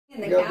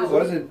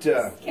Wasn't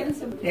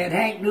They had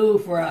Hank New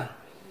for a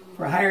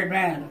hired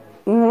man.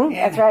 Mm-hmm,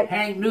 that's right.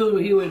 Hank knew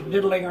he was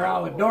diddling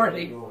around with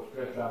Dorothy,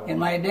 and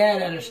my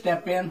dad had to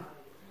step in.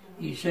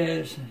 He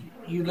says,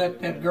 "You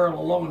let that girl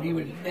alone."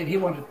 He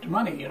wanted the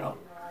money, you know.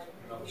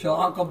 So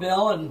Uncle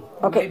Bill and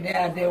my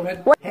dad, they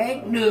went.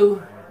 Hank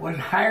New was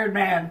a hired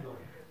man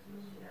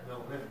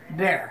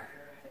there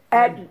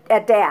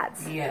at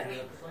Dad's. Yes,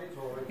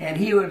 and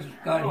he was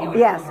going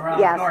yes, around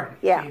yes, Dorothy.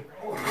 yeah. See?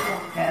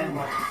 And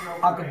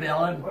Uncle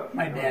Bill and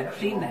my dad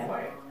seen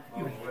that.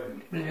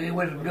 It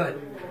wasn't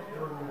good.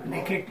 And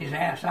they kicked his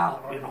ass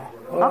out, you know.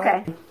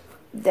 Okay.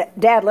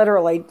 Dad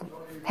literally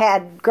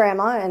had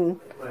Grandma and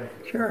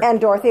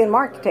Dorothy and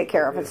Mark to take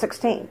care of at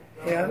 16.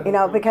 Yeah. You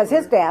know, because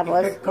his dad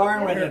was... Picked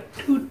corn with a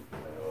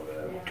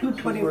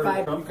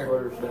 225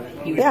 picker.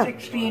 He was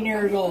 16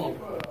 years old.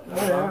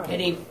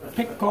 And he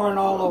picked corn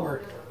all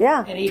over.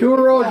 Yeah.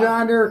 Two-row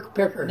John Deere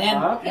picker. Then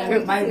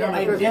my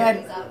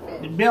dad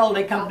and Bill,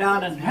 they come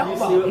down and help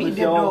out. He didn't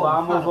know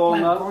how to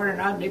plant corn or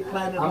not. They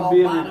planted all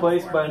being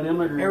replaced by an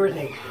immigrant.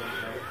 everything.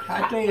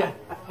 I tell you,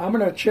 I'm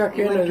going to check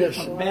into this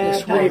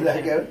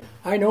week.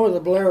 I know the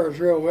Blairs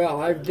real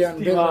well. I've done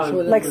business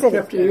with them for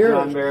 50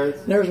 years.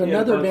 There's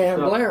another Dan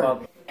Blair.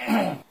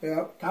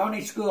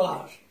 County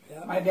schoolhouse.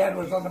 My dad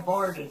was on the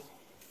board. And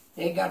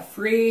they got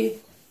free.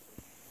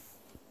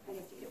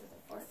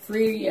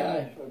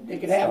 They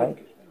could have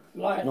it.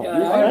 I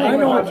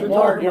know what you're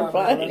talking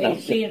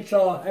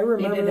about. I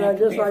remember that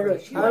just like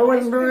this. I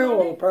wasn't very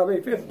old,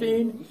 probably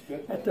 15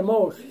 at the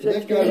most.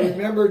 16. I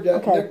remembered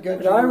that.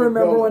 But I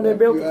remember when they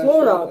built the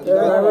float out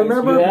there. I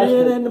remember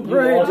being in the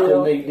parade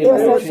deal. It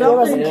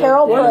was in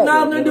Carroll Parade. It had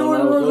nothing to do with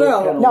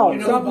Roselle. No.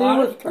 Something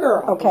with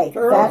Carroll. Okay.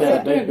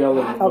 That's it.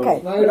 Okay.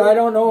 But I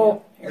don't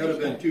know. It would have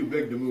been too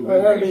big to move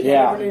in.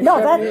 Yeah.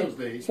 No,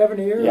 that...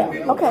 70 years?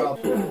 Yeah. Okay.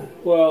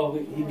 Well,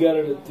 he got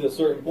it to a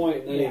certain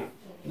point, and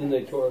then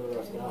they tore the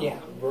rest out. Yeah.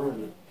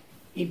 Burned it.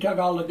 He took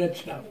all the good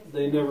stuff.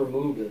 They never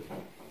moved it.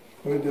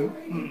 What did he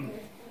do?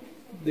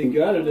 They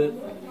gutted it.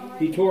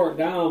 He tore it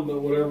down,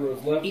 but whatever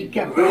was left, He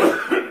kept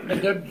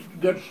the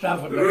good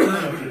stuff.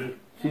 And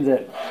See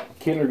that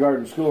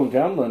kindergarten school in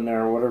Tomlin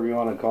there, or whatever you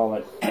want to call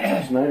it,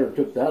 Snyder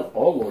took that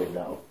all the way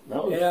down.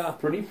 That was a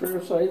pretty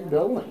fair-sized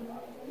building.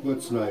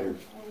 What Snyder?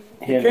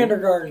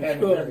 Kindergarten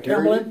school in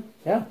Tomlin.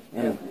 Yeah.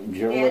 And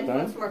Gerald at the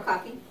time. More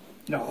coffee?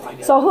 No, I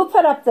didn't. So who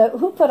put up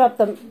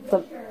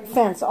the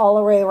fence all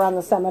the way around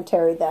the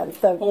cemetery then?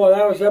 Oh,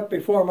 that was up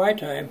before my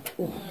time.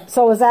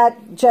 So was that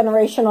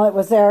generational? It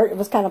was there. It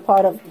was kind of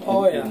part of.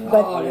 Oh yeah.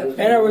 But And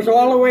it was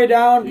all the way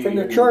down from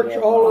the church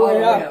all the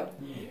way up.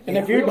 And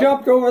if you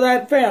jumped over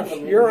that fence,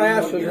 your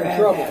ass was in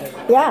trouble.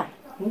 yeah,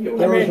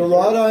 There was a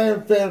wrought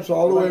iron fence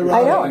all the way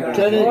around. I know.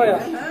 10 Oh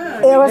acres. yeah.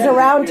 it was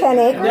around 10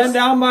 And then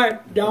acres.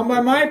 down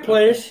by my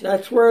place,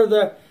 that's where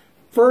the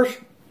first,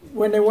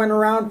 when they went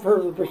around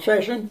for the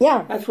procession,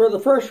 that's where the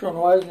first one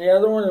was, and the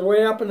other one is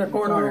way up in the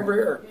corner over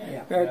here.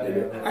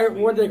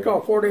 What they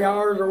call 40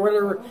 hours or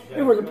whatever.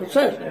 It was a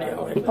procession, you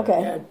know.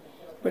 Okay.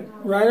 But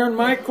right on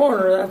my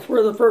corner, that's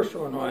where the first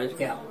one was.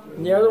 Yeah.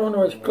 And the other one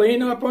was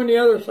clean up on the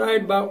other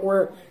side, about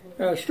where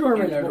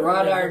Stormy. The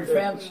wrought iron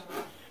fence.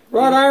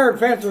 Wrought iron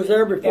fence was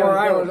there before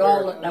I was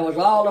there. That was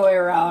all the way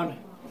around.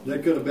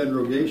 That could have been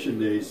rogation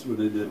days when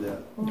they did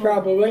that.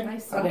 Probably.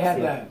 They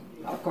had that.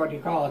 What do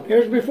you call it? It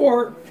was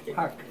before.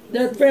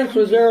 That fence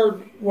was there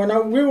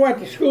when we went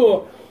to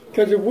school,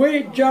 because if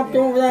we jumped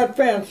over that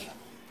fence,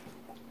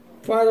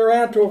 Father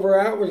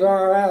Antover, that was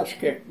our ass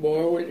kicked,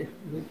 boy.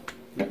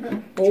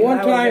 Well, one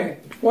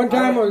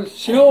time it was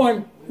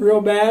snowing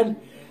real bad,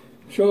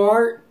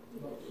 so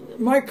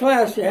my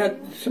class had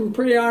some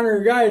pretty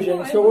honored guys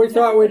in it, so we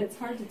thought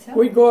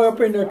we'd go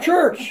up into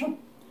church.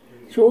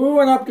 So we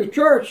went up to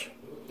church,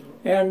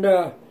 and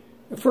the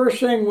first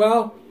thing,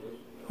 well,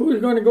 who's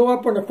going to go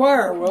up on the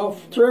choir? Well,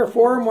 3 or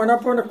 4 of them went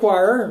up on the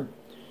choir,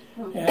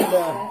 and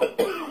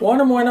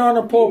one of them went on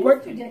the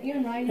pulpit,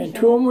 and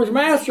 2 of them was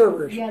mass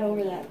servers.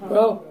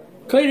 Well,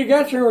 Cleta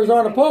Getzner was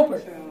on the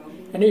pulpit,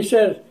 and he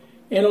said,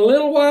 "In a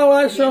little while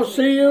I shall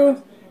see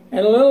you,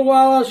 and a little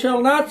while I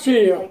shall not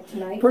see you."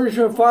 Pretty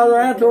soon Father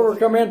Antover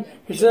come in,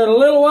 he said, "A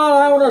little while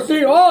I want to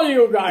see all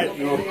you guys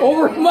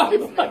over my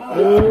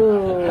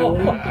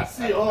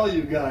See all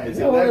you guys.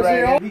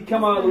 He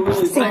come out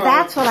really See,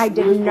 that's what I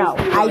didn't know.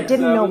 I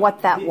didn't know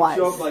what that was.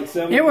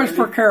 It was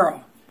for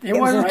Carol. It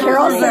wasn't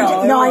Carol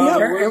Roselle. No, I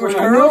knew. It was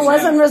I knew it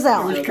wasn't It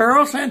Roselle. was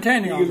Carol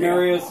Centennial.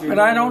 But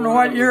I don't know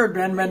what year it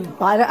had been.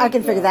 Well, I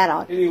can figure that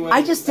out.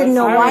 I just didn't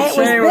know why it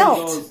was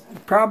built.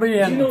 Probably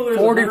in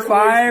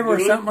 45 or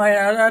something like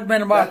that. I'd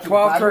been about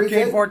 12,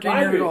 13, 14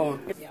 years old.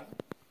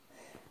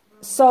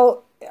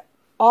 So,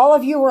 all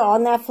of you were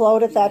on that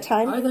float at that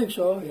time? I think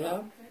so,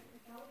 yeah.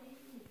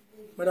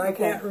 But I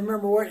can't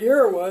remember what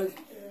year it was.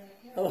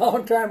 A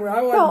long time ago.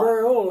 I wasn't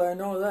very old, I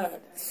know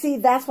that. See,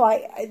 that's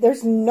why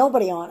there's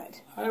nobody on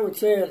it. I would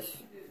say it's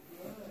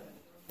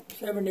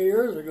 70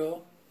 years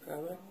ago,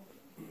 probably.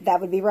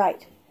 That would be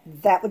right.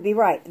 That would be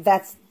right.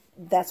 That's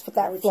what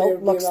that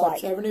float looks about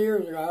like. 70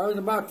 years ago. I was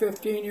about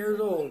 15 years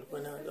old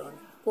when I was on it.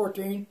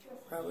 14,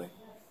 probably.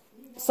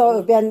 So it would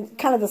have been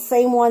kind of the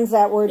same ones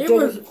that were It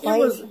was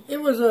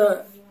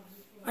a,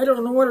 I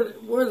don't know what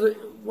it was,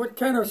 what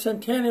kind of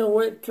centennial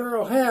what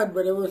Carol had,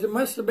 but it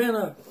must have been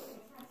a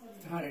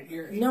 100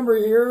 years. number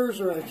of years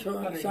or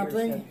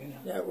something.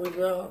 That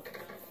was.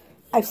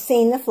 I've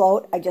seen the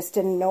float. I just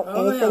didn't know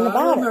anything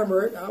about it. I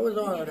remember it. I was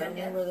on it. I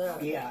remember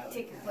that. Yeah.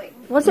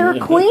 Was there a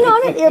queen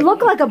on it? It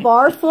looked like a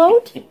bar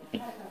float.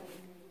 It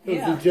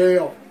was the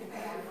jail.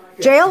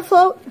 Jail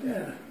float?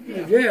 Yeah.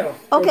 The jail.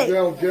 Okay.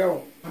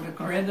 Jail.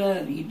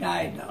 Corinda, he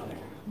died down there.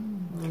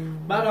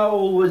 About how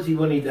old was he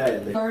when he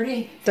died?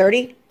 30?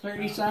 30?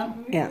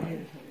 30-something? Yeah.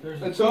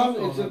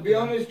 It'll be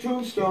on his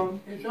tombstone.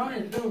 It's on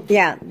his tombstone.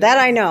 Yeah, that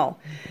I know.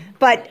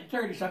 But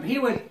 30-something.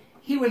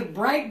 He was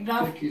bright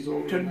enough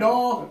to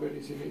know.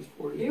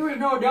 He was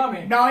no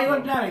dummy. No, he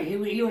wasn't dummy.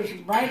 He was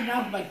bright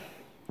enough, but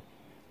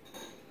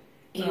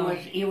he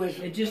was.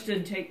 It just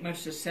didn't take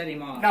much to set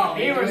him off. No,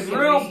 He was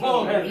real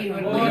bullheaded. He was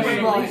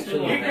He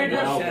could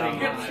just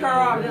get star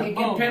off. He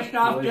get pissed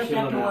off just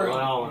at the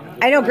world.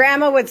 I know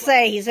Grandma would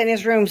say he's in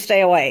his room,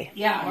 stay away.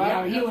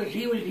 Yeah,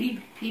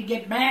 he'd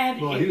get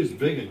mad. Well, he was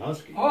big and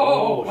husky.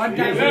 Oh, one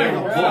time.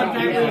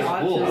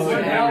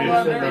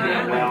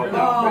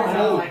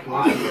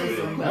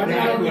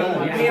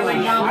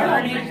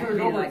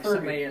 Like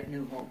somebody at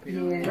New Hope.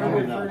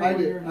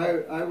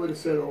 I would have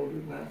said older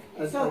than that.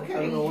 I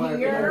don't know why.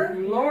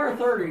 Lower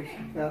 30s.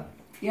 Yeah.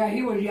 Yeah,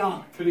 he was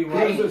young. He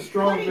was a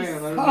strong man.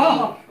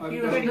 He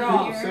was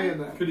strong. Saying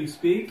that. Could he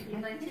speak?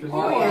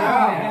 Oh,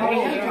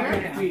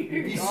 yeah.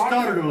 He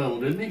stuttered a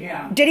little, didn't he?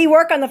 Yeah. Did he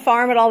work on the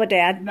farm at all with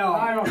Dad? No,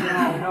 I don't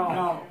know.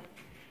 No.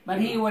 But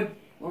he would,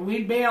 when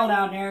we'd bail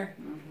down there,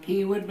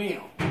 he would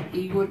bail.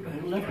 He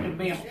would lift the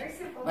bail.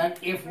 But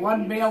if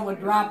one bail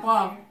would drop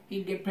off,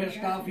 he'd get pissed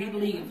off. He'd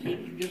leave.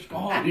 He'd just go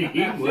home.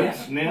 He would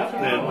snap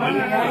that one.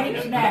 Yeah,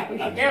 he'd snap. He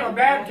had a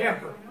bad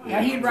temper.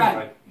 Yeah, he'd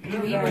run.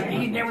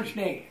 He'd never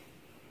stay.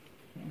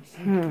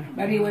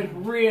 But he was a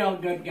real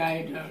good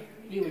guy.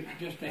 He was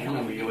just a hell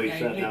of a He good always guy.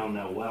 sat down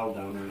that well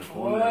down there in the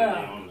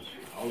corner.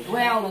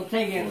 Well, the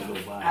thing is,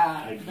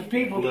 the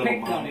people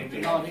picked on him.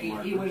 You know,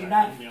 he was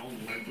not.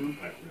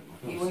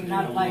 He was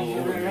not like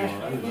the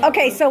rest.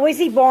 Okay, so was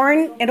he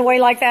born in a way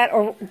like that,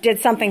 or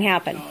did something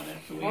happen?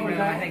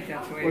 I think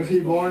that's the way. Was he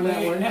born that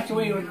way? That's the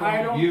way he was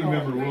born. You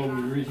remember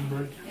Wilby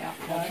Riesenberg?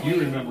 Yeah. You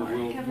remember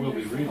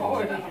Wilby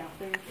Riesenberg?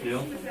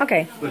 Yeah.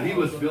 Okay, But he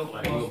was built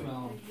like Wilby.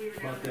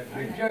 About that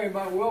big. Tell you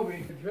about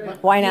Wilby.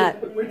 why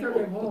not? We took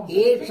him home.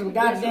 He ate some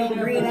goddamn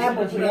green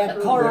apples and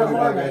had color of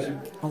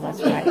organs. Oh,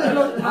 that's right.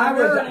 I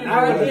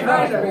was a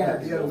trash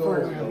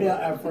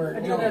bear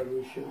for Joe.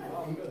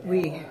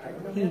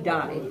 He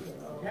died.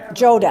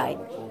 Joe died.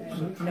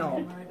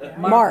 No,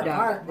 Mark.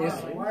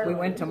 died. We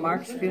went to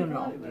Mark's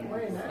funeral,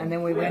 and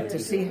then we went to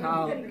see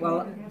how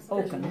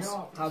Oakens,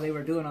 how they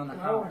were doing on the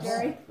house.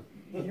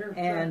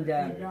 And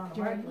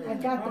I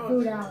got the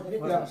food out.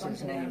 what was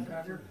his name?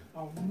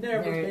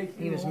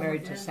 He was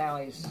married to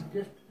Sally's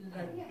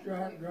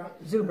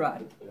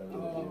Zubrod.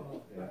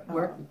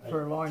 Worked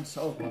for Lawrence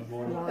Oaken.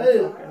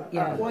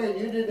 Yeah,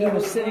 he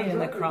was sitting in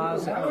the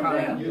closet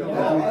crying.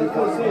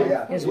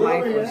 His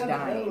wife was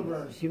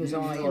dying. She was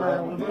only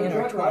in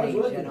her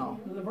 20s, you know.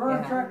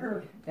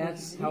 Yeah.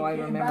 That's how I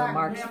remember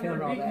Mark's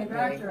funeral that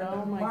day.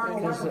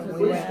 Because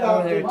we went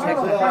over there to check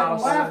the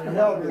house after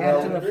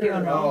the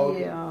funeral,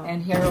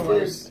 and here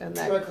was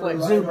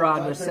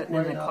Zubrod was sitting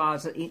in the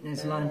closet eating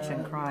his lunch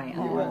and crying.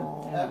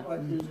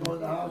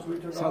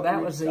 So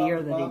that was the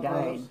year that he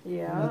died.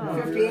 Yeah.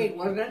 58,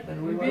 wasn't it?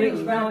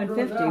 No, in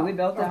 50. We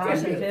built the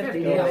house in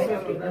 50,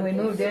 and we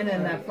moved in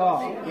that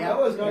fall. Yeah.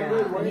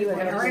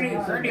 Ernie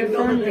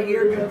built it the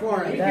year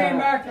before. He came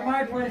back to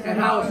my place. And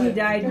how he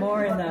died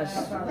more in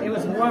it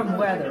was warm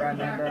weather, I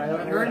remember.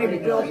 Ernie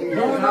built his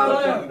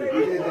house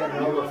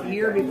the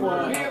year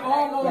before.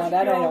 Yeah,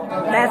 that I don't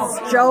know.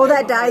 That's Joe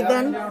that died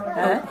then?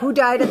 Who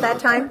died at that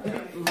time?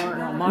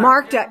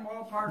 Mark died.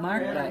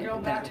 Mark died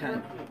at that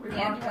time.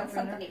 Yeah, you want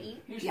something to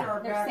eat? Yeah.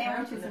 There's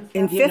sandwiches and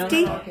In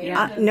 50?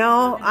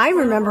 No, I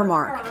remember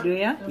Mark. Do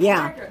you?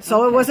 Yeah,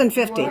 so it wasn't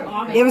 50.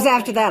 It was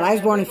after that. I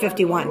was born in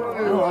 51.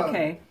 Oh,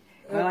 okay.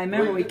 Well, I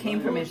remember we came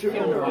from his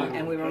funeral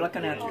and we were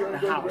looking at the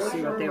house,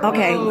 see what they were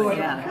Okay. doing.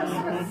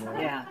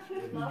 Yeah.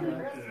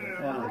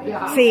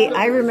 Yeah. See,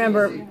 I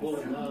remember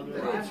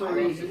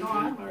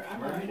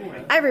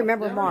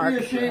Mark,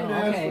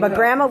 Okay. but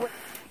Grandma.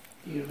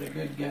 He was a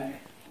good guy.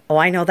 Oh,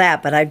 I know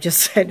that, but I've just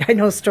said I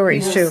know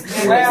stories too.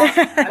 Well,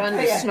 On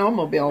the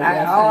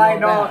snowmobile. all I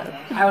know,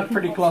 I was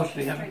pretty close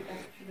to him.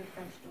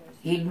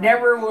 He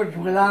never was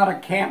without a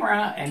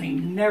camera, and he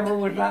never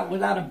was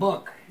without a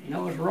book. He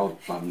always wrote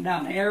something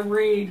down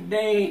every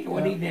day.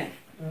 What he did,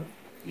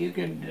 you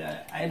could,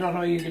 I don't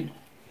know, you could.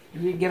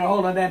 If you get a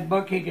hold of that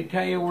book, he could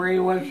tell you where he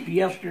was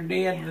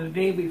yesterday and the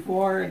day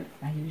before,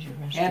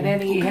 and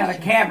then he had a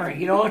camera.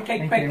 He'd always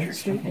take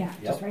pictures. yeah,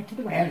 just right to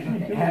the right.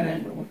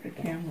 And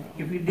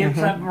if you did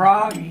something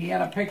wrong, he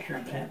had a picture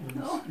of that.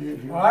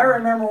 Well, I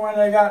remember when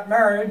they got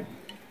married.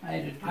 I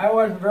did. I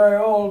wasn't very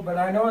old, but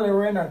I know they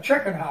were in a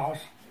chicken house.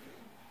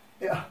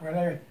 Yeah.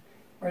 Where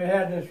they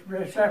had this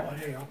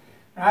reception deal.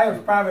 I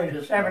was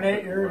probably 7,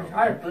 8 years.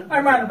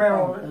 I might have been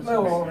a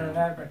little older than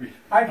that, but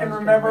I can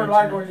remember it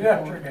like it was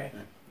yesterday.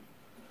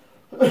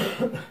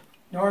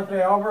 North of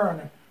Elber on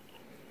the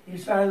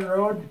east side of the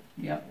road.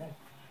 Yep.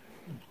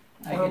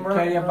 I can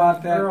tell you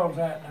about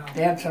that.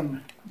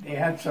 They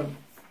had some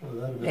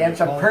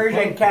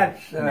Persian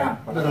cats.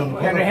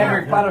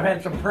 Henry Putnam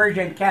had some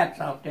Persian cats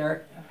out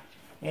there,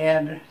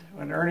 and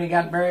when Ernie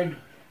got married,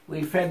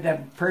 we fed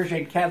them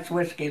Persian cats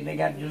whiskey, and they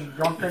got just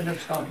drunker than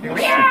skunk.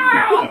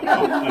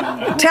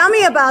 Tell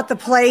me about the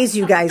plays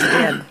you guys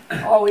did.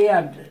 Oh, we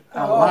had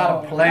a lot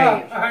of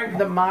plays.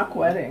 The mock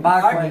wedding.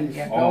 Mock weddings.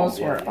 Yeah. Those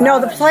were. No,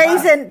 the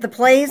plays We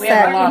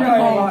had a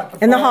lot of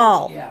plays. in the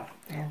hall. Yeah.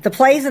 The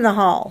plays in the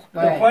hall.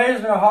 The plays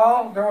in the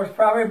hall, there was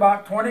probably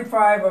about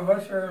 25 of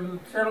us, or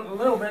a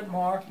little bit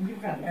more. You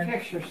got a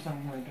picture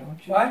somewhere, don't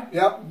you? What?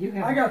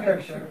 Yep. I got a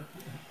picture.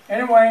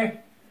 Anyway,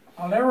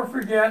 I'll never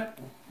forget,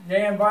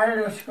 they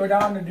invited us to go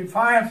down to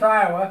Defiance,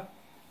 Iowa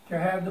to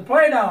have the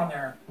play down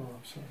there.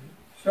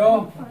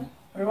 So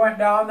we went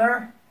down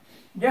there.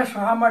 Guess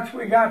how much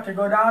we got to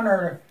go down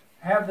there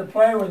to have the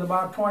play with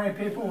about 20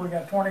 people? We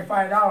got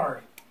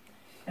 $25.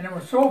 And it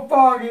was so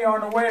foggy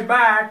on the way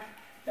back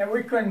that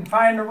we couldn't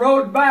find the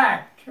road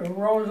back to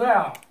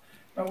Roselle.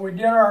 But we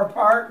did our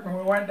part, and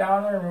we went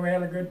down there, and we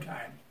had a good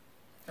time.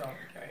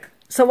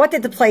 So what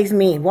did the plays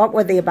mean? What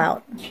were they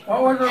about?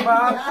 What was it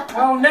about?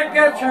 Well, Nick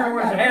Getzer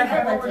was the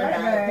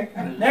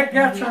head. Nick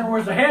Getzer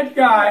was the head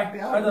guy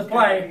of the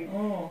play,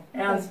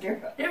 and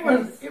it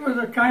was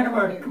a kind of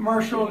a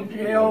commercial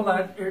deal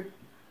that it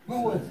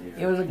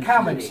was a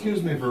comedy.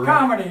 Excuse me for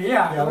comedy.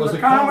 Yeah, it was a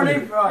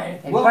comedy.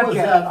 Right. What was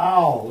that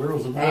owl? There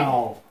was an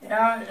owl.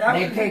 Yeah,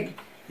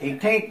 he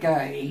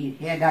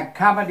had that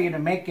comedy to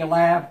make you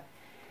laugh.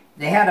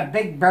 They had a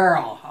big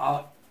barrel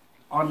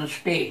on the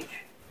stage,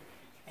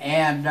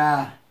 and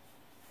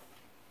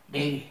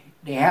they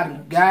had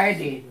a guy.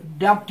 They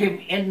dumped him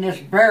in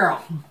this barrel,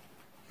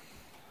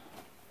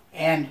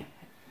 and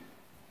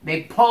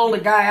they pulled the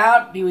guy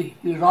out. He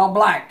was all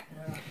black.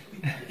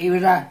 He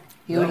was a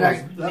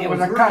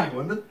cut.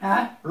 Wasn't it?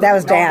 Huh? That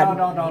was Dad.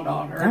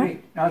 No,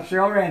 Ernie. No,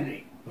 Cyril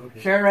Renzi.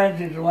 Cyril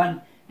Renzi is the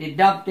one they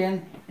dumped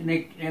in, and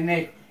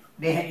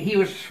he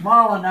was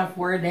small enough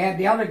where they had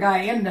the other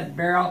guy in the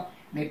barrel,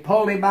 and they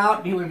pulled him out,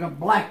 and he was a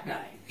black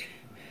guy.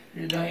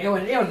 It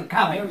was a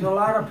comedy. There was a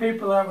lot of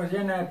people that was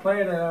in that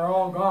play that are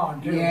all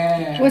gone too.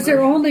 Yeah. Was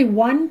there only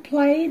one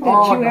play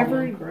that you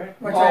ever?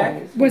 What's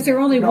that? Was there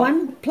only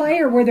one play,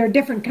 or were there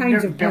different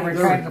kinds of plays? Different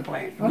kinds of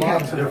plays.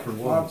 Lots of different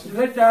ones.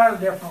 Different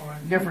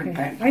ones. Different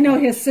kinds. I know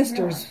his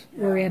sisters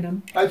were in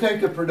them. I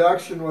think the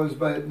production was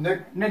by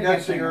Nick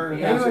Getzinger.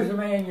 He was the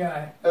main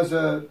guy. As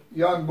a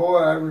young boy,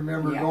 I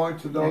remember going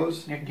to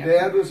those. Nick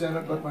Dad was in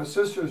it, but my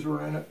sisters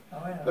were in it. Oh,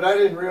 yeah. But I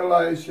didn't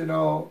realize,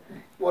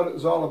 what it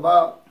was all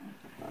about.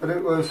 But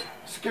it was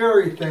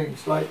scary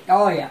things like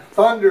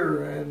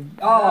thunder and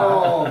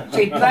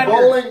See, thunder,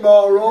 bowling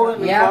ball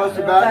rolling across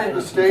the back of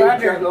the stage.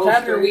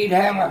 Thunder, we'd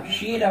have a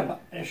sheet of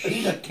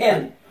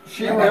tin.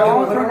 That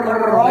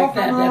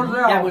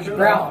was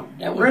brown.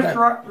 That was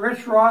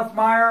Rich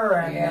Rothmeyer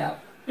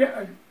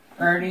and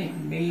Ernie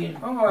and me and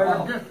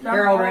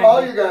Harold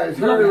all you guys.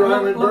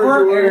 Laverne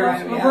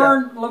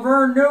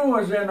New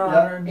was in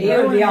on it. He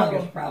was the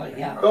youngest, probably.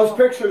 Yeah. Those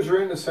pictures are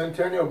in the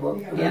Centennial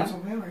book. Yeah.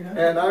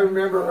 And I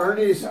remember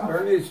Ernie's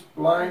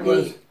line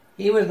was.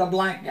 He was the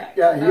black guy.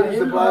 Yeah, he was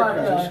the black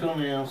guy. I was just going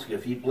to ask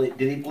if he played.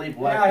 Did he play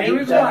Black? Yeah, he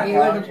was black.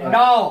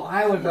 No,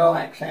 I was the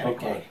black Santa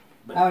Claus. Okay.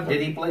 But did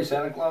he play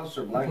Santa Claus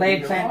or Black?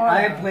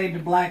 I played the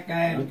black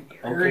guy. And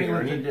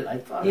Ernie did. I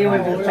thought he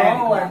was the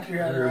Santa Claus. I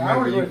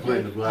remember you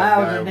played the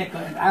black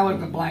guy. I was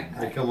the black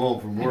guy. I come home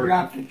from work. I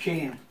dropped the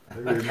chain. I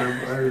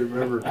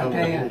remember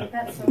coming home.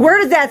 Where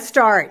did that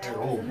start?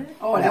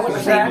 Oh, that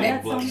was Saint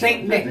Nick.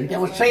 Saint Nick.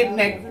 That was Saint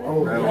Nick.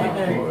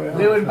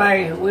 We was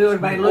by Louis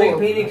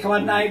Pedick's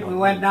one night. We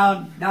went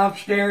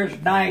downstairs,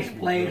 nice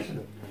place,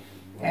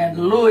 and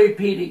Louis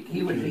Pedick.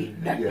 He was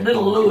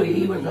little Louis.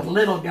 He was a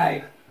little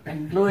guy.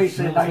 And Louis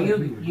said, "Now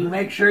you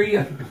make sure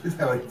you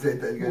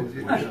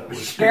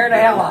scare the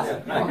hell out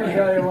of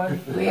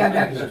it." We had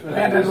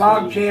that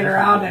long chain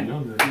around,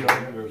 and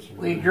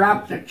we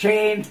dropped the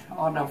chain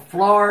on the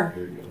floor.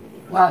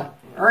 Well,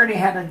 Ernie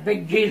had a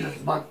big Jesus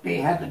book. They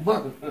had the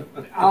book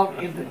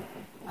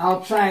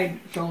outside,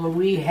 so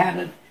we had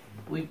it.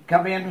 We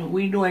come in.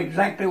 We knew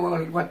exactly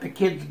what the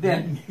kids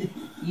did.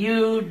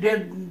 You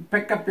didn't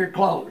pick up your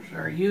clothes,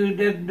 or you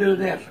didn't do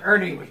this.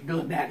 Ernie was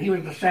doing that. He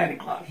was the Santa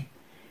Claus.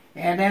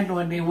 And then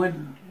when they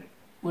wouldn't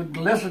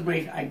listen to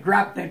me, I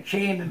dropped that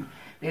chain, and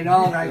they'd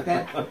all like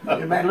that.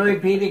 And my Louis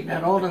Pedick,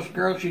 that oldest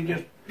girl, she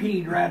just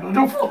peed right on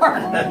the floor.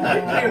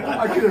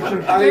 She was so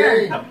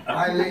scared.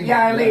 Eileen.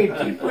 Yeah, Eileen.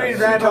 She peed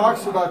right She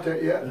talks about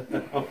that yet.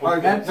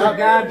 That's a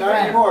God's not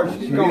anymore.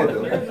 She's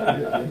going.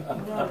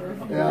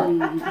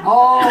 Yeah.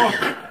 Oh,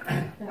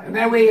 and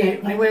then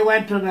we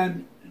went to the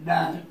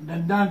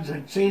nuns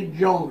at St.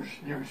 Joe's.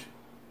 There's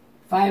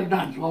 5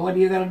 nuns. Well, what are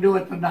you going to do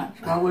with the nuns?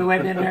 Well, we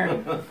went in there,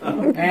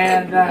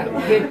 and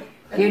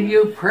can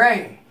you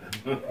pray?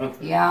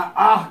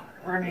 Yeah.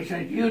 Ernie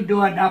said, "You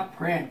do enough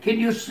praying. Can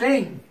you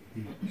sing?"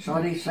 So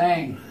he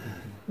sang.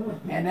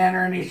 And then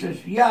Ernie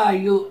says, "Yeah,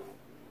 you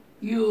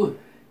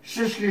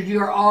sisters,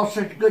 you're all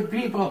such good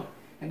people.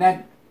 And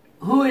that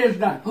who is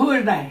the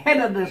head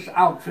of this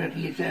outfit?"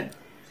 He said.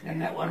 And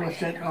that one was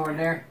sitting over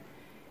there.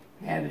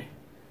 And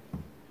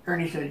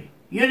Ernie said,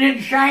 "You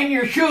didn't shine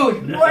your shoes.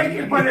 Why did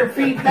you put her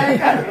feet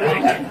back on?"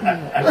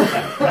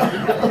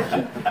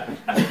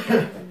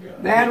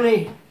 Then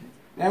we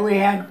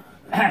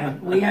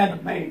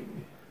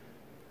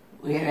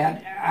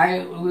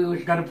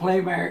was going to play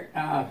by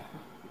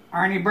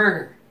Arnie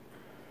Berger.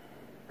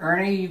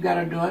 Ernie, you got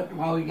to do it.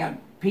 Well, we got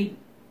Pete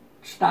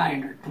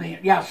Stein or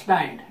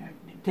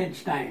Ted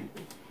Stein.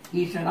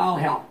 He said, "I'll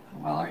help."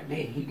 Well,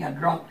 he got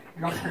drunk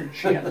and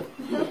shit.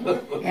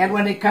 And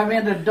when they come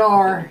in the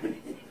door,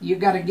 you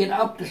got to get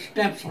up the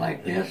steps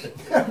like this.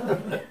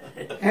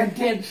 And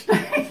Ted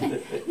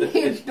Stein,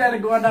 instead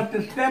of going up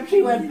the steps,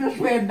 he went this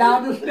way and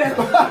down the steps.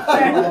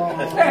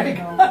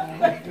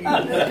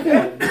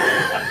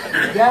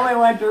 Then we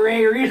went to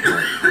Ray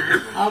Reesmer.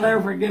 I'll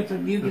never forget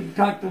that. You can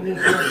talk to this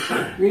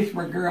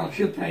Reesmer girl.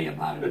 She'll tell you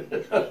about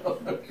it.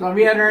 So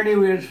me and Ernie,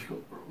 we was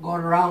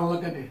going around and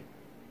looking,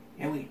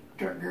 and we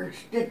turned her,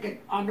 stick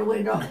it on the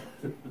window.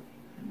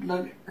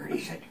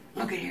 Ernie said,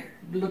 "Look at here."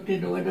 Looked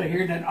in the window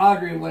here, and then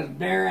Audrey was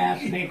bare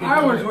ass naked.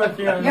 I was with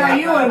you. Yeah,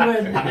 you were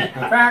with me.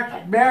 In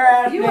fact, bare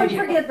ass naked. You wouldn't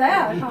forget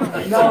that,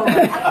 huh? No.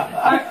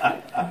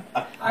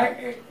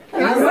 I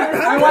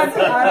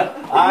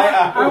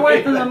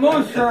went to the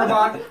Moose Store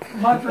about a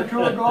month or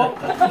two ago,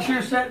 and she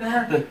was sitting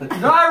there.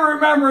 "I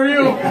remember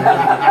you."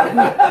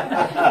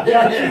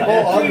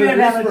 She didn't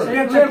have a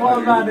chance to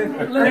close on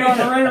it. Living on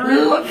the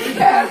Look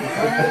at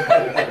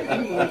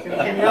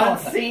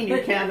Unseen,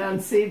 you can't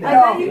unsee And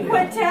that. then you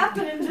quit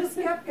tapping and just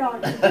kept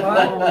going.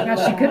 Now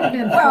she could have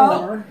been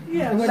four.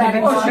 Yeah. It would have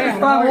been Well, she's five.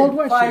 How old probably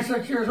was 5, she?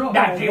 6 years old.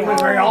 No, she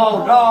was very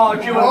old. No,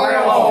 she was very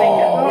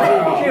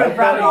old. She was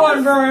probably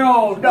wasn't very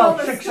old. No,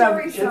 6,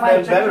 7. It'd been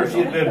better if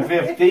she'd been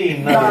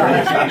 15.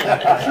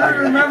 Sure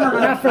remember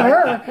Not that. for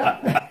her.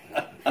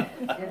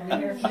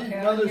 She's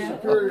Mother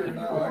Superior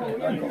now. I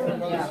go for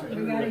Mother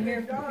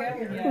Superior.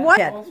 What?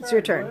 It's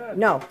your turn.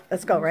 No,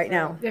 let's go right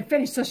now. It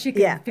finished so she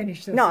can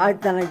finish this. No, I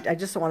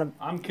just don't want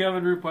to. I'm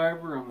Kevin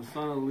Rupiper. I'm the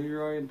son of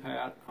Leroy and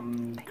Pat.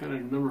 I'm kind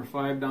of number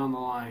 5 down the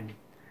line.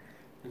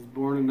 I was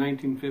born in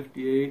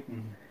 1958,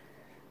 and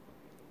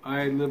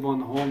I live on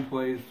the home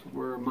place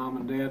where Mom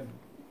and Dad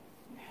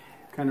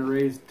kind of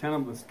raised 10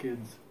 of us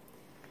kids.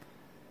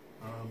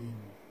 I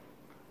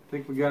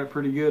think we got it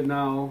pretty good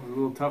now. A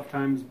little tough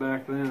times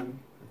back then,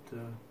 but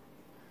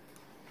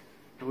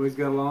I always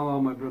got along with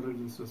all my brothers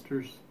and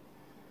sisters.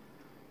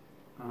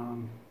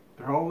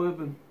 They're all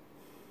living.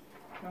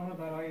 Tell me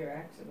about all your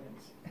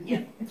accidents.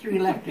 Yeah, 3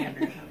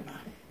 left-handers.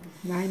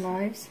 9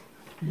 lives.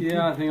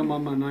 Yeah, I think I'm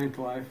on my 9th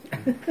life.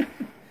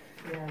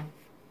 Yeah.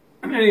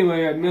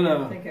 Anyway, I met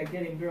I think I'm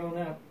getting grown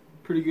up.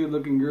 pretty good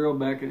looking girl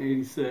back in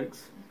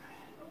 '86.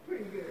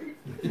 Pretty good.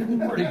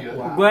 Pretty good.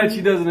 I'm glad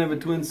she doesn't have a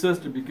twin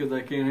sister because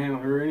I can't handle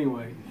her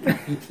anyway.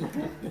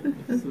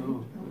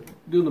 So,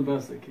 doing the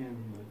best I can.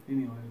 But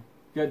anyway,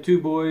 got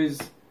 2 boys,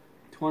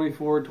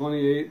 24,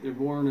 28. They're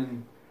born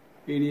in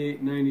 88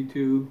 and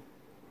 92.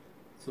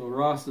 So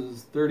Ross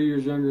is 30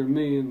 years younger than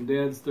me, and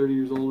Dad's 30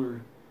 years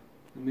older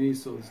than me,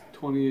 so it's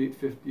 28,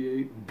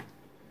 58,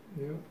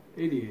 and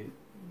 88.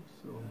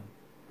 So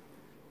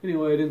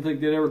anyway, I didn't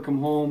think they'd ever come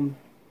home,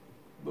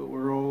 but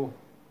we're all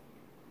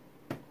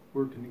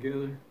working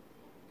together.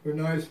 They're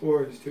nice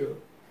boys,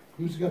 too.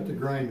 Who's got the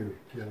grinder,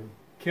 Kevin?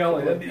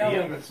 Kelly, that'd be the Kelly.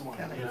 youngest one.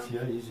 Yeah,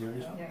 he's the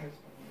youngest.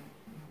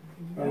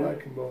 I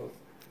like them both.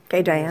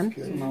 Okay, Diane.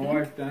 This is my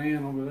wife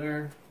Diane over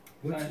there.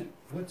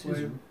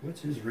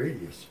 What's his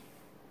radius?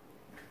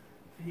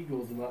 He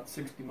goes about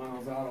 60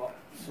 miles out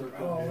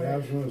circle. I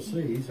was going to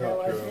say, he's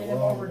Well, out I there seen a him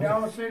long over way.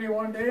 Dallas City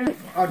one day.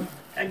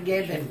 I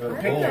gave them Oh,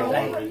 pictures.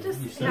 already.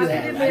 Just You said happy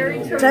that. to marry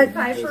Terry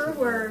Piper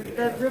where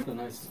The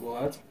nicest,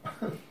 well, that's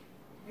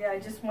yeah, I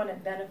just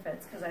wanted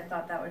benefits because I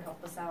thought that would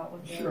help us out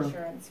with the Sure.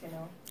 insurance, you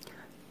know.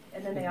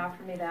 And then they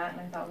offered me that,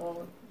 and I thought,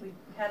 well, we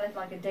had it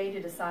like a day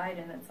to decide,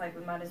 and it's like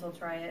we might as well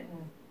try it,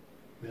 and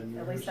Been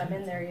at there least I'm in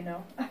since. there, you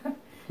know.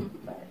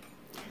 But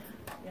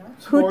yeah,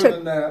 It's Who more took-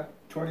 than that.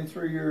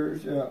 23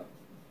 years, yeah.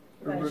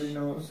 Everybody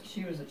knows.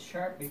 She was at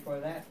Sharp before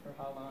that for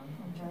how long?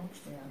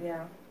 Yeah.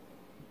 yeah.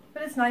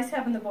 But it's nice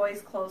having the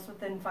boys close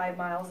within 5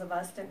 miles of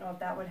us. Didn't know if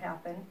that would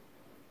happen.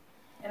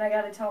 And I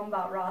got to tell them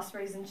about Ross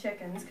raising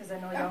chickens because I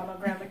know y'all know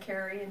Grandma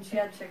Carrie and she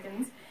had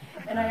chickens.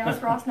 And I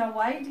asked Ross, now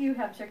why do you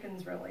have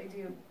chickens really?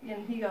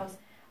 And he goes,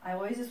 I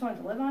always just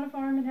wanted to live on a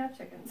farm and have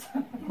chickens.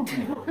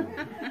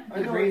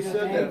 I know he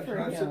said that.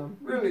 And I said,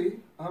 really?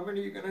 How many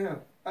are you going to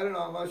have? I don't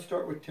know. I might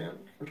start with 10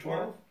 or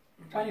 12.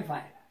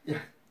 25. Yeah.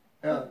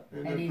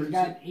 And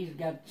he's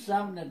got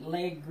some that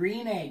lay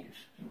green eggs.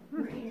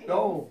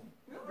 No.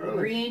 Really?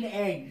 Green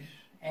eggs.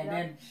 And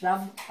then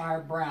some are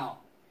brown.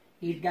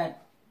 He's got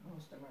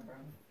Most of them are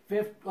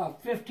brown.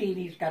 15,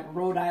 he's got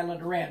Rhode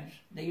Island Reds.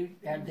 They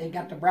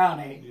got the brown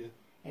egg. Yeah.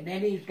 And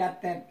then he's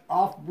got that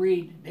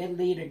off-breed, they'll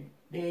lead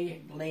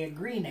they lay a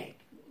green egg.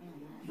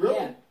 Really?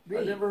 Yeah,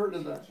 I never heard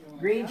of that.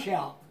 Green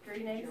shell.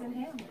 Green eggs and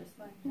ham, just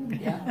like.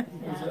 Yeah.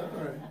 Is that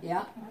right?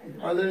 Yeah.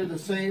 Are they the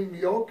same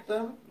yolk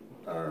then?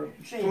 Or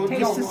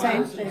Tastes the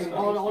same.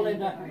 All in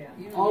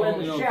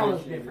the shell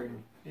is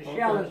different. The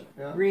shell is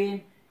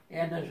green,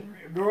 and the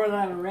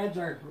Roselle reds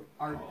are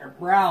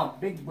brown,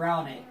 big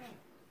brown eggs.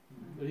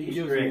 But he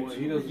gives them away.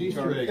 He doesn't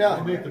charge. Yeah,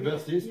 they make the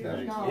best Easter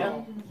eggs.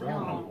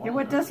 Yeah,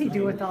 what does he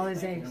do with all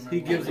his eggs? He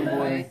gives them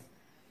away.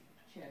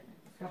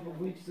 A couple of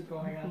weeks ago,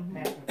 I got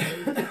back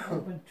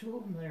opened two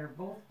of them. They're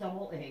both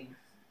double eggs.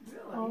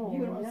 Oh,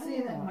 You don't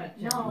see that much.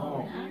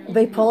 No.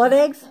 They pullet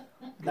eggs?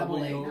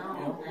 Double egg.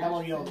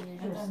 Double yolk.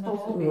 They're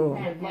supposed to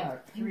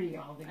be three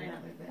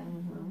altogether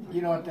then.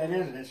 You know what that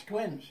is? It's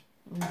twins.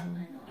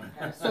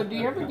 So do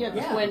you ever get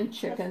twin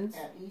chickens?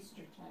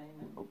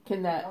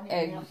 Can that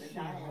egg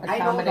I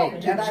don't know.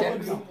 accommodate two That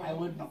chicks? I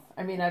wouldn't know.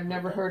 I mean, I've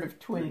never heard of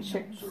twin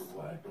chicks.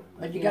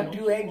 But you got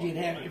two eggs. You'd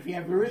have, if you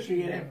have a rooster,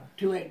 you'd have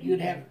two eggs.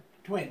 You'd have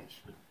twins.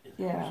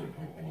 Yeah,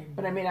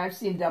 but I mean, I've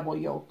seen double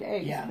yolked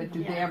eggs. Yeah. But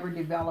do they ever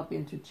develop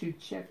into two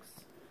chicks?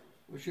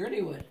 Well, sure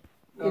they would.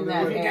 In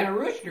that If you got egg? a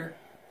rooster.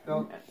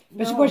 No.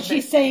 But what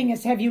she's saying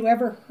is, have you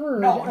ever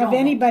heard of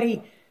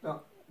anybody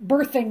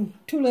birthing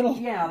two little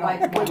twin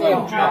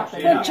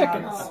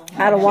chickens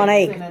out of one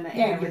egg?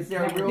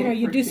 You know,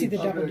 you do see the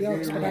double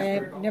yolks, but I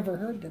have never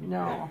heard them.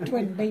 No.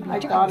 Twin baby I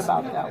chickens.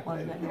 thought about that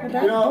one. Well,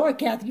 that, boy,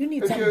 Kathy, you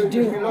need something to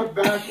do. If you look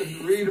back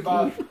and read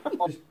about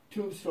his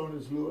tombstone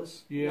is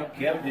Lewis. Yeah.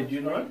 Yep, did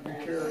you not?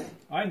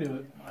 I knew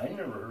it. I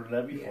never heard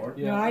that before.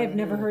 No, I have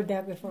never heard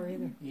that before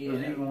either.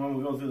 Because even when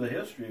we go through the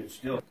history, it's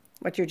still...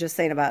 What you're just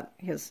saying about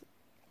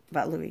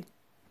Louis.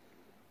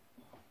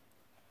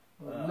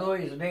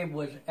 Louis's name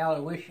was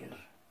Aloysius,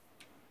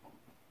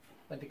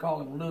 but they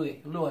called him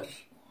Louis. But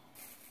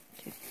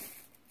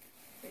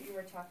you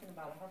were talking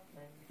about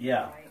Huffman.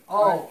 Yeah. Right?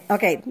 Oh.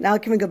 Okay, now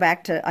can we go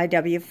back to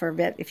IW for a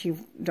bit, if you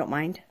don't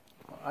mind?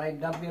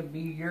 IW would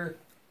be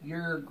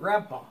your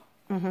grandpa.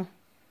 Mm-hmm.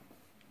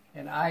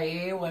 And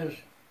IA was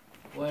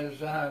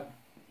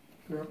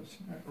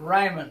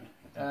Ryman,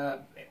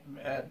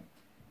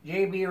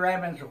 J.B.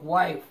 Ryman's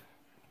wife,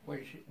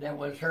 that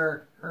was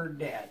her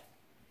dad.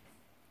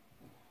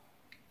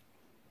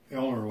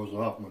 Eleanor was a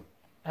Huffman.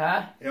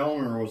 Huh?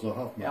 Eleanor was a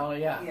Huffman. Oh,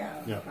 yeah.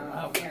 Yeah.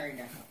 Married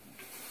her.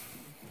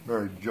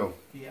 Married Joe.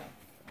 Yeah.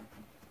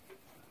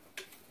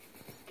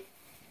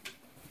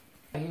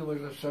 He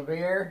was a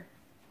surveyor,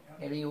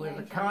 and he was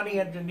a county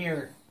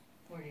engineer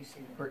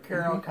for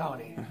Carroll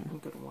County. I'm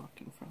good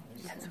walking from.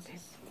 That's okay.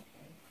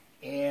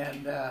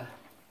 And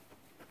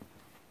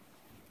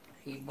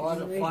he bought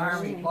a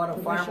farm. He bought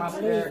a farm up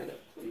there,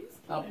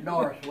 up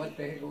north. What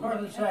the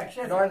north of Sac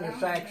City. North of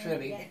Sac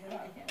City.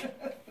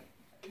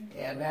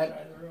 And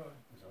that,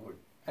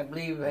 I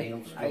believe,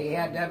 I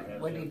had that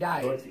when he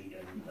died.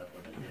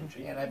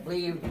 And I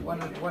believe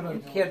one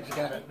of the kids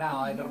got it now.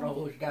 I don't know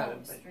who's got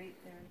it, but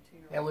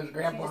that was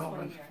Grandpa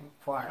Huffman's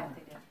farm.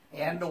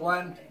 And the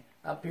one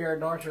up here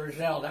north of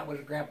Roselle, that was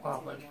Grandpa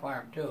Huffman's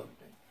farm too.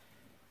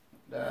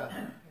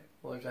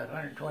 Was that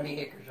 120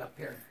 acres up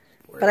here.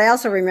 But I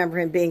also remember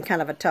him being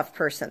kind of a tough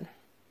person.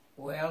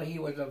 Well, he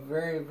was a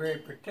very, very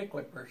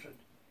particular person.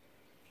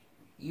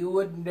 You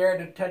wouldn't dare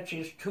to touch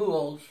his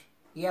tools.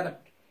 He had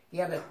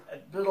a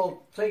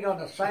little thing on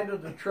the side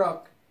of the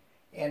truck,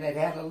 and it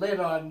had a lid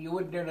on. You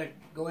wouldn't dare to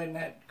go in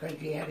that because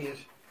he had his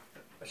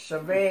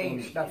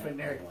surveying stuff in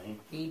there.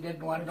 He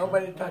didn't want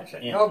nobody to touch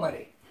it. Yeah.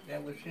 Nobody.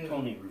 That was his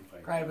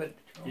private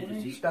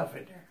stuff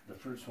in there. The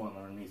first one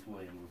underneath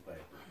William Rupiper.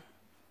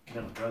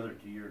 Got a brother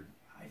to your...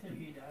 I think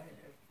he died.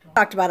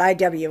 Talked about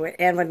IW,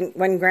 and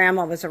when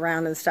Grandma was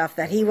around and stuff,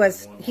 that he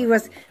was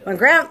when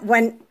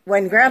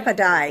Grandpa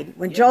died,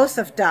 when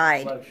Joseph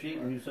died,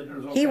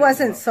 he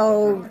wasn't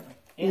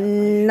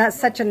not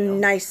such a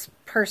nice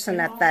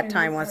person at that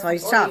time. So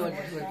he's tough.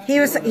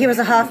 He was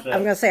a Huff.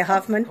 I'm going to say a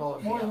Huffman.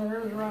 So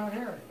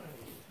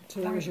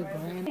there's your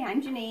grand. Hey,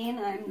 I'm Janine.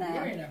 I'm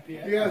the...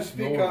 Yeah,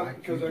 speak up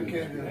because I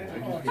can't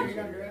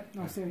hear it.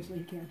 No, seriously,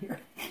 you can't hear.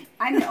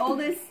 I'm the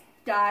oldest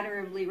daughter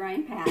of Leroy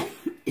and Pat.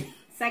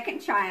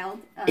 Second child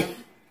of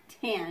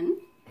 10.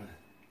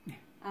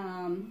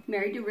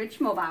 Married to Rich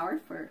Mobauer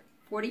for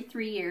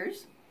 43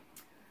 years.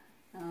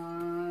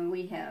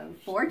 We have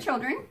 4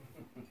 children.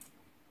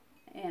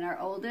 And our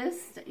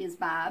oldest is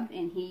Bob,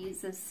 and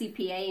he's a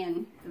CPA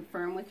in the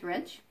firm with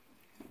Rich.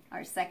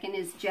 Our second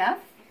is Jeff.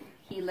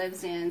 He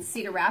lives in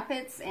Cedar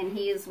Rapids, and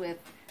he is with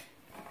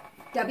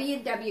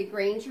W.W.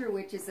 Granger,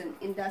 which is an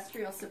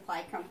industrial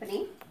supply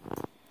company.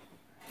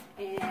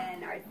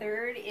 And our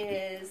third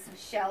is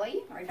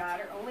Shelly, our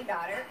only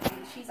daughter,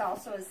 and she's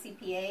also a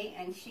CPA,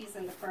 and she's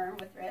in the firm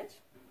with Rich.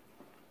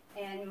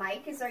 And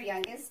Mike is our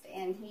youngest,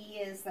 and he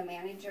is the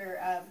manager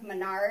of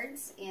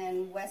Menards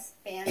in West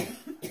Bend,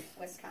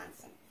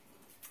 Wisconsin.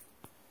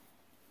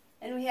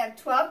 And we have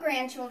 12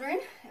 grandchildren,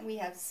 and we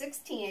have 6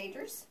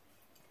 teenagers.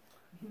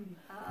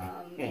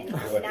 And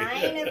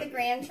 9 of the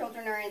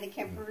grandchildren are in the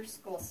Kemper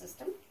school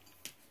system.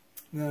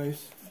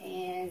 Nice.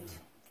 And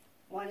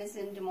 1 is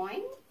in Des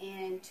Moines,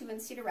 and 2 in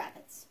Cedar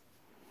Rapids.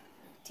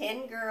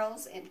 10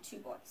 girls and 2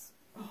 boys.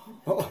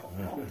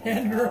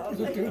 10 girls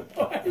and 2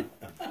 boys.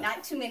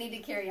 Not too many to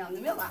carry on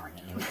the mill hour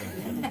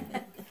game.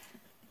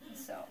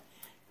 So,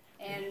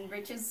 and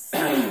Rich is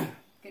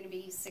going to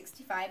be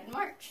 65 in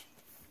March.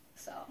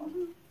 So,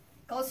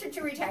 closer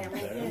to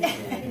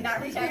retirement.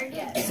 Not retired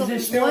yet. So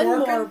there's one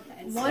more.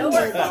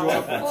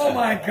 Oh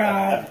my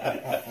God.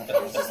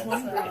 There's just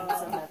one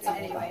so,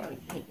 anyway.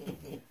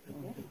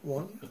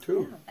 1,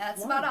 2.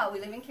 That's about all. We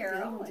live in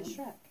Carroll.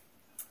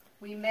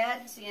 We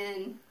met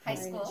in high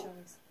school.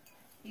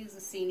 He was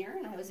a senior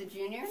and I was a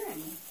junior,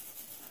 and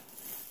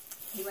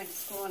he went to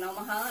school in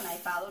Omaha and I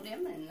followed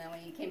him, and then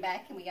we came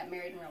back and we got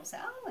married in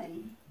Roselle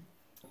and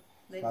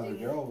lived Father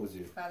Darrell was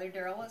you. Father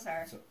Darrell was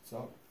our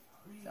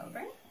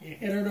celebrant. You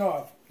hit it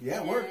off.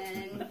 Yeah, it worked.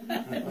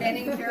 And been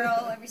in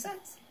Carroll ever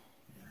since.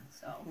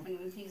 So,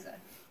 and he's a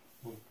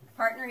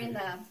partner in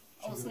the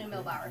Olson and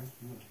Millbauer.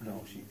 No, I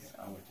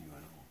went to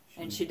UNO.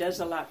 And she does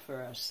a lot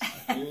for us.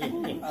 A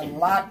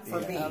lot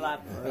for me. A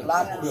lot for us. A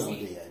lot for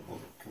me.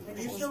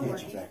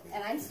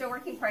 And I'm still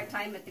working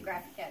part-time at the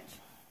Graphic Edge.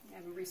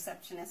 I'm a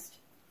receptionist.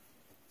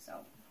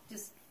 So,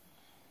 just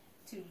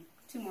two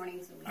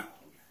mornings a week.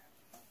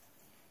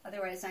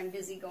 Otherwise, I'm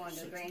busy going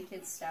to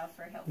grandkids stuff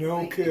or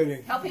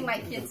helping my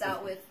kids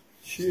out with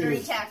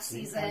during tax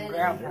season,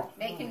 and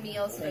making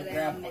meals for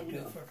them.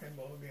 And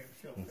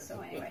so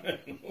anyway,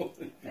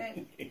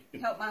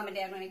 help mom and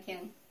dad when I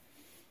can.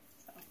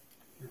 So.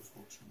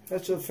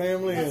 That's a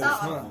family. That's all.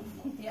 Huh?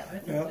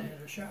 Yep. Yep.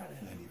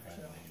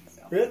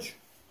 Rich?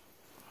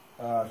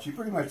 She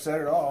pretty much said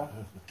it all.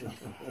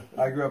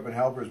 I grew up in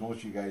Halber, as most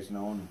of you guys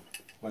know, and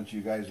a bunch of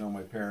you guys know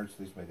my parents,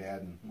 at least my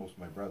dad and most of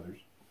my brothers.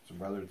 Some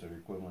brothers that are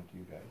equivalent to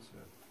you guys.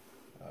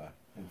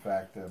 In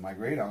fact, my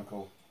great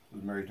uncle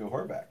was married to a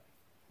Horback.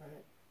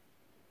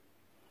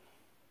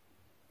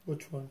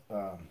 Which one?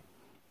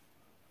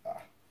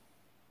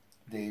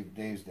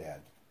 Dave's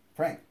dad,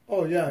 Frank.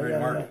 Oh yeah, married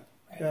Margaret.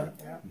 Yeah.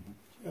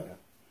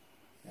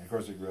 And of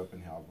course, I grew up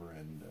in Halber,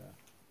 and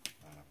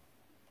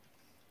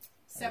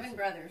 7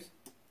 brothers,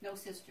 no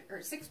sister,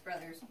 or 6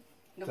 brothers,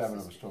 no 7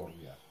 sister. of us total.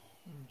 Yeah.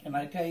 Can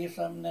I tell you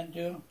something then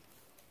too?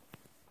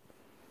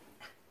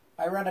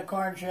 I run a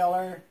corn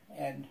sheller,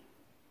 and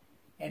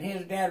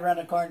his dad run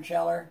a corn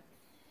sheller,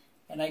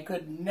 and I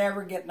could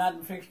never get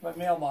nothing fixed by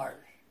mill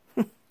bars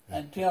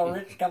until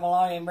Rich come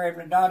along and married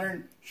my daughter,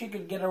 and she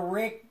could get a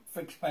rake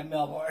fixed by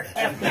mill bars.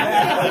 That's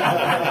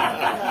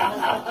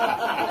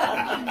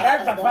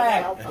a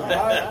fact.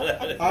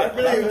 I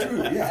believe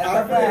too. That's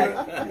a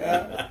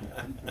fact.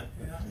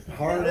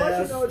 Hard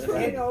ass.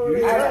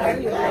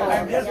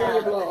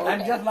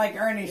 I'm just like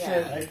Ernie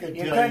says.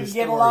 You couldn't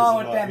get along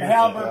with them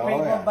Halber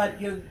people, but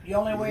the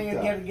only way you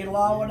get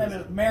along with them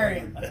is marry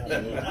them.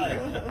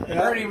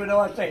 Ernie would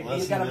always say,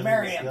 you got to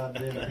marry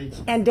him.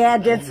 And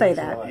Dad did say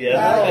that.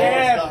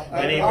 Yeah.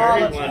 And he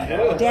married one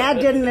too. Dad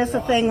didn't miss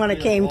a thing when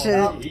it came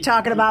to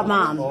talking about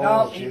Mom.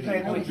 No, he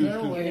said we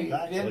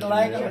didn't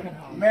like you,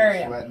 marry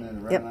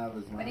him. Yep.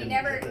 But he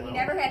never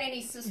had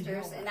any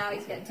sisters, and now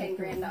he's got 10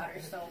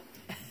 granddaughters. So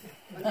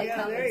when they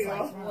come, it's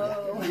like,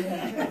 whoa,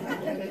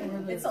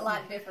 it's a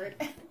lot different.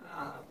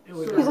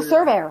 He's a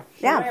surveyor.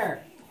 Yeah.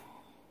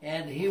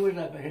 And he was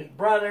his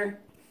brother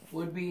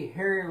would be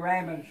Harry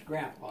Ryman's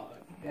grandpa.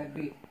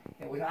 It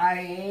was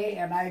IAA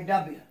and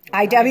IW.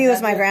 IW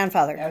was my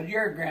grandfather. That was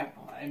your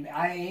grandpa, and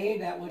IAA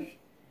that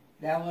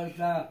was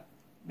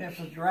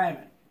Mrs.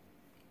 Ryman.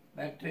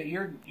 But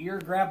your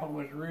grandpa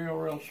was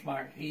real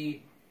smart.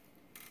 He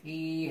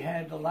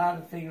had a lot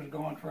of things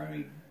going for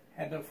him. He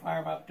had the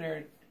farm up there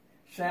at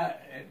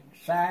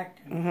Sac.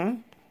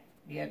 And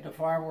he had the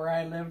farm where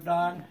I lived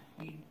on.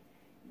 He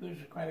was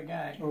quite a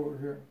guy. Over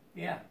here.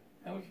 Yeah,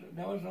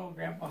 that was old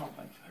Grandpa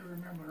Humpins. I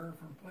remember her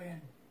from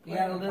playing. He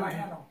had a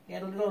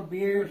little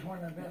beard. She was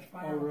one of the best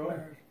piano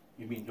players.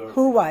 You mean Dorothy?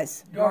 Who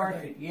was?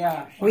 Dorothy,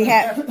 yeah. We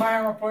had Best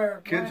piano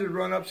player. Kids would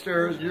run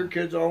upstairs. Your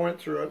kids all went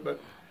through it, but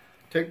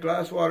take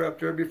glass water up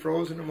there, be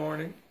frozen in the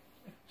morning.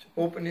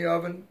 Open the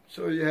oven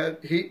so you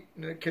had heat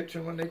in the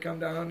kitchen when they come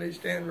down. They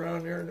stand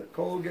around there in the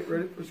cold, get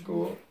ready for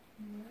school.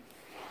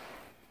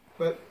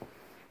 But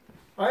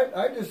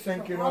I just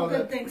think, you know, all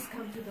good that things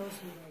come to those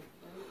who wait.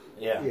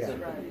 Yeah.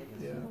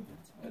 yeah.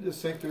 I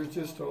just think there's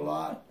just a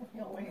lot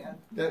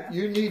that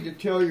you need to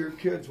tell your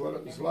kids what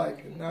it was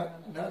like, and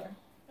not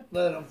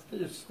let them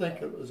just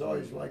think it was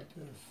always like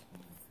this.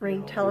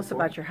 Reed, tell us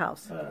about your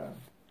house.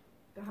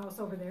 The house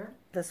over there?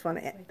 This one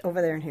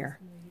over there and here.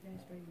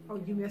 Oh,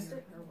 you missed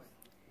it? Or what?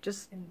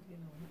 Just.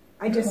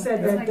 I just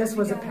said that this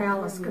was a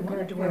palace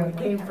compared to where we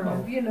came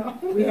from.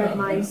 We had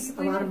mice,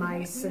 a lot of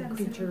mice and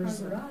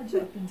creatures.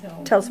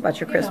 Tell us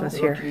about your Christmas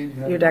here,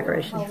 your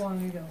decorations.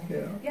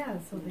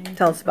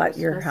 Tell us about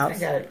your house. I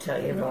gotta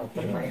tell you about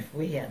the life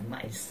we had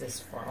mice this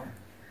fall.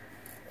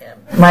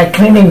 My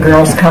cleaning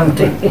girls come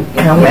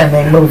and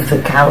they move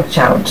the couch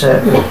out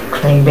to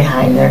clean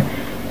behind there,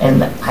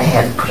 and I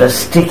had to put a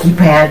sticky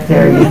pad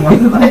there, you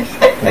know.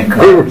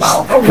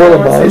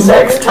 The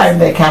next time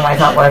they come, I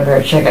thought, well, I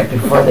better check it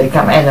before they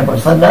come, and there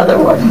was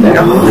another one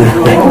there.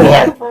 We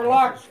had for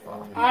luck.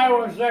 I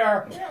was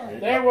there,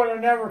 they would have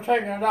never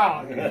taken it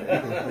out.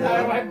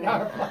 I went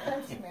down.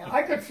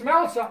 I could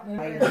smell something.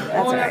 Going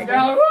up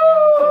down,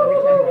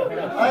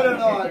 I don't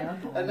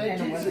know. And they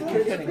teach the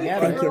kids to be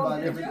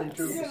about everything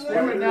too.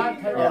 They would not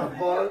take Or a it.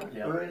 bug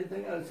or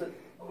anything. I said,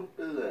 don't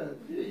do that.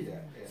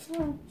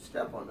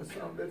 Step on the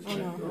son bitch. Oh,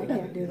 no, I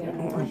can't do that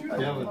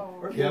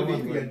anymore.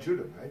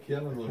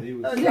 Kevin, when he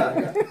was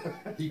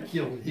he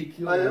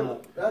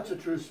killed That's a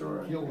true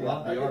story. killed a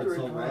lot in the yard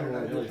somewhere. I don't know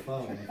where they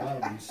found him. They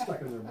found him. He's stuck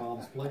in their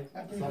mom's plate.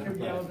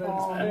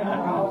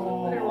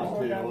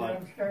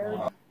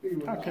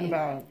 Talking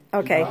about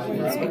Okay.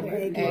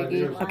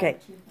 Aggie. Okay.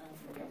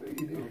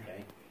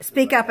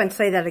 Speak up and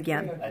say that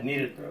again. I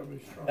needed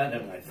better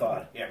than I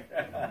thought here.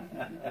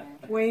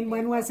 Wayne,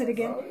 when was it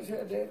again?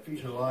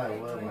 July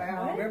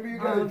 11th. Remember you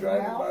guys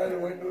driving by the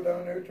window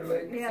down there to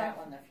Lake? Yeah.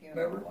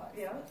 Remember?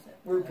 Yeah.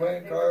 We were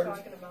playing cards.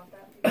 Talking about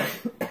that.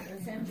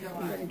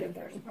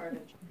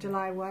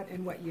 July what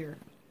and what year?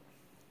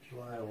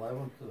 July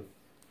 11th of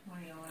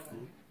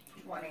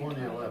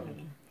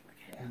 2011.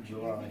 In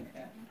July.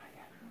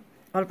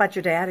 What about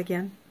your dad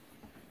again?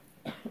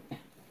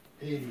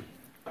 80.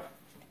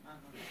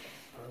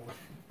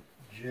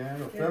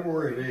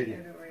 February of 80.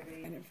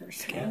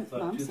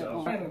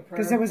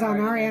 Because it was on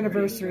our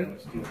anniversary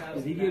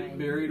Did he get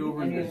buried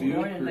over in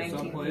Dubuque or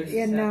someplace?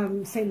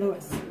 in St.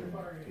 Louis,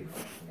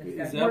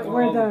 Is that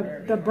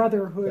where the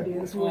Brotherhood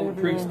is. all the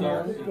Whatever. creek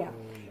stars? Yeah.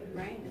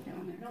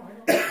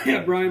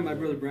 Yeah, Brian, my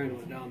brother Brian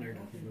went down there.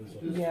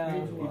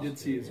 Yeah. He did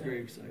see his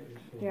gravesite.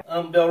 Yeah.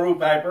 I'm Bill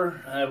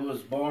Rupiper. I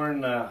was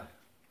born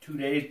 2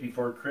 days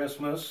before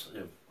Christmas.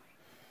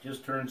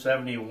 Just turned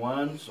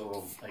 71,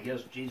 so I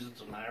guess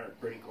Jesus and I are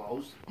pretty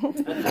close.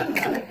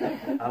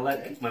 I'll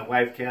let my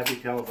wife Kathy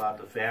tell about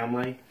the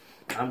family.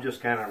 I'm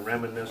just kind of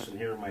reminiscing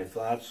here my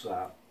thoughts.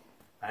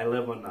 I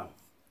live on the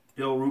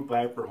Bill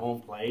Rupiper home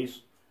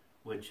place,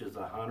 which is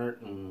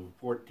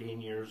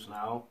 114 years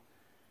now.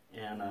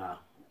 And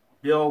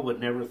Bill would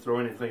never throw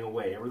anything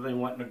away.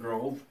 Everything went in the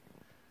grove.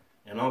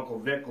 And Uncle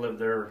Vic lived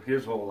there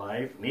his whole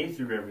life, and he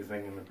threw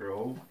everything in the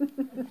grove.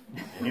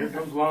 And here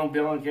comes along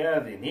Bill and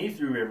Kathy, and he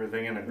threw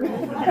everything in the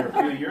grove. And here a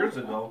few years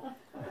ago,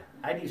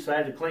 I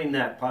decided to clean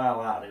that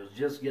pile out. It was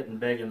just getting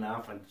big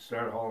enough, and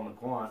started hauling the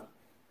quant.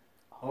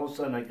 All of a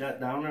sudden, I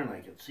got down there, and I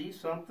could see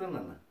something,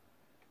 and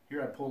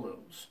here I pulled it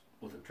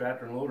with a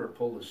tractor and loader,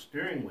 pulled the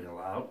steering wheel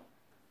out,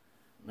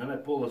 and then I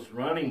pulled this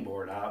running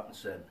board out and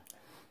said,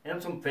 and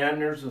some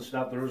fenders and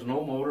stuff. There was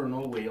no motor,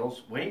 no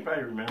wheels. Wayne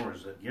probably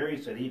remembers it. Gary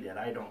said he did.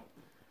 I don't.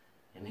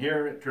 And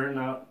here it turned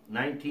out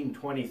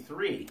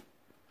 1923.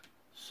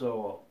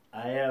 So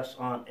I asked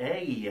Aunt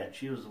Aggie yet.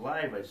 She was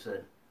alive. I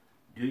said,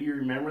 do you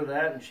remember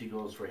that? And she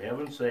goes, for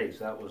heaven's sakes,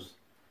 that was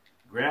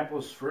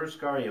Grandpa's first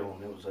car he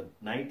owned. It was a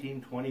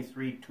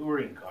 1923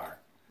 touring car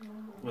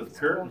with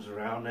curtains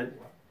around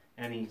it.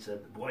 And he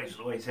said, the boys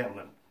would always have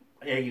them.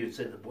 Aggie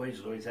said the boys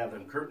would always have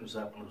them curtains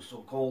up, and it was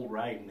so cold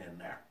riding in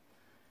there.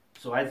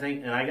 So I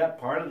think, and I got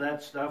part of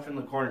that stuff in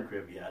the corn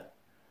crib yet.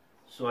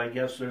 So I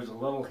guess there's a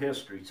little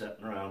history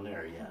sitting around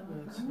there yet.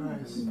 That's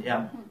nice.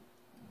 Yeah.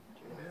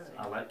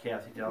 I'll let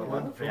Kathy tell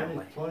about the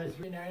family.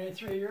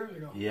 93 years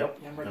ago. Yep.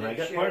 And I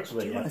got parts of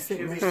it yet.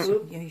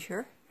 Yeah, you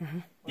sure?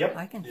 Yep.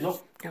 I can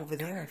Nope. over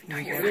there if you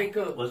want. Very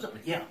good. Was it?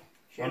 Yeah.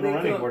 On the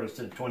running board it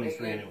said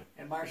 23 anyway.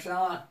 And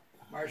Marcella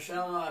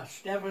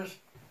Steffens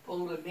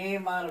pulled a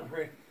name out of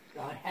her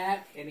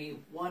hat, and he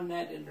won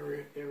that in the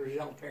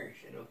Roselle Parish.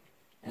 You know.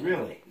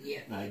 Really?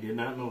 Yes. I did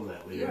not know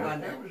that. Yeah,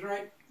 that was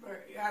right.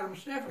 Adam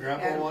Steffens.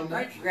 Grandpa won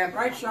that?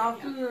 Right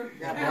south of the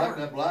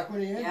That black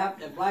one he had? Yep,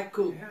 the black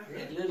coupe.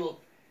 That little.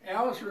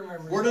 Alice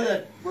remembers. Where did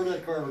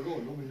that car go?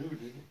 Nobody knew,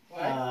 did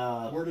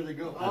it? Where did it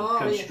go? A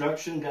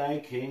construction guy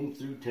came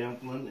through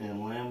Templin,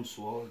 and Lamb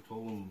Swaller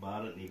told him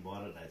about it, and he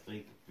bought it, I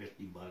think, for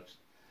 $50.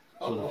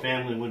 So the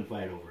family wouldn't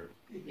fight over it.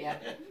 Yeah.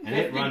 And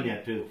it run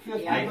yet too.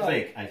 Yeah.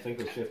 I think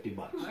it was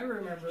 $50. I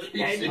remember it.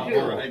 Yeah, you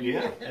do.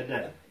 Yeah, and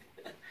that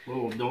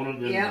little donut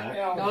in the back.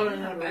 Yeah, donut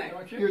in the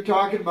back. You're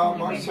talking about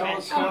Marcella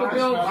Uncle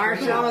Bill,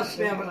 Steffens. Marcella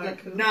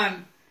Steffens, the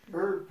nun.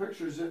 Her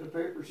picture's in the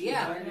paper. She's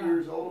Yeah. 90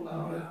 years old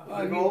now.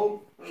 Well,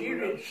 Old.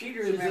 She'd She's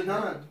a remember.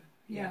 nun.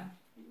 Yeah.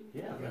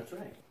 Yeah, that's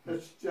right.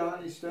 That's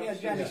Johnny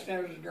Steffens. Yeah, Johnny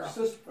Steffens' girl.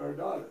 Sister or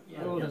daughter.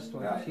 The oldest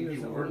one. Yeah. She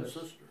was the Her oldest.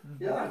 sister.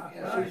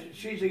 Yeah.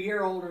 She's a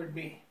year older than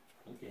me.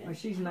 Okay. Well,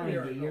 she's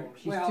 90.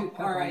 She's Well, two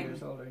couple all right.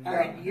 years older than All you.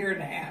 right, year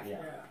and a half.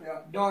 Yeah. Yeah.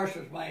 Doris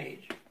was my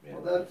age.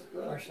 Well, that's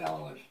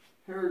Marcella was.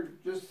 her.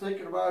 Just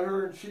thinking about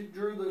her, and she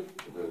drew the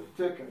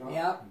ticket. Huh?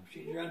 Yep,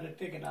 she drew the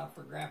ticket out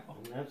for Grandpa.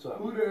 And that's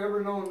Who'd have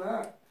ever known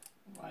that?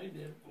 I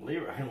did.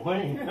 Leroy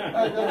Wayne.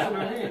 That's what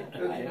I mean.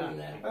 I knew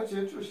that. That's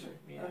interesting.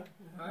 Yeah.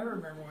 I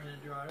remember when you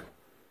drew it.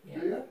 Yeah.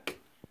 Do you?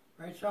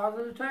 Right south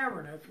of the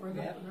tavern. That's where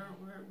Yeah.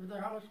 where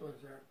their house was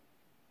there.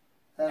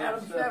 Adam Adam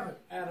Steffens. Steffens.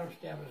 Adam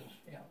Steffens.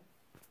 Yeah.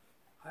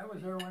 I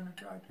was there when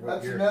the guy.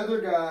 That's another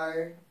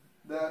guy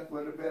that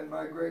would have been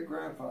my great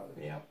grandfather.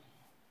 Yeah.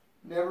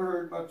 Never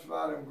heard much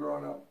about him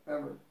growing up,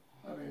 ever.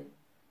 I mean,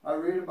 I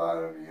read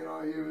about him, you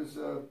know, he was,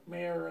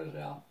 Mayor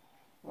Roselle.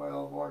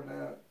 well, more than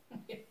that.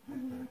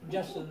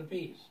 Just of the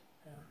peace.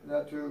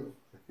 That too.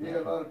 He had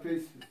a lot of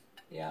pieces.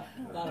 Yeah,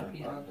 a lot of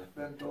pieces. I've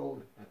been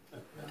told.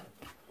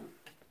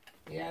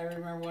 Yeah, I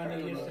remember when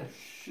he used to.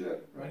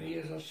 Shit. When he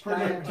used to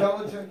Pretty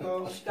intelligent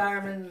though.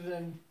 Starmans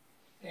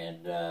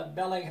and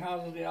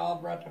Bellinghausen, they all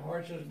brought the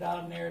horses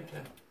down there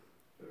to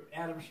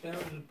Adam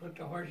Stebbins and put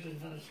the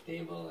horses in a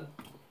stable, and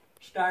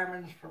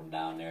Starmans from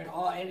down there and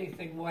all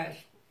anything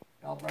west,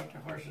 they all brought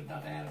their horses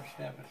down to Adam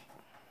Stebbins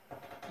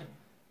and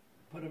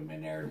put them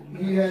in there.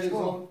 He had his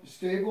own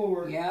stable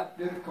where Yep.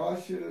 did it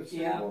cost you to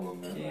stable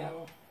them? Yeah.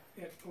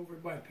 Over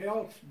by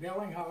Peltz,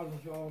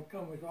 Bellinghausen's all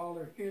come with all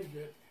their kids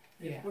that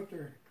they put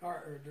their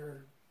car or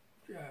their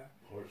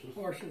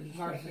horses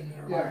in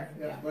their barn.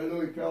 Yeah, by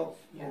Louis Peltz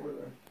over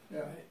there. Yeah.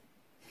 Right.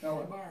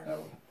 That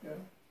one, yeah.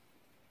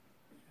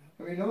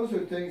 I mean, those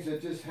are things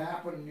that just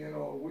happen, you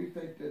know, we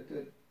think that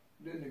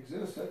didn't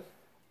exist.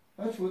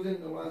 That's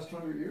within the last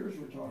 100 years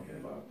we're talking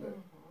about,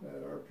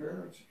 that our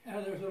parents.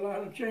 Yeah, there's a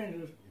lot of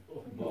changes.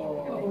 Oh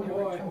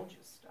boy.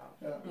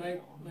 Yeah.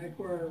 Like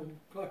where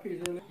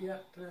Cluckies are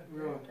yet.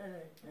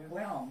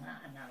 Well,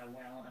 not a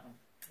well.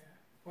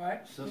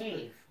 What?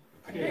 Cave.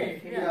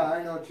 Cave, Yeah,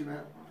 I know what you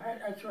meant.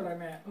 That's what I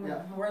meant.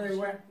 Yeah. Where they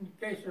went in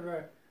case of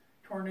a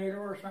tornado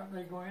or something,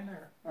 they go in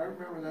there. I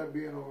remember that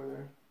being over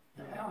there.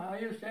 Hell, I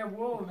used to have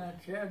wool in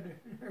that shed.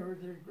 There was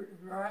a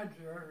garage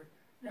there.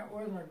 That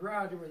wasn't a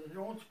garage, it was an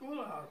old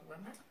schoolhouse,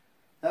 wasn't it?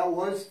 That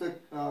was the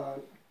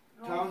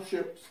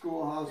township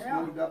schoolhouse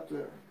moved up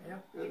there.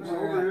 Yep. It was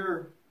over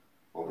here,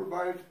 over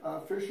by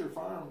Fisher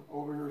Farm,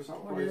 over here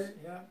someplace.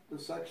 Yeah. The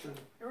section.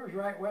 It was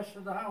right west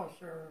of the house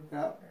there.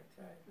 Yeah.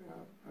 Yeah,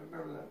 I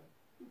remember that.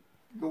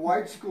 The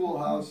white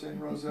schoolhouse in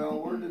Roselle,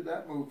 where did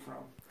that move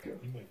from?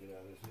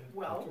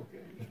 Well,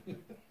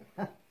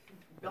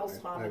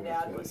 Bill's mom and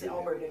dad was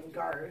Albert and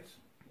Gart,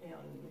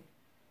 and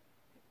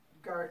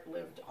Gart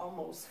lived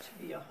almost to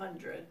be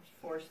 100,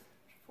 4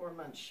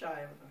 months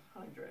shy of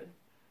 100,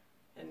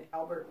 and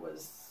Albert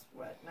was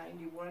what,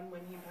 91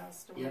 when he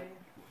passed away.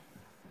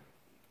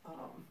 Yep.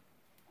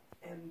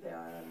 And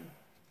then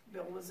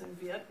Bill was in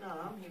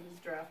Vietnam. He was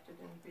drafted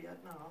in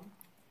Vietnam.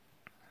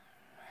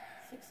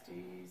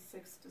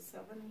 66 to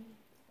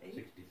 78.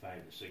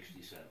 65 to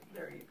 67.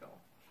 There you go.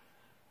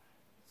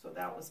 So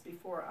that was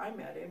before I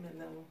met him, and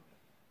then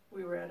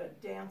we were at a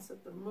dance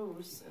at the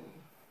Moose,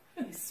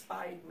 and he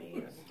spied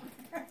me and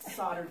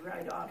soldered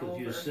right on over. Because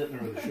you were sitting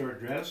there with a short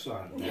dress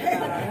on.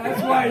 Yeah,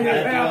 that's why you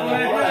have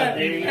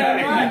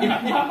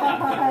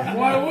that.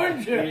 Why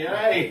wouldn't you?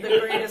 The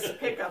greatest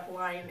pickup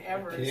line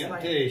ever is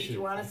like, "Do Temptation.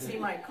 you want to see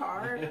my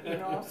car?" You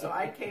know. So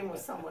I came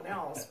with someone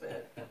else,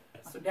 but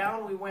so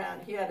down we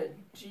went. He had a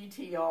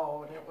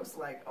GTO, and it was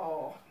like,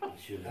 oh. You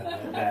should have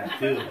had that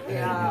too.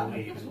 Yeah.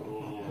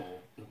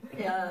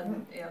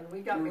 And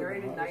we got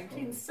married in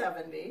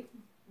 1970,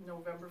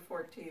 November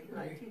 14th,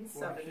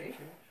 1970.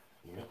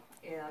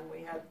 And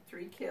we had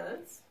 3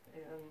 kids,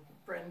 and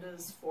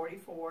Brenda's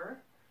 44,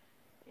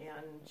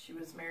 and she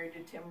was married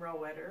to Tim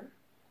Rowetter.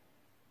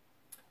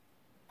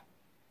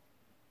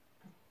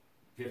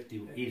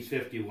 He's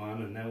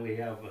 51, and then we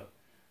have a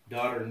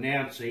daughter,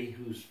 Nancy,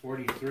 who's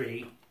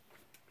 43.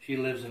 She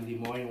lives in Des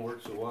Moines,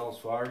 works at Wells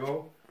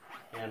Fargo,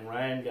 and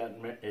Ryan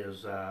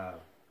is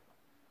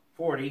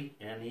 40,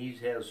 and he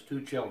has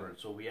 2 children,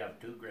 so we have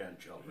 2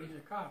 grandchildren. He's a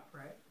cop,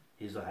 right?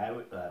 He's a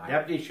highway,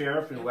 deputy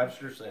sheriff in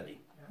Webster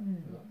City.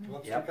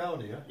 Webster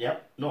County, huh?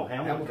 Yep. No,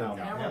 Hamilton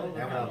County.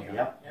 Hamilton.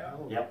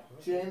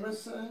 Yep.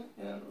 Jameson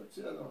and what's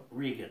the other one?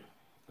 Regan.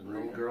 The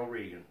little girl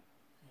Regan.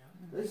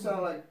 They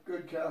sound like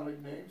good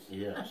Catholic names.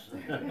 Yes.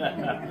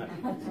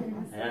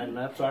 And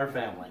that's our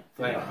family.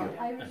 Thank you.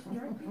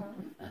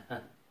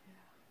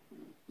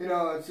 You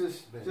know, it's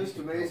just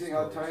amazing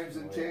how times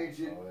have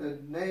changed. The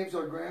names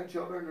our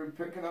grandchildren are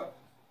picking up.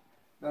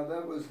 Now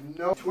that was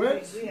no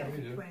twins. We have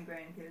twin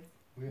grandkids.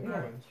 We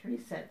have twins. 3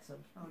 sets of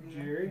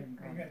Jerry?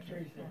 We got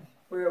 3 sets.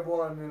 We have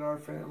 1 in our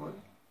family.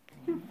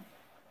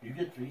 You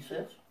get 3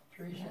 sets?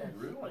 3 sets.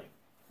 Really?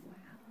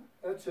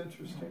 That's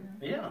interesting.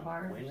 Yeah.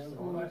 Barb's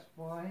oldest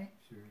boy,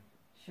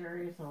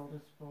 Sherry's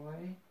oldest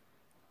boy,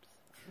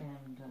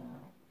 and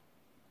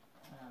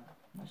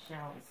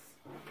Michelle's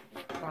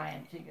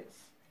Brian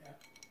Tiggett's.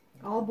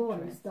 All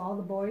boys. All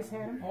the boys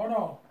had them? Oh,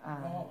 no.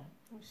 No,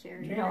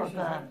 Sherry.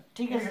 the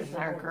Tiggett's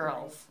are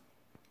girls.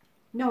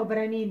 No, but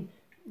I mean,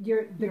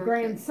 the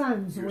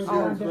grandsons were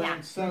Oh, the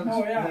grandsons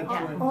Oh, yeah. had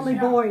Yeah. twins. only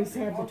boys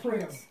had the All 3 of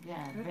twins.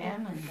 Yeah,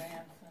 Ben and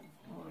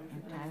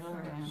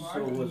Tyler and...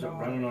 So was it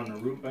running on the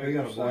root We back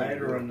got a side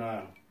boy. or on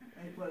the...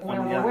 Well,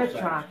 the the other witch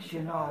side? rocks,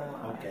 you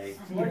know. Okay.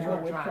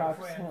 Witch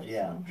rocks have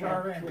Yeah. some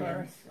Charlie and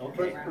twins. But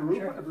Okay. the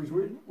root rappers,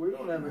 we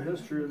don't have a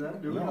history of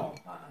that, do we? No.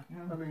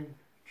 I mean,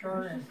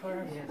 Charlie and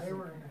Claire, they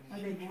were in the first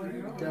grade.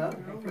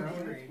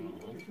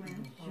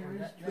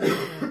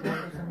 That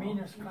was the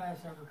meanest class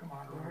ever come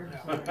out of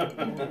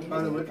Roselle.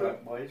 By the way,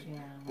 boys?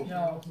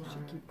 No,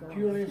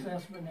 Julius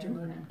Espin.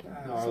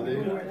 No,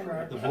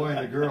 the boy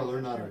and the girl,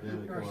 they're not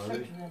identical, are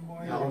they?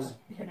 No,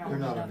 they're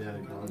not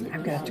identical, are they?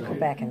 I'm gonna have to go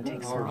back and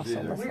take some off, so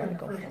let's let it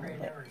go for a little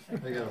bit.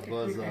 They got a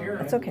buzz on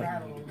them. It's okay.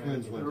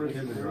 Twins went to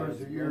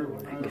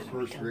kindergarten, the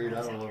first grade,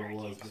 I don't know what it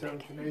was.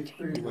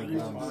 Went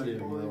down to see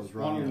him when I was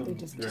running. They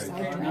just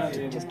decided not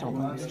to, just don't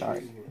want to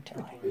start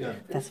until I,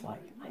 that's why.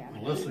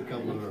 Melissa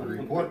come with a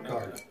report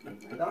card.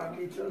 Knock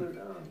each other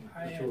down.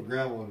 I showed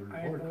Grandma the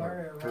report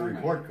card, her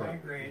report card.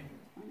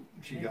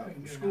 She got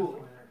from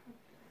school.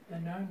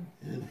 And then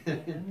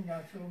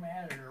got so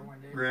mad at her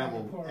one day.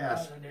 Grandma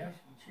asked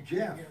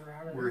Jeff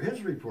where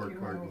his report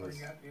card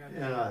was.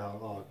 And I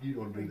thought, oh, you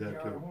don't do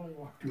that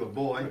to a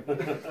boy.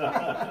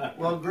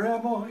 Well,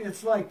 Grandma,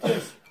 it's like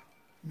this.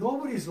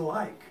 Nobody's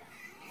alike.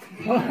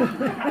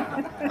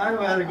 I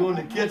had to go in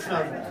the kitchen.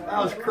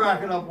 I was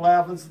cracking up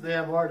laughing so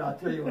damn hard. I'll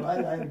tell you what,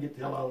 I didn't get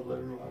the hell out of the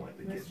living room. I went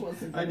to the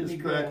kitchen. I just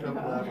cracked up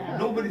laughing.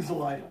 Nobody's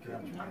alike.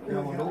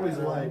 Grandma, nobody's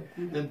alike.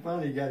 Then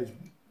finally he got his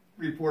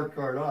report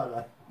card on.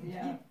 I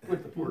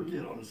put the poor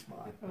kid on the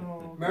spot.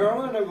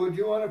 Marilyn, would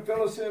you want to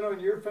fill us in on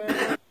your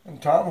family?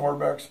 And Tom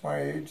Horbeck's my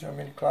age. I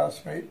mean,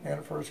 classmate and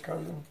a first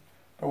cousin.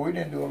 But we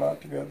didn't do a lot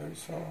together,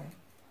 so.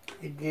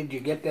 Did you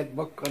get that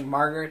book on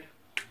Margaret?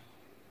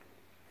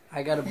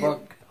 I got a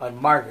book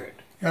on Margaret.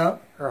 Yeah.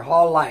 Her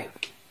whole life.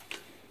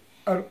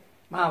 Mom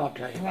will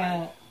tell you.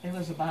 Well, it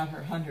was about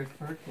her 100th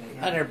birthday.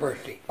 Yeah. 100th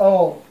birthday.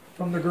 Oh,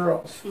 from the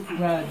girls.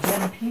 Well,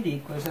 Jen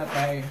Pedic was up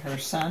by her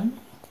son.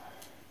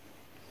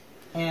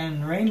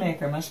 And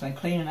Raymaker must have been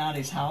cleaning out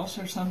his house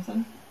or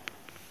something.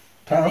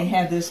 And they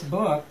had this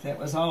book that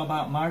was all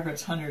about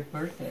Margaret's 100th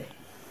birthday.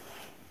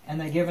 And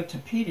they give it to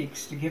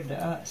Pedics to give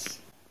to us.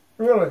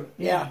 Really?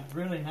 Yeah.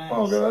 Really nice.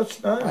 Oh,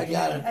 that's nice. I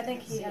got it. I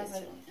think he has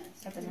it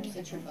at the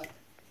nursery book.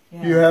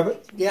 Yeah. You have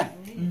it? Yeah.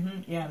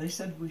 Yeah, they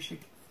said we should.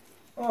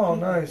 Oh,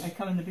 nice. I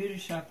come in the beauty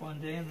shop one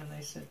day and then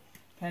they said,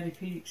 Patty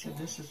Pedic said,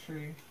 this is for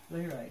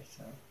Leroy.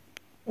 So.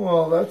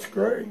 Well, that's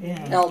great.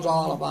 Yeah. Tells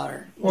all about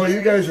her. Well,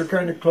 you guys are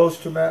kind of close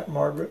to Matt and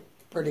Margaret.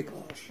 Pretty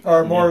close.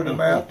 Or more to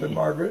Matt than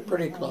Margaret.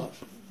 Pretty close.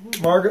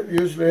 Margaret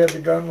usually had the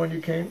gun when you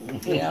came.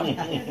 Yeah.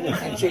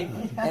 And she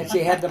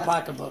had the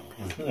pocketbook.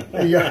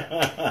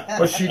 Yeah.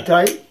 Was she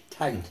tight?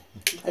 Tight.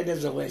 Tight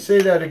as a wedge.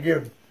 Say that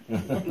again.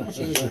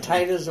 She's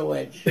tight as a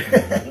wedge. He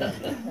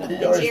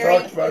always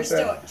talked about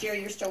that.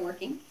 Jerry, you're still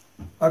working?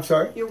 I'm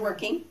sorry? You're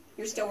working?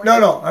 You're still working?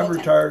 No, I'm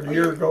retired a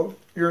year ago.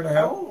 Year and a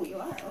half. Oh, you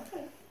are?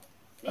 Okay.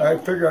 I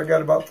figure I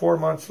got about 4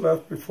 months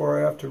left before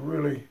I have to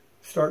really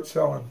start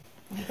selling.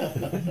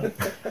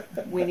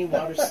 Weenie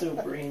water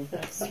soup, Green.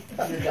 That's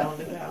you're down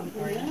to down.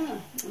 Yeah,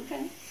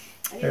 okay.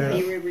 I didn't know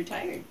you were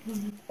retired.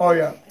 Oh,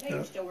 yeah. I thought you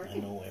were still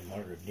working. I know why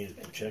Margaret needed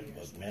the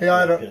checkbook. Man, Yeah,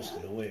 I don't. pissed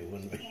it away,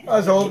 wouldn't we? I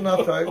was old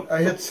enough.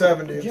 I hit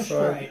 70, Just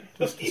so right. I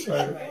just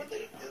decided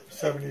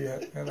 70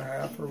 and a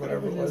half or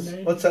whatever it was.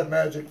 What's that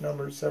magic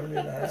number? 70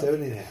 and a half.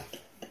 70 and a half.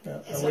 Yeah,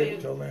 I So wait you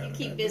until then.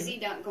 keep busy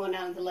going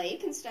down to the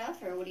lake and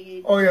stuff, or what do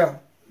you? Oh yeah,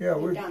 yeah.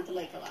 You're down at the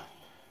lake a lot.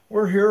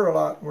 We're here a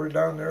lot. We're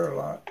down there a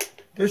lot.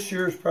 This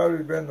year's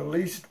probably been the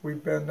least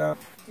we've been down.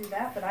 Do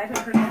that, but I haven't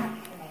heard that.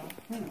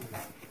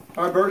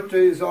 My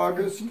birthday is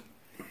August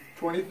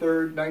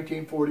 23rd,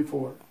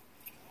 1944.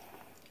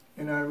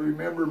 And I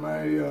remember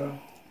my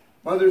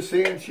mother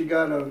saying she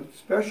got a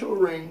special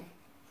ring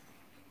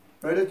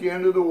right at the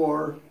end of the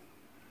war.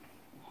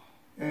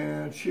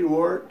 And she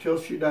wore it till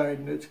she died,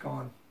 and it's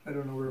gone. I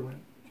don't know where it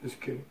went.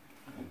 Just kidding.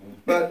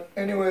 But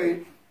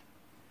anyway,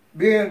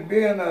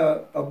 being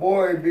a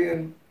boy,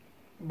 being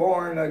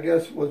born, I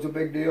guess, was a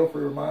big deal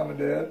for her mom and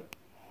dad.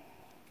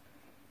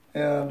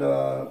 And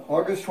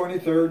August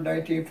 23rd,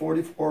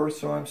 1944,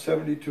 so I'm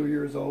 72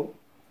 years old.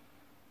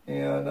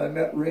 And I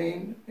met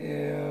Reen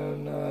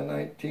in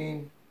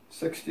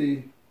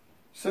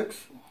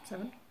 1966.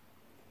 Seven?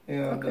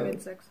 And Okay,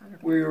 six.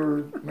 we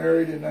were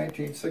married in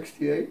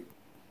 1968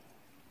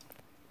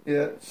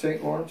 at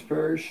St. Lawrence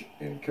Parish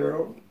in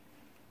Carroll.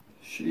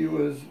 She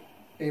was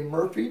a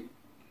Murphy,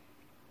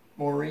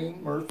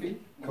 Maureen Murphy,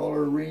 call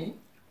her Reen.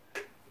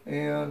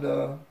 And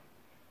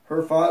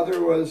her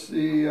father was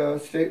the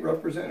state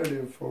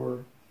representative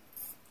for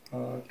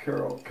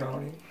Carroll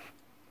County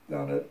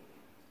down at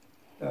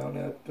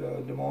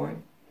Des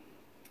Moines.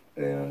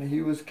 And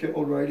he was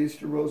killed right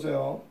east of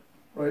Roselle,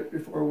 right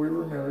before we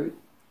were married,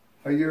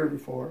 a year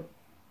before,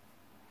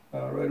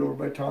 right over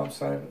by Tom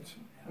Simons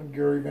and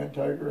Gary Van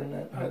Tiger and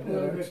that. A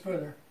little bit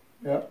further.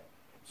 Yeah,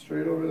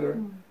 straight over there.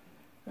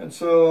 And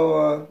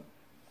so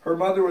her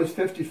mother was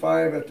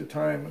 55 at the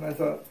time, and I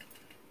thought,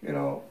 you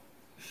know,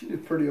 she's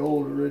pretty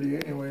old already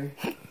anyway.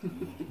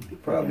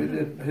 Probably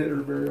didn't hit her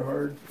very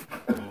hard.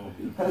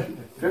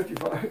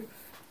 55.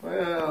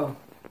 Well,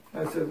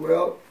 I said,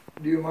 well,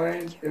 do you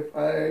mind if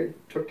I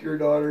took your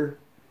daughter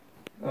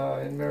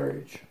in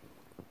marriage?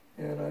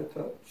 And I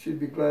thought she'd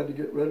be glad to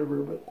get rid of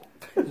her, but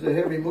it's a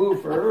heavy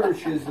move for her.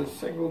 She's a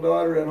single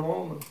daughter at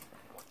home.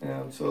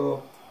 And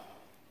so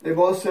they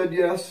both said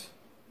yes.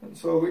 And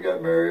so we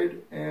got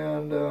married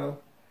and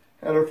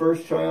had our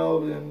first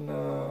child in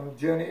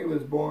Jenny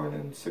was born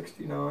in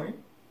 69.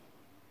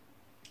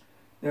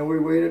 Then we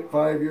waited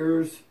 5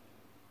 years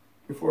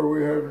before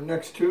we had our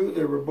next two.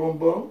 They were boom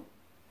boom.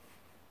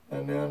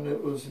 And then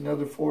it was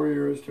another 4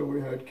 years till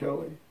we had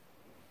Kelly.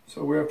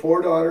 So we have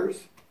 4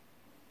 daughters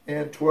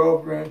and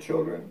 12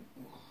 grandchildren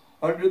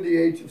under the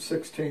age of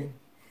 16.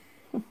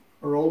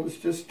 Our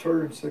oldest just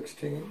turned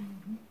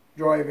 16,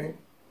 driving.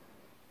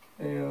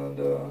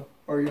 And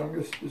our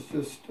youngest is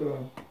just 3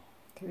 of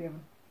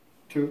them.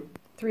 2.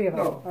 3 of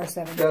them, no, or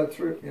 7. Yeah,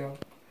 3, yeah.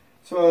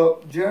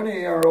 So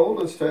Jenny, our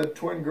oldest, had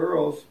twin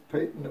girls,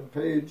 Peyton and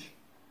Paige.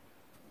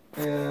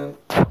 And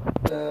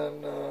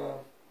then,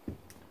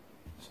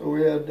 so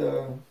we had,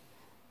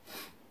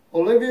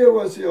 Olivia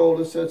was the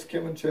oldest, that's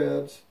Kim and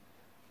Chad's.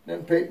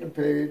 Then Peyton and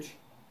Paige.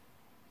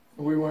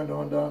 And we went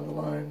on down the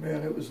line.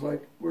 Man, it was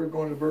like we were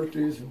going to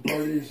birthdays and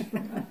parties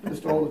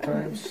just all the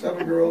time.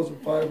 7 girls and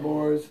 5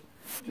 boys.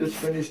 Just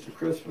finished the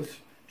Christmas.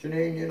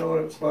 Janine, you know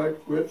what it's like.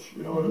 Rich,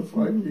 you know what it's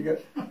like. You got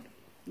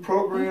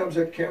programs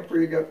at Kemper,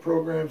 you got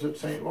programs at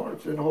St.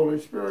 Lawrence in Holy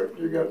Spirit,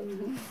 you got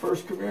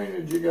First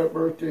Communions, you got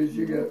birthdays,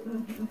 you got,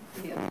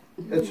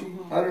 it's,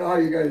 I don't know how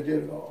you guys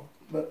did it all,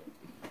 but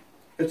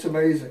it's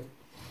amazing.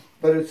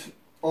 But it's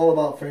all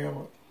about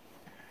family.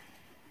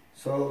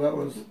 So that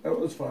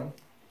was fun.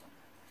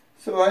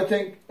 So I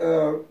think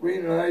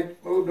Rena and I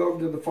moved over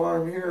to the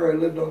farm here. I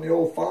lived on the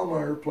old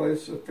Fahlmeyer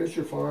place, a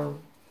Fisher farm,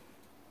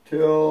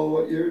 till,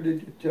 what year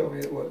did you tell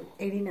me it was?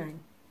 89.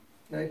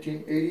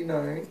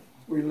 1989.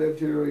 We lived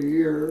here a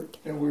year,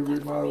 and we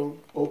remodeled,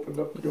 opened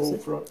up the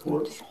old front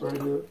porch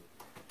right here,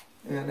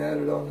 and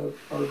added on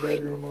our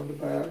bedroom on the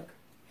back.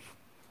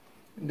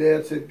 And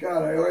Dad said,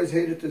 God, I always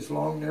hated this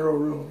long, narrow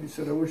room. He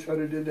said, I wish I'd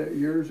have did that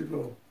years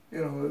ago.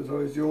 You know, it was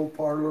always the old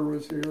parlor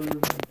was here,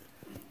 and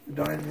the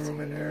dining room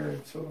in there,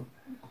 and so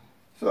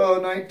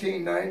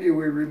 1990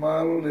 we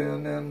remodeled,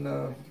 and then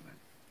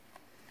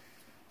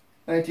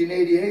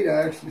 1988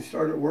 I actually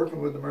started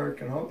working with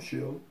American Home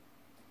Shield.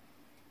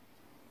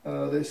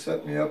 They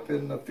set me up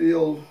in the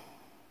field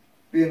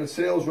being a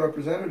sales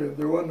representative.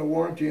 There wasn't a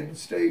warranty in the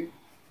state,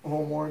 a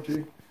home warranty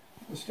in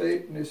the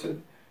state, and they said,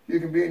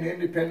 you can be an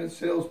independent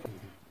salesperson.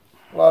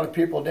 A lot of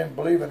people didn't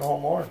believe in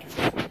home warranties,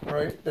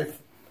 right? They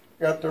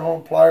got their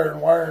own plier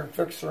and wire and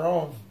fixed their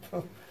own,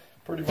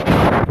 pretty much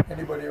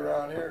anybody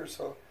around here.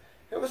 So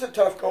it was a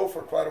tough go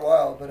for quite a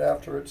while, but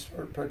after it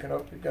started picking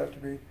up, it got to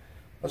be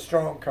a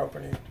strong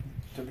company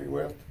to be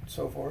with and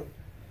so forth.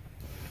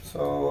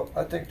 So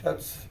I think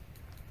that's,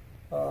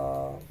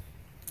 I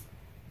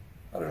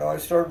don't know, I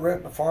started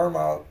renting the farm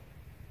out,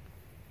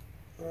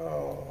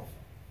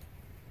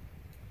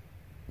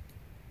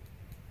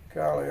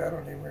 golly, I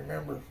don't even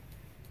remember,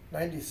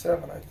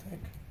 97 I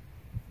think.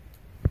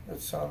 That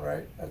sound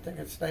right? I think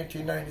it's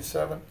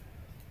 1997.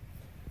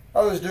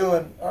 I was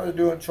doing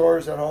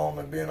chores at home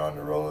and being on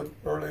the road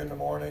early in the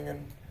morning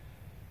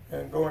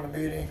and going to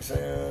meetings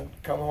and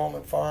come home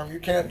and farm. You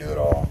can't do it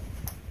all.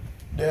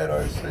 Dad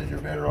always said you're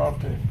better off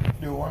to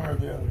do one or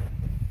the other.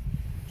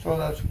 So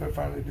that's what I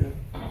finally did.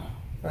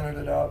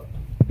 Rented it out,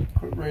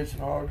 quit raising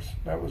hogs.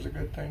 That was a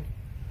good thing.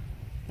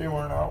 They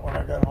weren't out when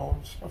I got home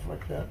and stuff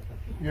like that.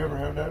 You ever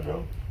had that,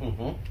 Bill?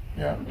 Mm-hmm.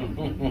 Yeah.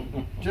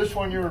 Just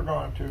when you were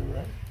gone too,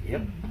 right?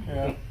 Yep.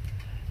 Yeah.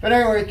 But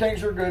anyway,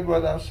 things are good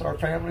with us. Our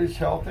family's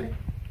healthy,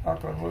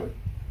 knock on wood.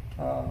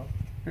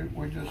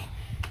 We just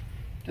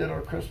did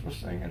our Christmas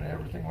thing and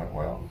everything went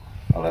well.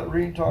 I'll let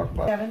Reen talk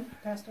about it. Kevin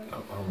passed away?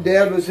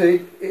 Dad was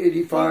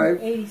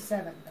 85.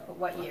 87, though.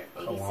 What year?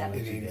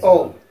 87.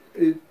 Oh,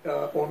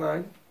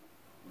 09.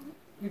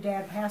 Your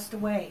dad passed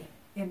away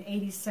in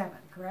 87,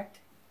 correct?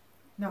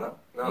 No.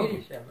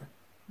 87.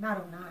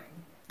 Not 09.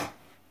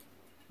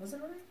 Was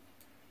it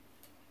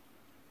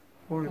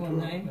 09?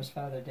 09 was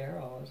Father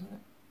Darrell, wasn't it?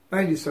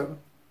 97.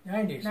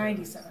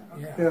 97.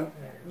 Okay. Yeah.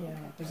 Yeah,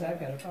 because I've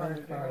got a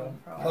prayer card.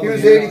 He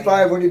was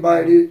 85 when he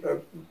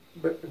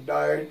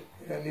died,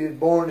 and he was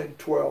born in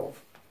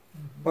 12.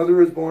 Mother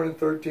was born in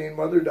 13.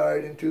 Mother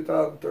died in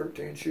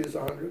 2013. She is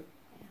 100.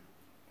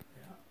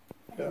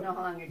 I don't know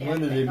how long your dad When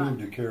did he move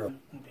to Carroll?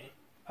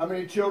 How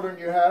many children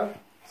you have?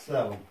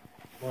 7.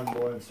 1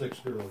 boy and 6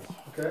 girls.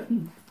 Okay.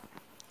 You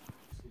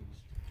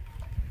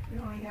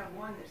only have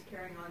one that's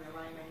carrying on the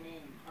Lyman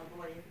name. A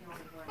boy is the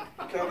only one.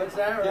 Kevin's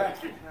that right?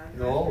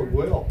 No,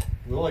 Will.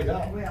 Will I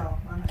got. Will.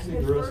 See,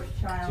 His the rest,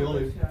 first child the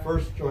only was,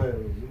 first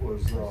child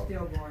was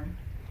stillborn.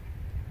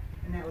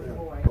 And that was a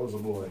boy. That was a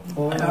boy.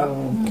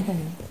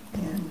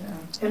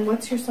 And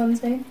what's your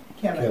son's name?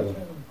 Kevin.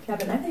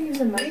 Kevin. I think he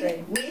was in my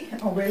grade.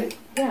 Oh, really?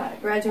 Yeah, I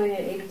graduated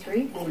in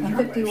 83. I'm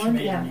 51.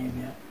 Yeah.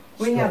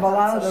 We have a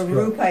lot of the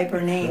Rue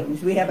Piper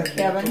names. We have a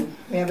Kevin,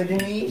 we have a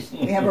Denise,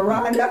 we have a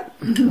Rhonda.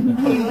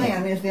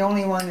 Kaylin is the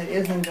only one that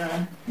isn't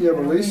you have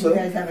a Lisa. You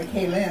guys have a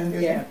Kaylin,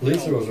 do you?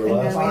 Lisa was her and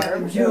last then we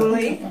have a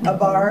Julie, a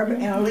Barb,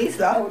 and a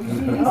Lisa.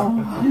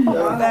 In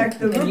fact,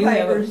 the Rue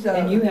Pipers.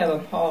 And you have a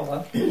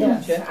Paula.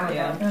 Yes.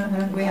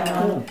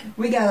 Yeah.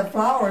 We got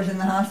flowers in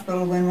the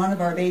hospital when one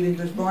of our babies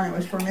was born. It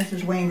was for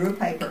Mrs. Wayne Rue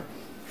Piper.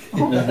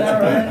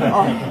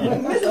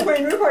 Mrs.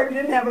 Wayne Ruppert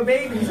didn't have a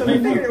baby, so they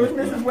figured it was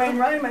Mrs. Wayne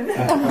Ryman.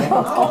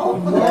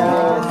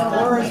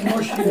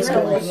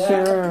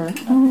 Sure.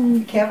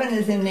 Kevin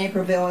is in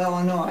Naperville,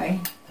 Illinois.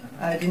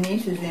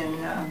 Denise is in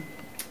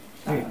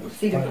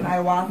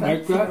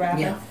Hiawatha, Cedar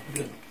Rapids.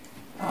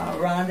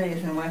 Rhonda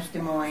is in West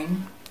Des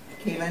Moines.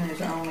 Kaylin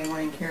is our only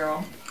one in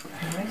Carroll.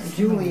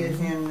 Julie is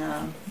in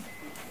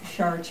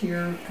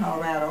Chartier,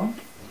 Colorado.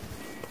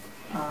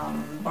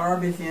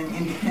 Barb is in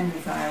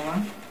Independence,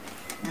 Iowa.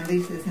 And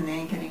Lisa is in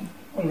Ankeny.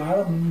 A lot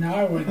of them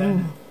now are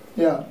then.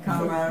 Yeah.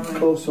 Colorado and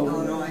Close over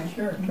Illinois.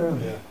 Sure.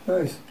 Yeah.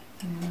 Nice.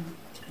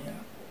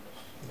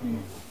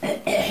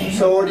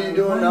 So what are you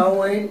doing now,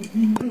 Wayne?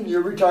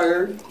 You're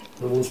retired.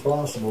 Little as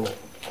possible.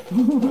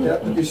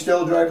 Yeah. You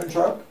still driving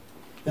truck?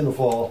 In the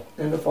fall.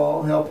 In the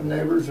fall, helping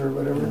neighbors or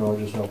whatever? No,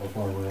 just help a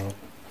farmer out.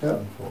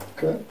 Yeah.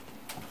 Okay.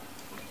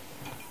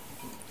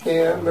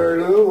 And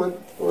Mary Lou,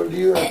 what do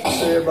you have to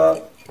say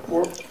about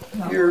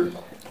your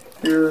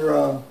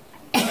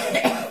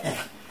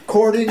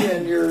courting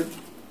and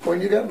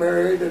when you got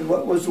married, and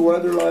what was the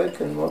weather like,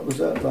 and what was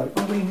that like?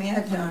 Well, we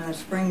met on a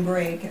spring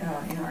break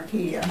in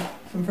Arcadia.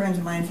 Some friends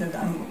of mine said,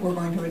 we're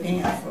going to a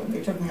dance, so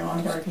they took me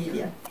along to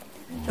Arcadia.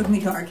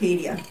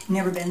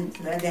 Never been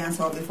to that dance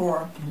hall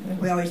before.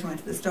 We always went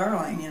to the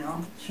Starline, you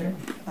know. Sure.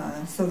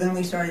 So then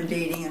we started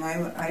dating, and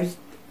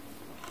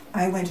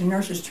I went to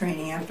nurse's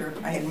training after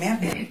I had met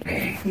him.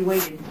 He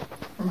waited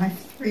for my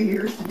 3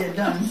 years to get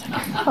done.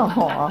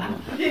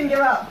 He didn't give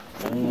up.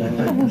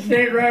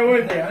 Stayed right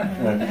with you.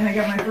 And I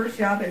got my first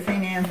job at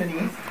St.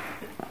 Anthony's,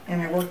 and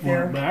I worked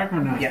there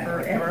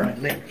forever.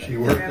 She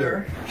worked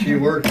there. She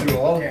worked through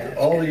all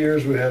the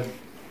years we had.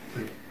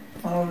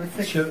 All the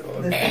six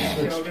children.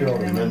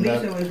 And then when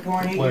Lisa was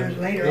born 8 years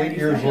later. 8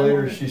 years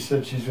later, she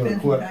said she's going to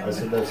quit. I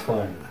said, that's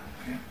fine.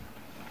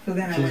 So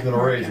then she's going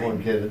to raise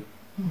one kid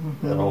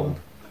at home.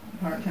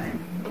 Part-time,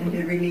 and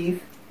did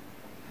relief.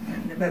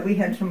 But we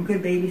had some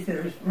good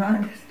babysitters.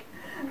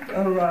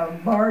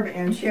 Barb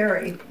and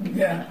Sherry.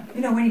 Yeah.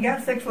 You know, when you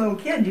got 6 little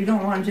kids, you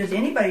don't want just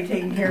anybody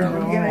taking care of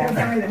them. You gotta have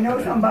somebody that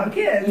knows something about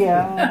kids.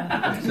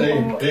 Yeah. They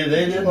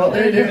did. Well,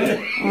 they did.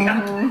 We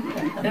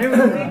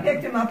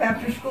picked them up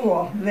after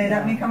school. They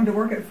let me come to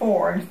work at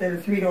 4 instead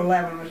of 3 to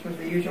 11, which was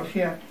the usual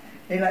shift.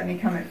 They let me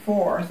come at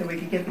 4 so we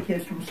could get the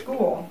kids from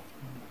school.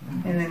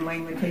 And then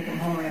Wayne would take them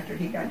home after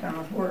he got done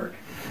with work.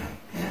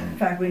 And in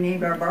fact, we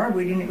named our Barb.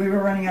 We were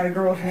running out of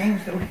girls'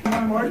 names, so we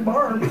named ours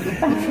Barb.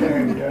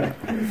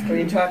 When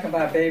you talk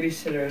about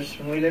babysitters,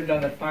 when we lived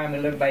on the farm, we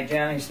lived by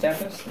Johnny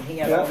Steffes, and he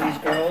had all these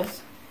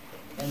girls.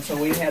 And so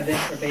we had them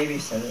for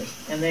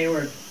babysitters. And they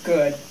were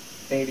good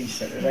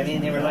babysitters. I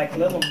mean, they were like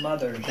little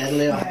mothers.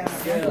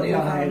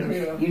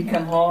 You'd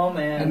come home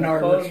and the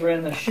clothes were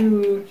in the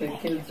chute, the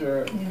kids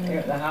were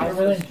at the house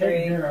was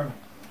straight.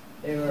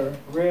 They were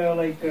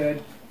really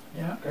good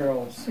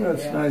girls.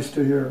 That's nice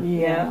to hear.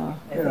 Yeah,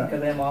 I think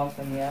of them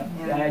often,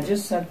 I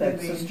just sent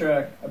that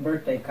sister a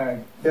birthday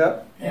card.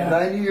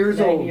 90 years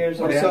old. 90 years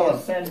old.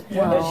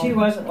 But she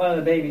wasn't one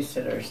of the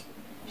babysitters.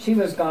 She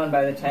was gone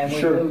by the time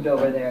we moved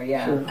over there,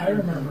 I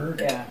remember.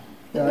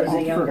 There was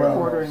a younger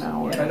Porter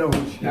now. I know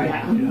who she is.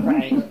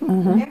 Right.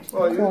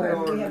 Well, you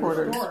know We had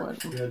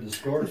the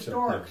Storks. The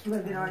Storks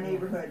lived in our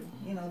neighborhood.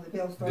 You know, the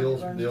Bill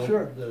Storks. Bill,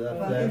 sure.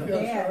 But his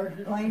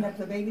dad lined up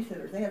the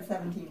babysitters. They had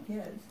 17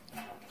 kids.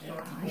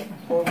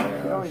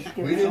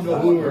 We didn't know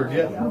who we were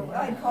getting.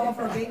 I'd call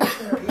for a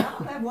babysitter.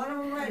 I'll have one of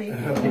them ready.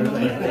 4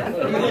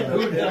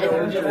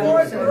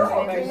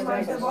 girls.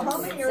 I said, well, how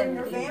many are in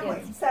your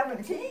family?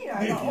 17.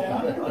 I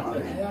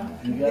know.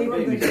 They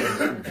were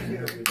good.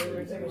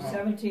 There were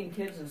 17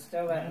 kids and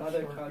still that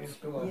mother taught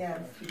school.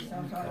 Yes,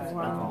 sometimes.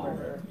 Wow.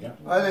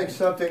 I think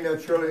something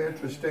that's really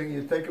interesting,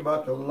 you think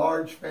about the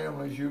large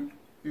families you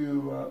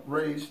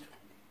raised,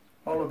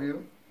 all of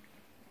you,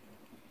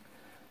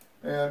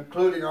 and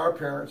including our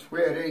parents.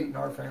 We had 8 in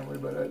our family,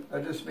 but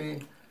I just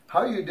mean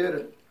how you did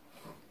it.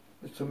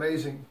 It's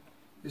amazing.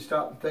 You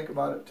stop and think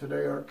about it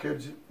today, our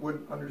kids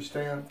wouldn't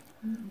understand.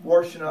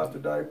 Washing out the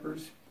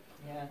diapers,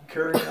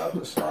 carrying out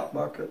the slop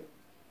bucket,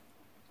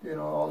 you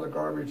know, all the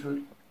garbage,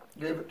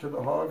 gave it to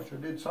the hogs or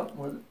did something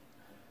with it.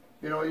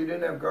 You know, you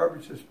didn't have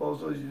garbage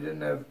disposals, you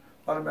didn't have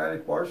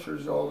automatic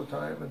washers all the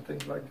time and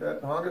things like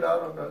that. Hung it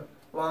out on the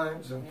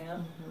lines and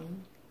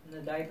and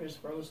the diapers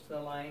froze to the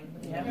line.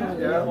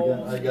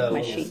 I got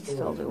my sheets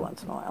still do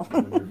once in a while.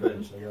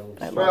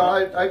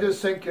 Well, I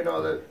just think, you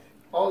know, that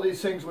all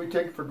these things we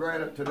take for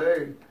granted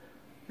today,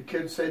 the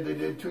kids say they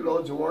did 2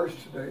 loads of wash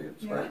today.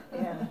 It's like,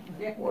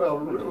 well,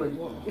 really,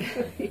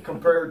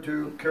 compared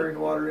to carrying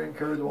the water in,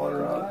 carry the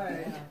water out.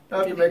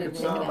 Not to make it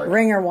sound like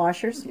ringer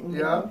washers.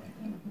 Yeah,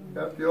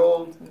 the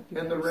old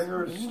in the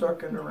ringer is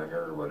stuck in the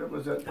ringer. What it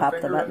was that? Pop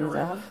the finger in buttons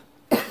ring? off.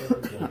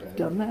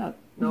 Done that.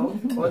 No,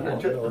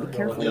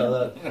 Careful.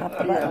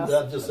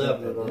 That just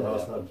happened at our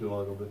house not too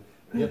long ago. But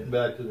getting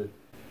back to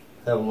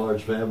having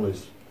large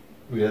families,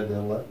 we had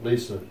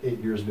Lisa 8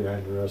 years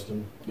behind the rest of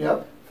them.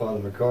 Yep. Father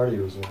McCarty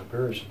was in the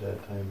parish at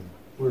that time. And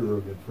we were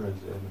real good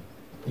friends then.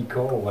 He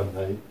called one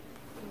night,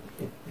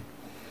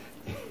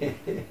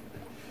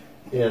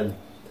 and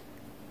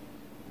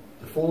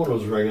the phone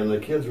was ringing. The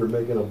kids were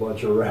making a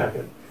bunch of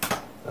racket.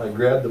 I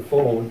grabbed the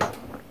phone.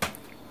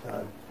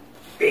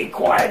 Be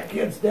quiet,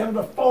 kids. Damn,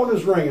 the phone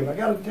is ringing. I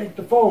got to take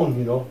the phone,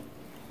 you know.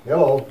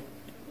 Hello.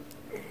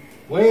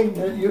 Wayne,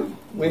 that you?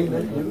 Wayne,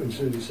 that you? And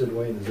Susie said,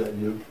 Wayne, is that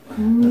you?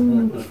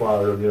 His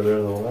father on the other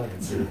end of the line.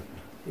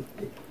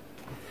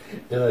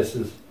 And I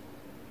says,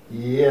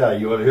 yeah,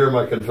 you want to hear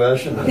my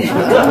confession? That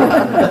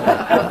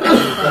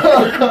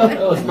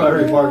was my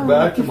remark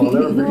back to him. I'll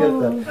never forget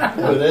that.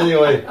 But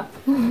anyway,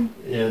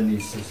 and he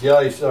says,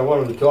 yeah, he said, I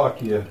wanted to talk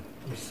to you.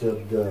 He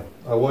said,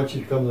 I want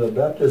you to come to the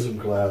baptism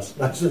class.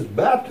 And I said,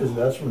 baptism?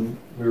 That's when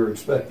we were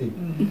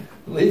expecting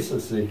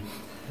Lisa, see.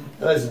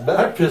 And I said,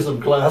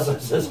 baptism class? I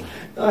says,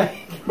 I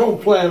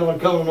don't plan on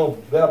coming to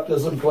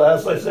baptism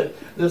class. I said,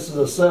 this is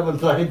the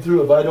 7th time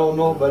through. If I don't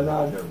know by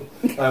now,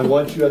 I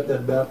want you at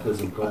that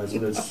baptism class.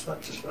 And it's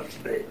such a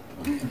day.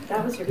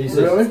 That was your He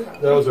said, really?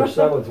 That was our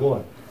 7th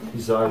one.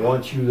 He said, I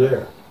want you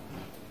there.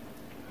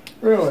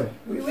 Really?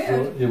 We went.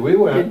 So, yeah, we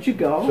went. Did you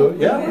go? So,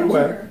 yeah, we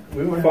went.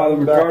 Father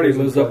McCarty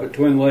lives up at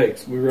Twin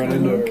Lakes. We run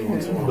into it every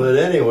once in a while. But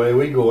anyway,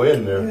 we go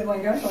in there.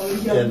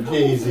 And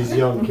geez, these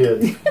young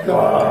kids.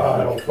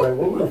 God, I don't fight.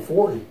 Well, we were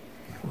 40.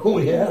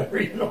 We had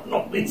her, you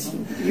know, these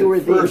you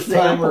were the first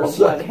timers.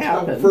 What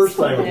happened? First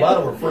timers. A lot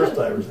of them were first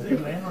timers.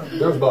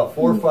 There was about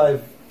 4 or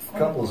 5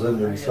 couples in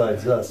there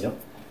besides us. Yep.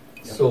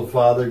 So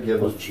Father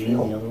gave us Gene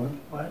the other one?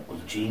 What?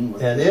 Was Gene?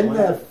 And in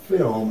that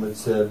film, it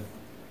said,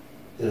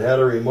 it had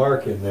a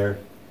remark in there.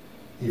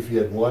 If you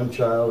had 1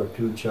 child or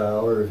 2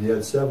 child, or if you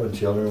had 7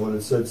 children, when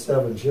it said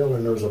 7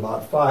 children, there was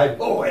about 5.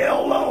 Oh,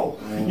 hell no!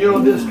 You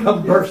know, just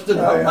come bursting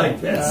out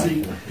like that,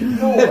 see?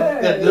 No way!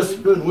 And this,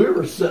 when we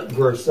were sitting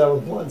for our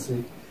 7th one,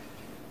 see?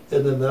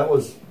 And then that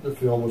was, the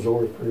film was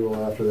over pretty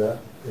well after that.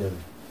 And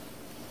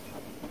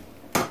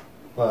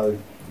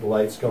the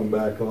lights come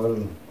back on,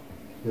 and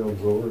the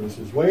film's over, and he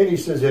says, Wayne, he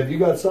says, have you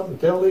got something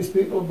to tell these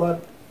people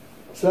about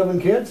 7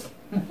 kids?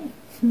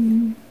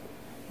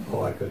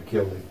 Oh, I could have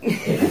killed him.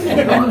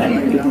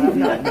 I'm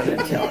not going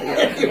to tell you.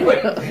 Anyway,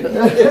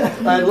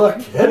 I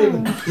looked at him,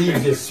 and he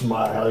was just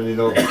smiling, you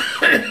know.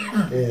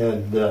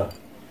 And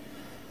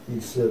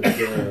he said,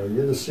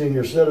 you're the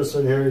senior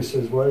citizen here. He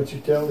says, why don't you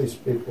tell these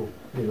people?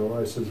 You know,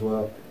 I says,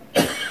 well,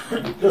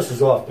 this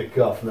is off the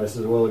cuff. And I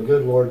says, well, the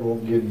good Lord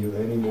won't give you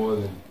any more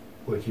than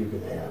what you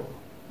can handle.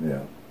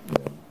 Yeah.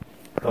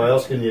 How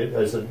else can you?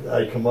 I said,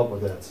 I come up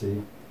with that,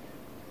 see?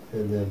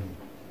 And then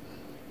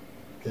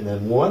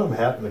one of them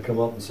happened to come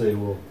up and say,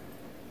 well,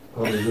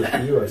 how many is this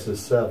for you? I said,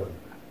 7.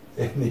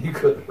 And he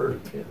couldn't hurt a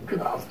pin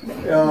drop.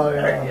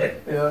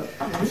 Yeah,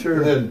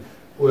 sure. And then,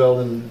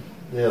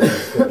 yeah,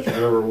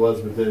 whatever it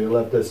was, but then he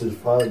left. I said,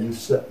 Father, you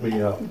set me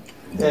up.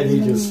 And he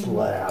just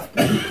laughed.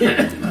 You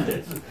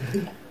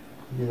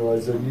know, I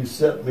said, you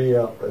set me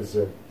up. I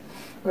said,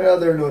 well,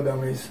 they're no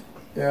dummies.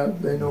 Yeah,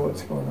 they know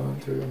what's going on,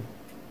 too.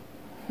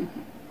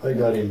 I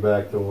got him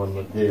back to one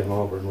day in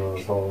Auburn when I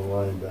was hauling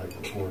line back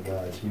before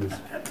guys. He was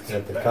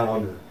at the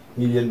counter.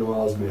 He didn't know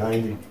I was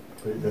behind him,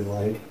 waiting in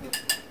line.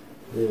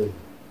 Yeah.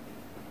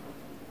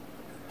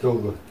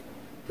 Told the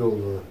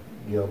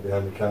gal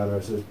behind the counter, I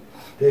said,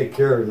 take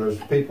care of him. There's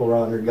people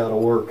around here got to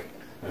work.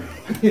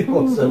 You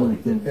know, something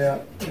like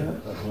that.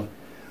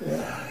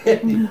 Yeah.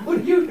 What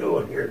are you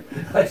doing here?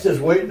 I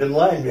says, waiting in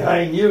line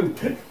behind you.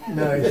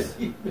 Nice.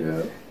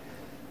 Yeah.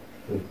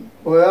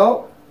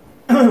 Well,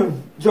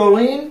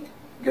 Jolene,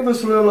 give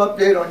us a little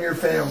update on your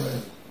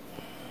family.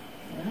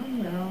 Well,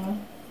 they're all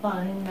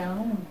fine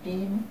now.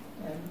 Dean.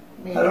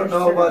 I don't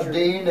know about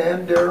Dean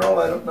and Daryl.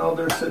 I don't know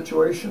their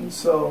situations,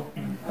 so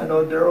I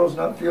know Daryl's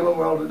not feeling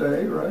well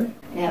today, right?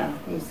 Yeah,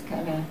 he's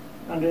kind of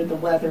under the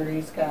weather.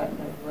 He's got a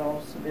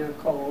real severe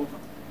cold,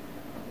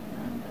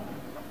 and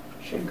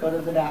should go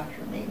to the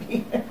doctor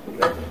maybe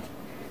with it.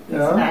 He's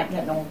not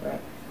getting over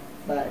it.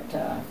 But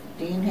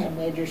Dean had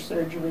major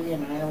surgery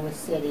in Iowa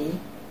City.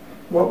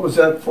 What was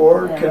that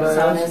for? It Can was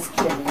I on ask? his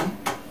kidney.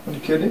 On the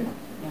kidney?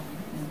 Yeah,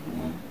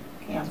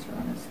 cancer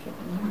on his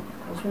kidney.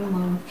 It was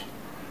removed.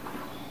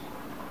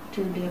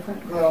 2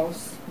 different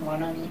growths,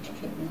 1 on each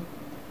kidney.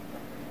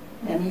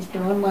 And he's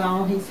doing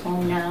well. He's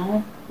home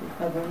now,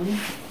 recovering.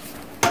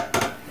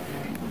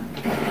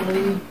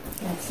 Hopefully,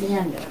 that's the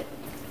end of it.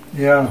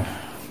 Yeah.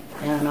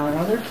 And our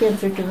other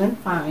kids are doing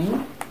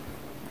fine.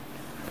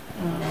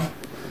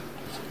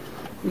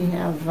 We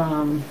have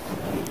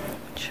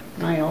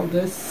my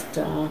oldest,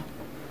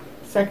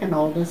 second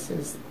oldest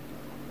is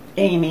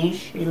Amy.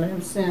 She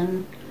lives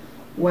in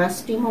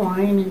West Des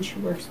Moines and she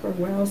works for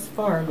Wells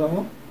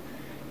Fargo.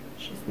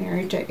 She's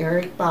married to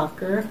Eric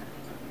Bacher.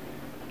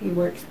 He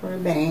works for a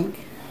bank,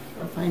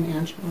 a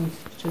financial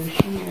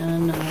institution,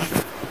 and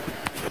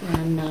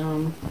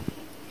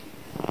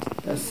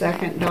the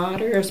second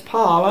daughter is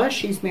Paula.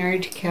 She's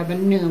married to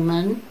Kevin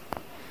Newman,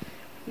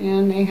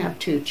 and they have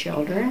 2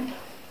 children.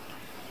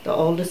 The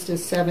oldest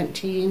is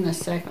 17. The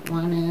second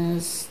one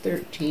is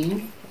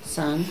 13.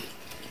 Son.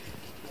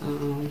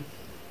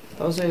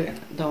 Those are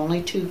the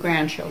only 2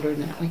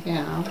 grandchildren that we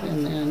have,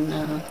 and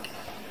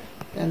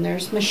then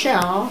there's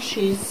Michelle.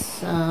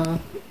 She's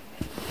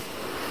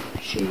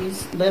She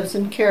lives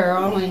in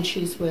Carroll, and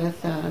she's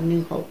with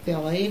New Hope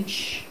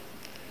Village.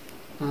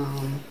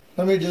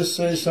 Let me just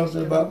say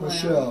something about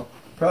Michelle.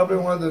 Probably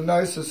one of the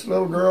nicest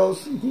little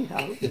girls.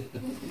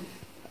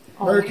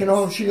 American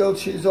Home Shield,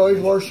 she's always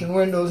washing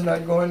windows, and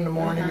I'd go in the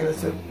morning and I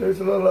said,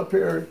 there's a little up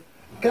here.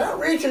 Can't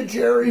reach it,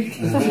 Jerry.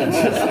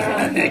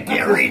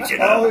 Can't reach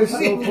it. Always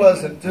so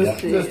pleasant.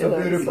 Just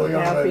a beautiful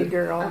young happy lady.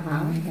 girl.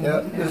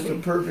 Yeah, just a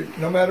perfect.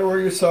 No matter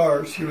where you saw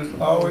her, she was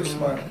always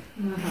smiling.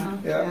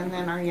 Yeah. And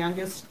then our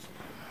youngest,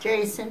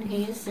 Jason,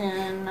 he's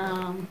in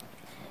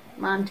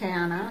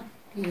Montana.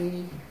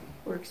 He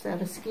works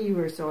at a ski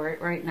resort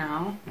right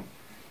now.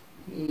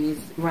 He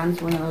runs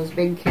one of those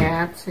big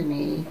cats, and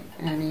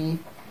he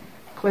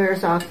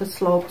clears out the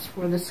slopes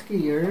for the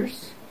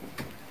skiers.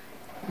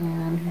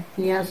 And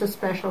he has a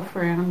special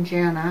friend,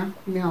 Jenna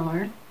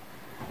Miller.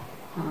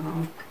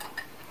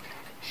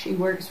 She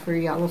works for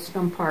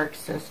Yellowstone Park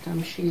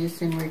System.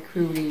 She's in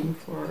recruiting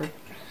for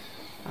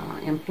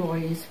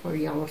employees for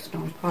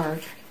Yellowstone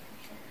Park.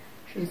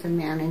 She's a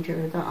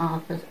manager of the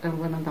office,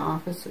 one of the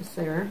offices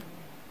there.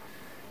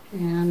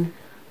 And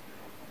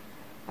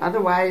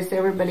otherwise,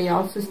 everybody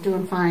else is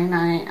doing fine.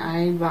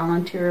 I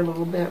volunteer a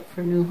little bit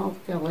for New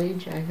Hope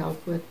Village. I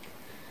help with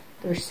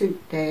their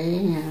soup day,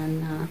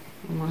 and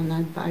I'm on the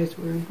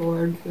advisory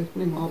board with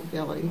New Hope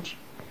Village.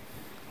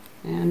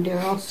 And they're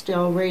all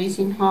still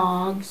raising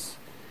hogs.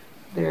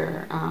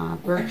 They're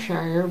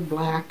Berkshire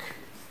black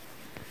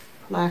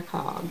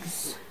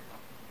hogs.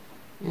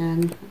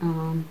 And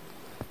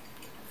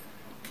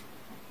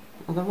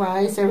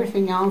otherwise,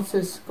 everything else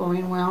is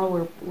going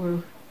well.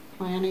 We're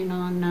planning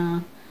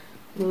on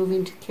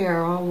moving to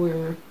Carroll,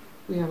 where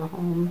we have a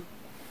home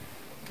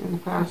in the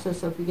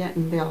process of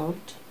getting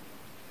built.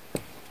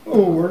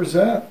 Oh, where's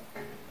that?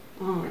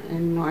 Oh,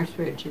 in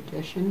Northridge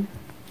Edition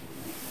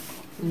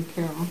in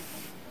Carroll.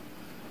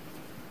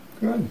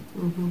 Good.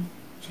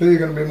 So you're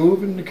going to be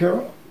moving to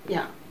Carroll?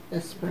 Yeah,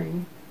 this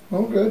spring.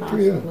 Oh, good for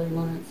you. Possibly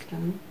when it's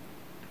done.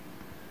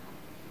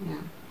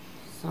 Yeah.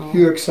 So.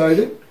 You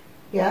excited?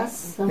 Yes,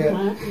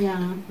 somewhat.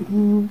 Yeah.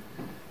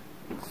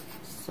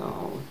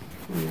 So,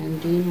 and then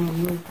Dean will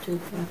move to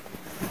the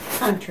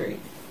country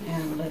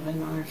and live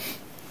in our.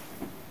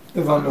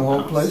 Live on the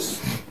whole place.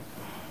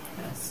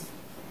 Yes.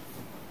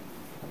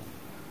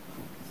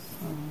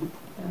 So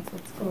that's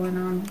what's going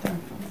on with that.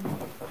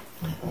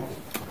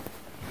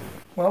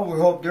 Well, we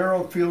hope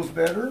Daryl feels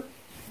better.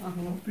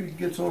 Hope he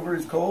gets over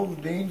his cold,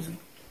 and Dean's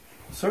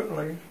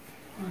certainly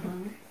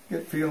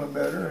get feeling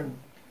better. And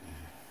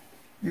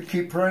you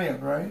keep praying,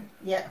 right?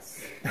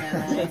 Yes,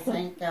 and I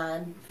thank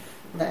God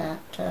that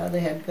they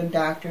had good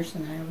doctors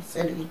in Iowa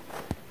City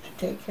to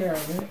take care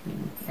of it.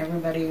 And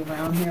everybody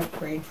around here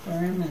prayed for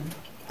him, and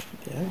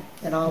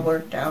it all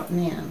worked out in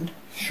the end.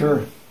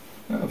 Sure,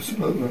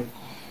 absolutely.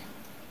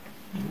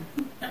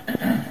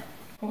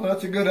 Well,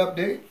 that's a good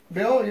update.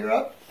 Bill, you're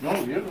up?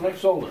 No, you're the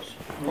next oldest.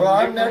 Well,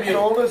 I'm next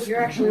oldest.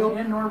 You're actually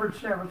in Norbert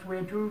Stephens. We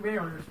had two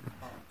balers.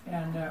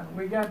 And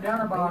we got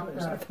done about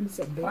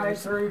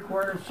 5:30,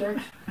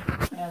 5:45.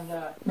 And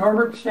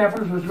Norbert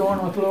Stephens was going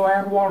with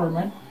Luann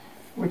Walterman,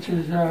 which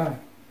is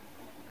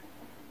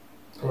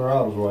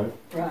Corral's wife.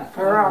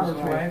 Corral's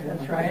wife,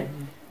 that's right.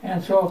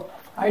 And so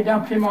I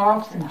dumped him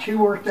off, and she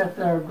worked at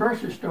the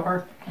grocery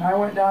store, and I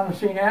went down to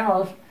St.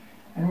 Alice,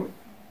 and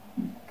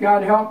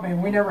God help me,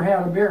 we never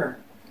had a beer.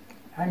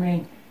 I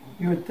mean,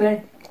 you would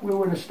think we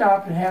would have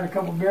stopped and had a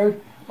couple beers,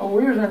 but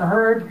we was in a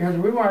hurry because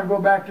we wanted to go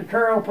back to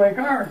Carroll and play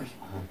cards.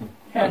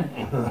 And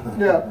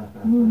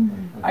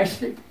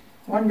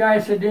one guy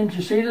said, "Didn't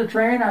you see the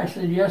train?" I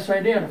said, "Yes, I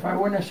did. If I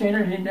wouldn't have seen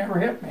it, he'd never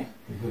hit me."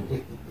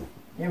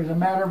 It was a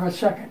matter of a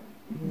second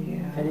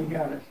that he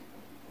got us.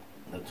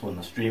 That's when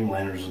the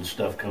streamliners and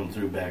stuff come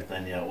through back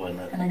then, wasn't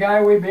it? And the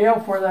guy we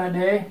bailed for that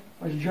day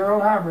was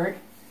Gerald Habrick,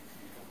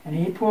 and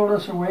he pulled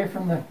us away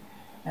from the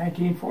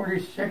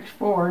 1946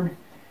 Ford.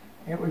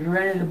 It was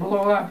ready to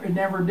blow up. It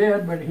never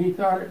did, but he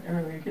thought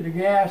we could have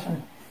gas,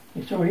 and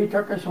so he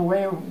took us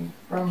away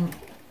from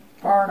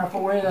far enough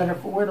away that if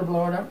it would have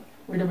blown up,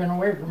 we'd have been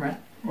away from it.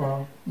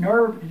 Wow.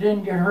 Norb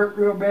didn't get hurt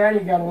real bad.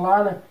 He got a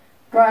lot of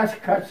glass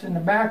cuts in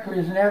the back of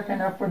his neck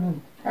and up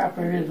in half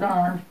of his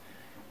arms.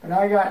 But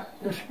I got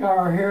this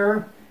scar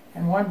here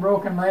and one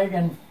broken leg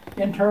and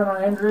internal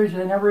injuries.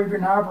 They never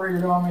even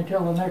operated on me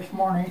till the next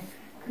morning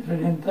because they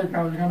didn't think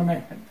I was going to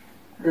make it.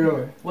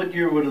 Really? What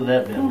year would have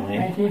that been,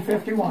 Wayne?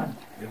 1951.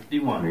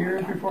 51. 3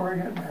 years before I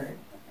got married.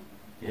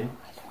 Yeah.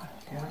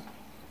 Yeah.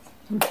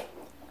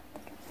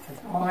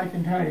 That's all I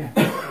can tell you.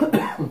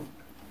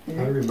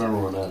 I remember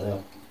when that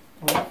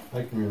happened.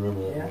 I can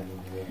remember that.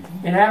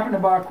 Yeah. It happened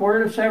about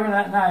 6:45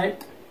 that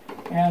night,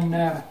 and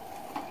of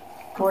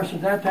course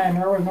at that time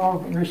there was no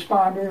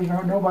responders,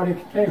 nobody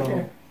could take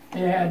it.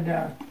 They had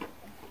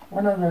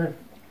one of the,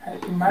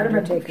 it might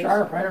have been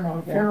Sharp, I don't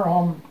know, funeral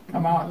home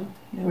come out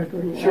with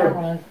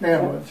ambulance.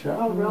 Ambulance, yeah.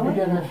 Oh, really?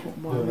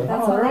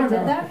 That's how they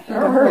did that?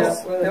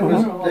 It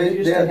was,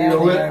 they had the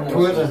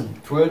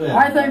Twit and I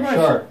think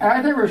Sharp.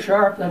 it was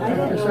Sharp that took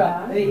us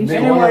up.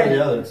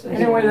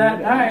 Anyway, that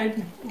night,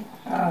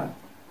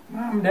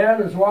 Mom and Dad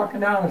was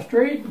walking down the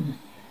street,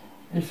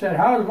 and He said,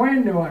 how's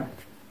Wayne doing?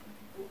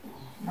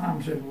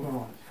 Mom said,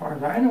 well, as far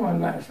as I know,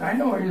 last I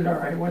know he's all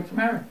right. What's the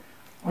matter?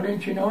 Well,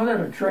 didn't you know that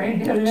a train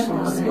hit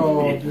him?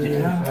 So they beat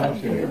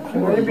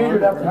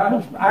it up.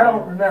 I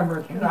don't remember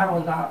it because I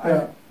was out.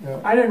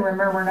 I didn't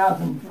remember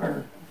nothing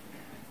for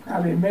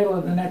probably the middle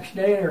of the next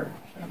day or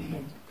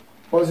something.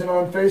 Wasn't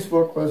on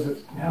Facebook, was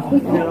it?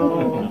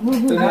 No.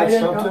 I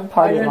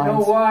didn't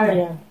know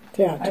why.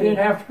 I didn't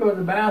have to go to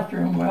the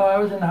bathroom. Well, I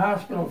was in the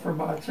hospital for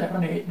about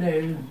 7 or 8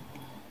 days.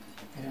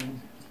 And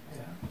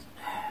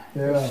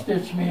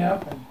stitched me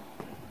up.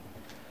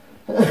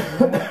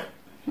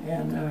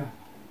 And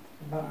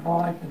about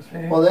all I can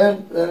say. Well,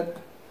 then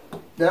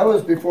that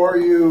was before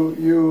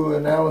you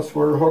and Alice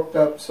were hooked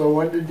up. So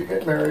when did you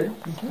get married?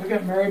 We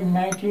got married in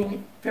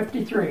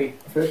 1953.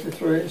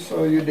 53.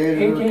 So you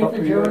dated her a couple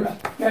of years.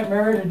 Got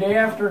married the day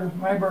after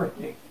my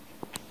birthday.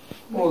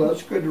 Well,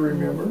 that's good to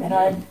remember. And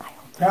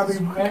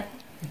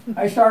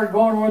I started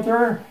going with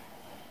her.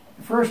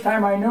 The first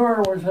time I knew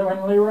her was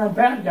when Leroy and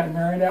Pat got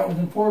married. That was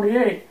in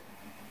 48,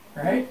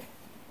 right?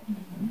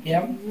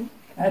 Yep.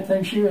 I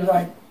think she was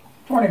like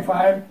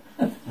 25.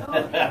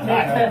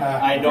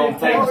 I don't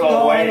think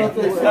so, Wayne.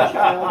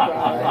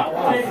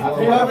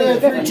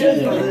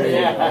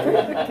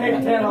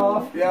 Take 10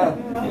 off. Yeah.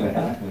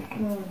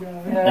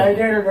 And I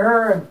dated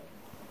her, and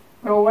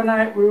well, one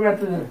night we went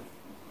to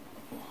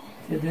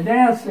the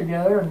dance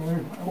together, and we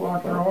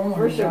walked her home.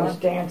 First it was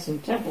dance in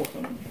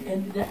Templeton.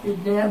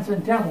 Dance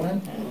in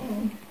Templeton.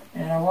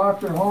 And I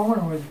walked her home,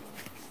 and it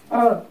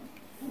was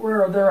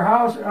where their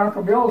house,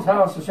 Uncle Bill's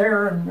house is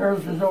here, and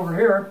theirs is over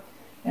here.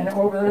 And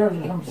over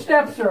there's some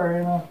steps there,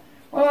 you know.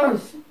 Well, I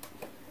was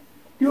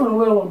doing a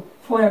little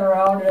playing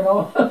around, you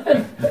know,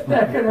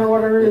 necking or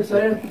whatever you're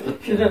saying.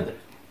 She said,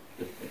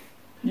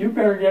 you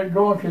better get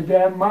going because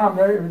Dad and Mom,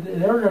 they're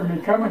going to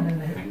be coming.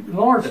 And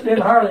Lawrence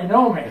didn't hardly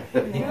know me.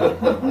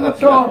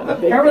 So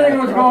everything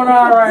was going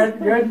all right,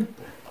 good.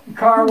 The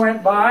car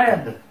went by,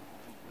 and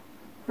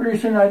pretty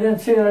soon I didn't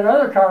see that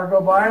other car go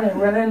by, and he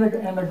went in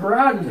the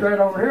garage is right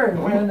over here. He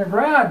went in the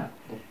garage.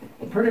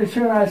 Pretty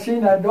soon I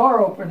seen that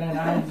door open, and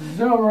I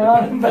zoomed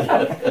around and back.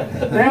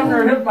 Damn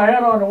near hit my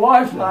head on the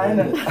wash line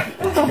and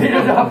beat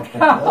it up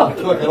down.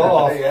 Took it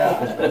off.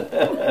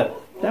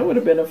 That would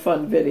have been a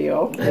fun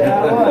video.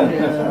 Yeah,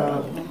 it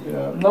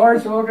was.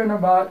 Lawrence Logan,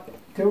 about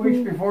 2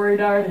 weeks before he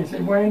died, he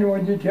said, Wayne,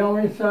 would you tell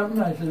me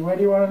something? I said, what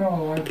do you want to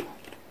know?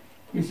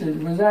 He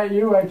said, was that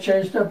you I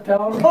chased up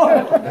town?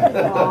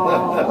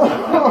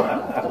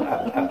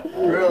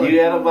 Really?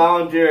 You haven't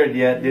volunteered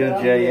yet,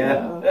 did you?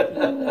 Yeah.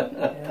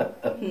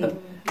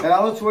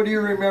 Alice, what do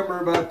you remember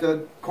about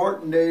the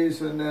courting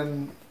days? And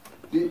then,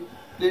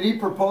 did he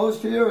propose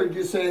to you, or did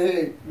you say,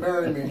 "Hey,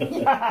 marry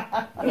me"?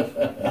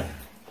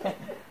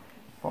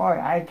 Boy,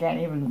 I can't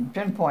even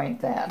pinpoint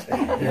that. A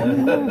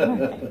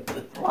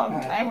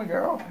long time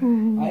ago. I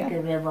can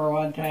remember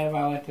one time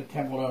I went to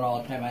Templeton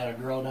all the time. I had a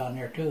girl down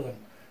there too,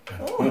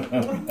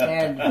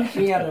 and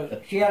she had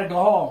to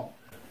go home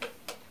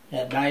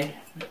that night.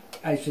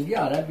 I said,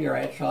 yeah, that'd be all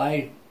right. So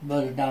I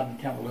buzzed down in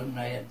Templeton, and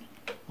I had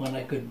one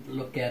I could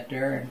look at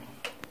there, and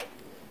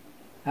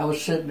I was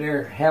sitting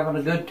there having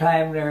a good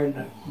time there in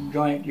the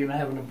joint, you know,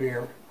 having a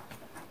beer,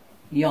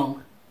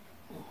 young.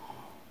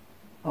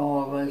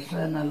 All of a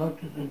sudden I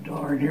looked at the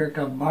door, and here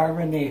come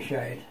Marvin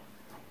Nashide.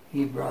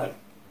 He brought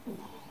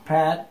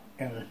Pat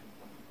and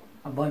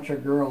a bunch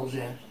of girls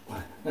in.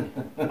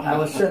 I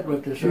was sitting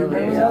with this other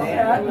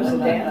It was a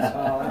dance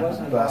hall. It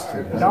wasn't a bar.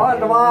 No, at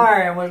the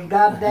bar. It was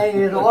goddamn,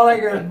 it was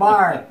Oliger's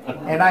bar.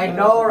 And I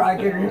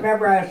can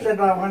remember I was sitting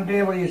on one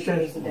table, he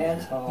says,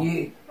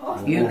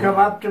 you come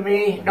up to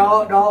me.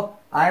 No,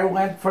 I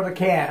went for the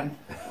can.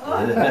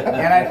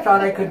 And I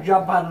thought I could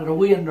jump out of the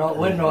window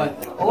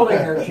at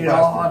Oliger's, you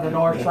know, on the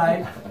north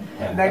side.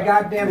 And that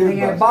goddamn thing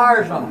had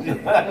bars on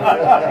it.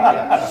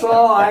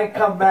 So I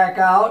come back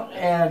out,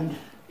 and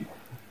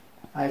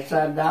I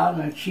sat down,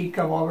 and she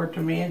come over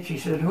to me, and she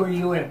said, who are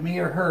you with, me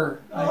or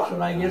her? I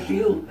said, I guess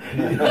you.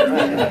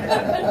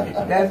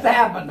 That's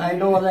happened, I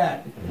know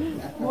that.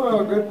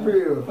 Well, good for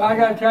you. I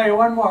got to tell you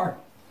one more.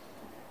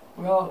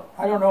 Well,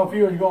 I don't know if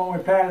you was going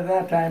with Pat at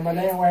that time, but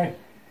anyway,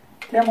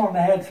 Templeton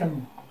had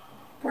some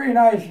pretty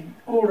nice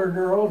older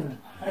girls, and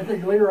I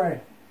think Leroy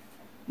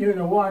knew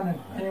the one. And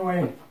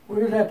anyway,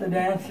 we was at the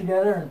dance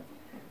together,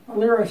 and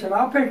Leroy said,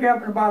 I'll pick you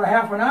up in about a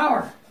half an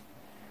hour.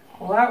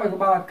 Well, that was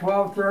about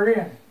 12:30,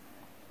 and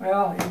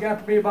well, it got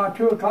to be about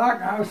 2 o'clock,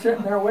 and I was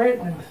sitting there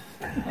waiting,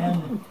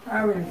 and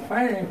I was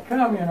finally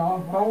come, you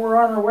know. Well, we're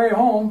on our way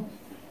home,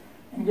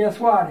 and guess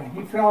what?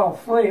 He fell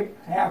asleep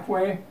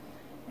halfway,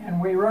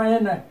 and we run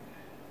into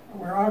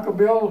where Uncle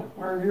Bill,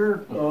 where your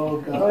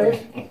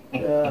place,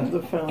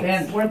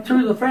 and went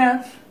through the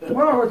fence.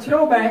 Well, with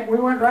Snowbank, we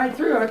went right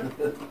through it,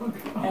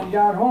 and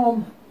got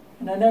home.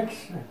 And the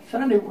next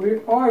Sunday, we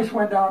always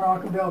went down to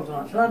Uncle Bill's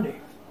on Sunday.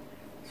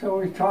 So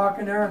we was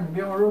talking there, and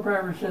Bill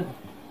Ruprever said,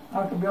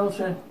 Uncle Bill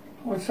said,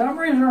 well, for some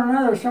reason or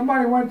another,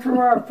 somebody went through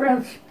our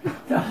fence,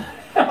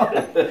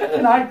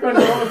 and I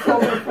couldn't hold a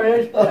sober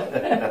face.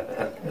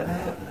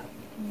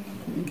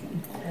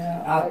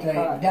 I'll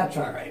tell you, that's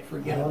all right.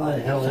 Forget How about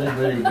the it. hell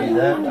anybody be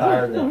that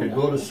tired that could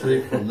go to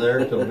sleep from there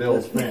to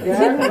Bill's fence?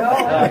 Yeah,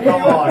 well,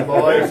 Come on,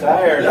 boys.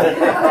 Tired.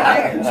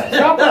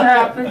 something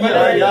happened.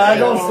 But Yeah, I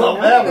know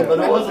something happened, but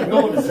I wasn't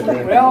going to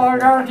sleep. well, I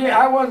guarantee you,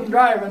 I wasn't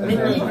driving.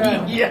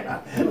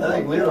 Yeah, I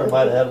think Leroy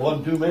might have had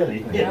one too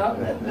many.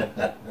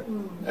 Yeah.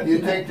 You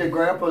think the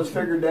grandpas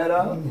figured that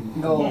out?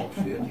 No,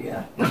 shit,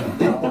 yeah.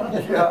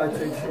 Yeah, I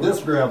think so. This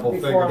grandpa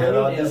figured that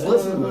out. Just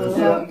listen to this.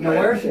 Now,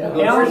 where's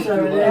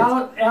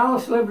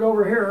Alice lived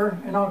over here,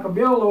 and Uncle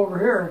Bill over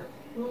here.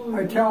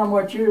 I tell him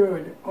what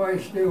you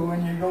always do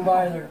when you go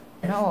by there.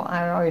 No,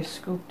 I always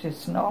scooped his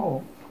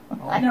snow.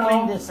 I No.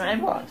 cleaned the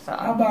sidewalks How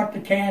off. about the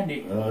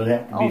candy? It'd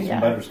have to be some yeah.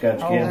 butterscotch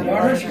candy.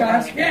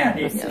 Butterscotch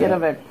candy.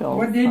 Skidovic pills.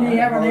 What didn't he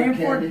have a name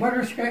for it?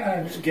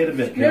 Butterscotch.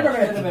 Skidabit.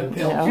 Skidovic.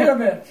 pills.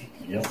 Skidovic.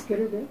 Yep.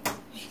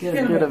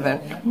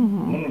 Skidovic. I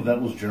wonder if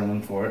that was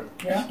German for it.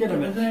 Yeah,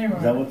 his name.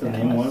 Is that what the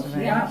name was?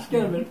 Yeah,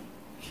 Skidovic.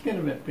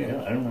 Skidovic Yeah,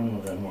 pills. I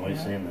remember them always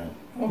saying that.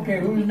 Okay,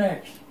 who's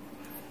next?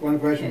 One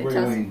question for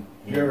you, Wayne.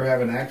 Did you ever have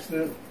an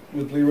accident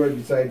with Leroy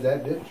besides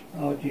that ditch?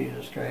 Oh,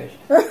 Jesus Christ.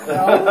 I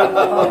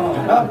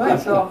don't think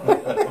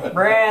so.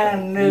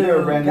 Brand You never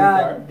new ran your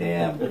car?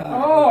 goddamn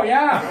car. Oh,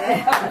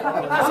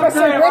 yeah.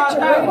 So, Richard,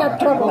 we have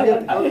trouble.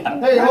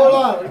 Hey, hold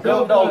on.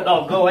 No,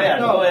 go ahead.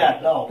 No. Go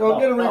ahead. No. Go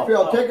get a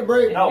refill. Take a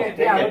break. No, take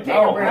it.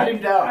 No, cut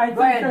him down. I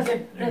Go ahead,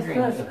 think this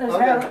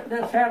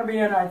Okay. had to be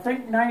in, I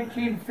think,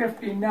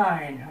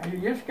 1959. You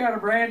just got a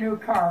brand new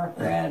car.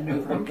 Brand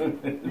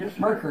new. Just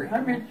Mercury.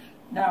 I mean,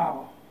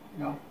 now,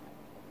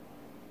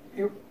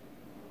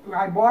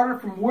 I bought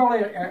it from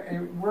Willie,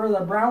 where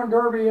the Brown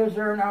Derby is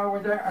there now.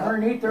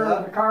 Underneath there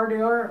was a car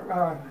dealer.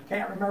 I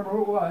can't remember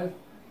who it was.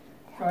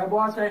 So I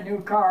bought that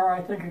new car.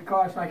 I think it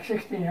cost like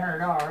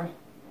 $1,600.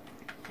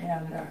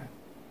 And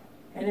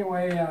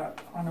anyway,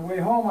 on the way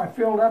home, I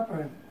filled up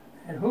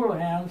at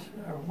Houlihan's,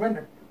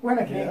 Winnicke.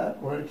 Yeah,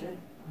 Winnicke.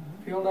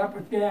 Filled up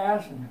with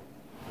gas. And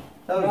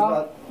That was well,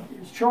 about.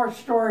 short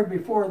story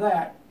before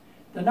that.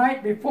 The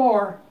night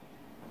before,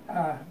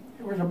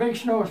 it was a big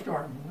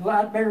snowstorm, a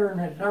lot bigger than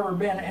it's ever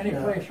been any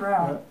place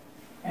around.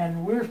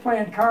 And we was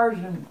playing cards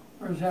in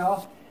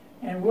Roselle,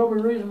 and Wilbur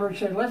Riesenberg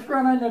said, let's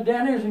run into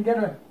Denny's and get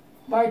a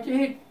bite to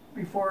eat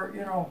before,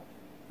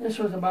 this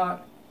was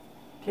about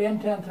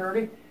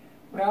 10:30.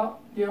 Well,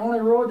 the only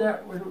road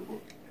that was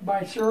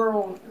by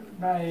Cyril,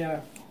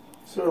 Simon's,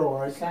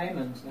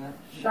 yeah.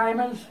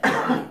 Simon's,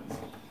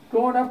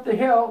 going up the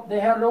hill, they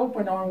had it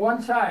open on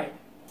one side.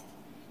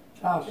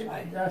 South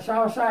side. The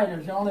south side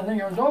was the only thing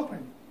that was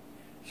open.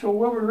 So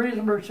Wilbur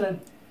Riesenberg said,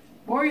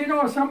 boy,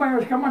 if somebody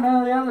was coming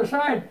on the other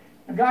side,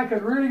 the guy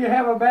could really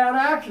have a bad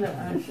accident.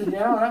 And I said,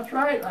 yeah, that's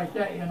right, like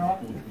that,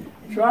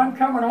 So I'm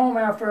coming home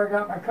after I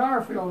got my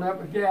car filled up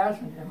with gas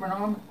and coming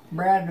home.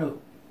 Brand new.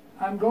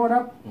 I'm going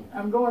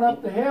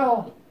up the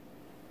hill,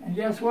 and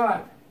guess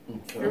what?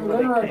 Here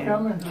Leroy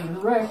coming to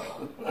Rick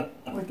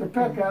with the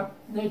pickup.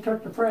 They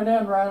took the front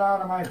end right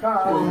out of my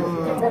car.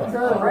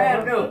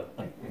 Brand new.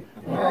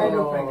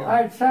 I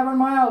had 7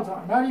 miles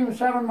on, not even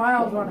 7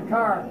 miles on the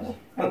car.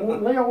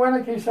 And Leo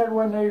Winnicke said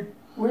when they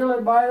wheeled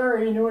it by there,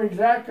 he knew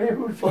exactly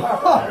whose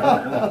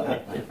car.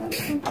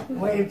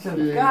 Wait, so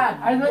God,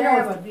 I think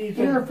it was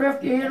either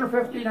 58 or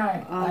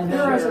 59.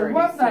 I said,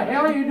 what the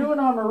hell are you doing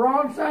on the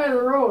wrong side of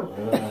the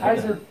road? I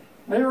said,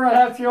 Leroy,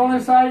 that's the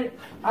only side.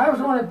 I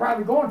was only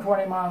probably going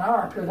 20 miles an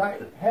hour because I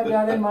had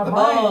that in my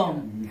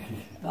mind.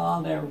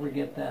 I'll never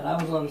forget that.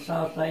 I was on the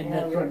south side, and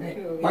that's what they.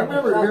 I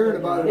remember hearing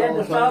about it. Then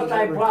the south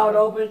side plowed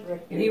open,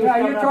 and he was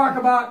Yeah, you talk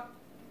about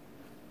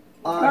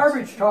Uh,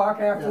 garbage talk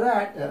after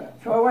that. yeah.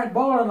 So I went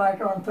bowling like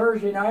on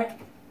Thursday night.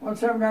 When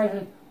some guy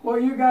said, well,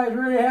 you guys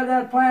really had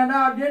that planned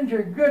out, didn't you?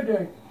 Good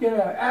to get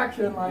an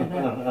accident like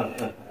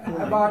that. I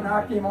about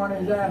knocked him on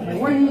his ass.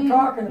 Said, what are you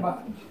talking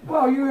about?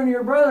 Well, you and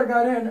your brother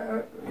got in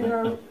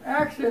an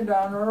accident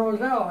down in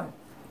Roselle.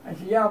 I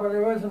said, yeah, but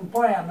it wasn't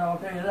planned, I'll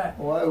tell you that.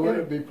 Why would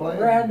it be planned?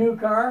 Brand new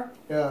car.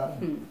 Yeah.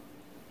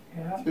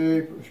 Yeah.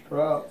 Jeepers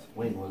crops.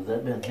 Wait, was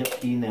that been Hip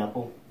Key and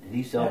Apple? Did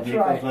he sell That's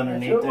vehicles right.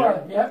 underneath That's who it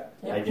there? was.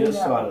 Yep. I just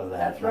thought of that.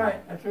 That's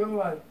right. That's who it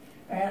was.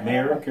 And,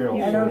 Mayor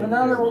Carroll. And there was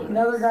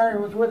another guy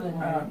who was with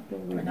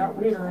him, not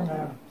Wheeler, and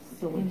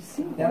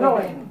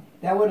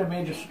That would have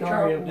made a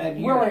story of that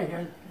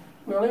year.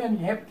 Willie and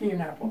Hip Key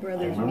and Apple. I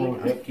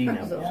remember Hip Key and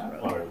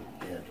Apple.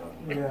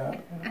 Yeah.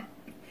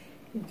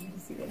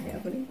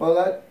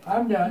 Well,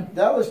 I'm done.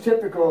 That was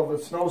typical of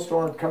a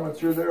snowstorm coming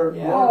through there.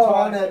 Yeah.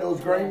 Lawrence had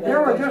those grain.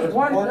 There was just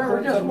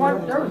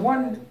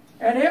one,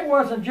 and it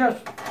wasn't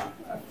just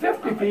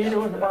 50 feet. It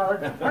was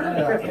about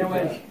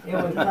 150. It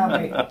was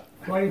probably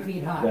 20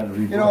 feet high.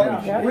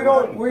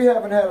 We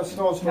haven't had a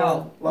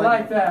snowstorm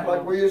like that.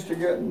 like we used to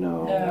get.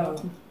 No.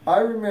 I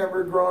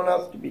remember growing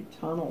up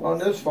on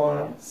this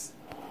farm,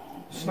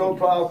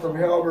 snowplow from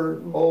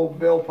Hilbert, old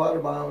Bill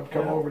Potterbaum would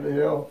come over the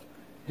hill.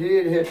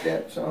 He'd hit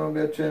that son of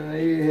a bitch and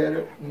he hit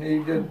it, and he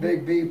did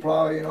big V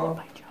plow,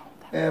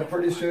 And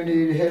pretty soon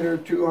he'd hit her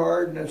too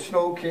hard and the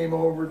snow came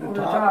over the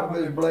top of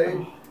his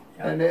blade.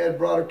 and they had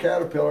brought a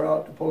caterpillar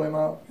out to pull him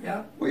out.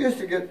 Yeah. We used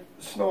to get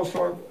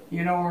snowstorm.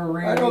 You know where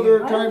Ray? I know there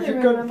were times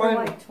you couldn't find.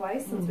 Like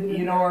twice since we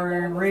You know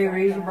where Ray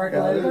Riesenberg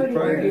lives? This is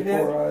probably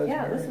before I was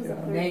Yeah, this married, was the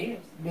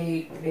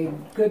third They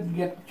couldn't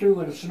get through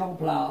with a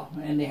snowplow,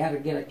 and they had to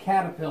get a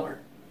caterpillar.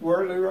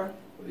 Where, Leroy?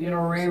 You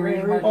know Ray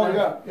Riesenberg? Oh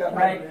yeah.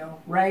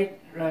 Right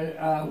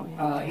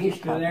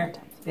east of there.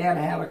 They had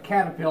to have a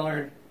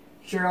caterpillar.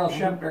 Cheryl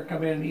Shepner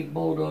come in and he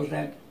bulldozed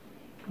that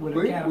with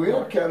a caterpillar. We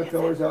had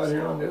caterpillars out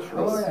here on this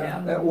road. Oh,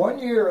 yeah. That one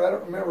year, I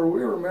don't remember,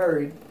 we were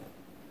married,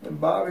 and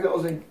Bob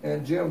Hills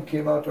and Jim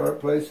came out to our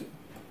place,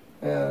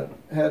 and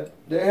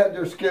they had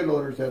their skid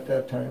loaders at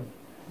that time.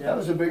 Yeah. That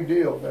was a big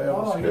deal to have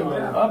a skid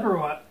loader. Up or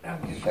what?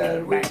 And we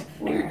just,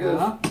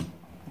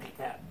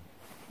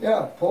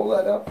 pull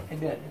that up. I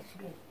did. That's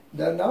good.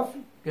 That enough?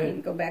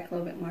 Good. Go back a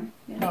little bit more.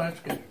 Yeah. No,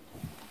 that's good.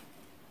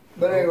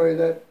 But anyway,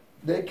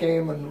 they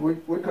came and we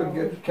couldn't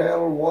get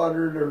cattle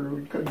watered or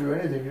we couldn't do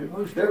anything. They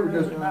were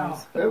just,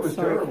 it was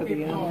terrible.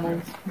 We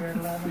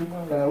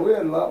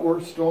had a lot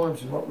worse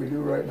storms than what we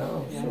do right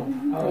now. So.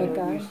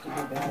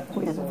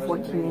 We had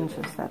 14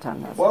 inches that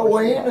time. Well,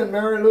 Wayne and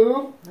Mary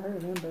Lou, I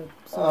remember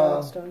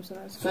some storms.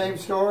 same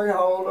story.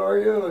 How old are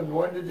you and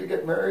when did you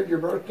get married, your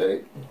birth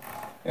date?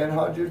 And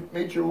how'd you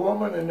meet your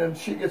woman? And then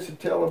she gets to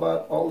tell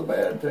about all the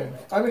bad things.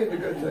 I mean the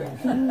good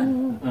things.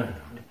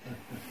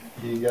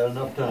 You got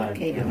enough time.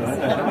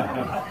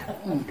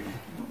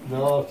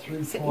 No,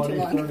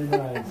 3:20,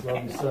 39, so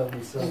I'm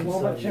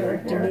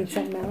 77. Do you need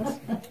something else?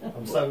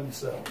 I'm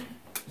 77.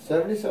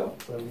 77?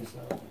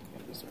 77.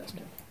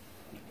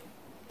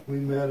 We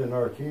met in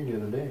Arcadia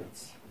to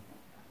dance.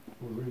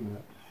 Where we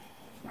met.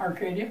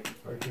 Arcadia?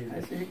 Arcadia. I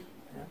see.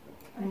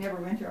 I never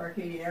went to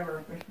Arcadia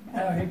ever.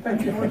 He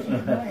picked you.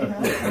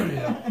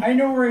 I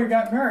know where you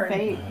got married.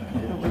 Fate.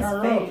 It was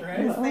Fate, right?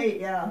 It was Fate,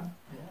 yeah.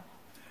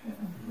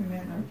 We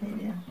met in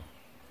Arcadia.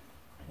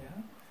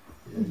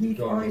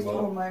 He always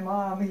told my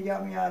mom he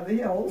got me out of the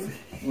hills.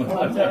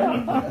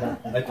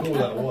 I told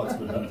that once,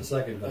 but not the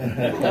second time.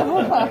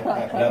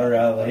 Got her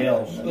out of the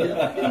hills.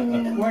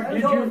 What I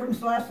did told her you? from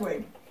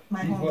Schleswig.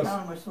 My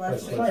hometown was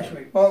Schleswig.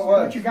 Schleswig. Oh,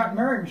 what? But you got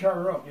married in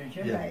Charter Oak, didn't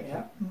you? Yeah. Right.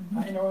 Yeah.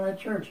 I know that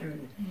church.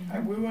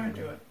 We went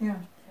to it. Yeah.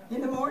 In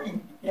the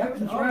morning. Yeah, It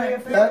was that's all right. day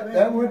affair.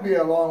 That would be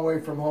a long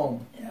way from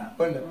home, Yeah.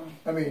 wouldn't it?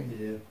 I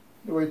mean,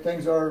 the way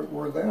things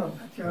were then.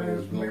 So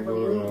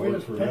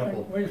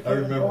we just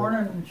picked corn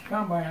and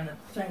combine at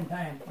the same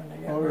time when they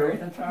got married.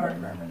 That's how I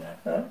remember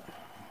that.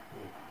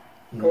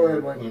 Go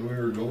ahead, Mike. When we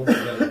were going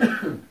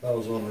together, I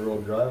was on the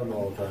road driving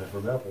all the time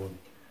from Epple.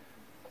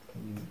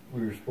 And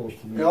we were supposed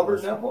to meet.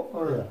 Albert Nepple?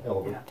 Yeah,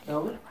 Albert.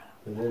 Albert?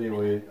 And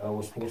anyway, I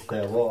was supposed to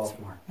have off.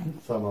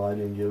 Somehow I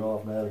didn't get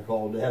off, and I had to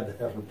call Dad to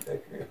have her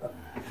pick me up.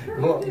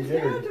 Go up and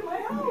get her.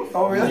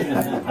 Oh, really?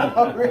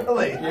 Oh,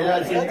 really? Yeah,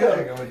 I said,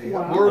 good.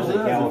 Where's it?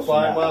 5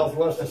 miles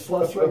west of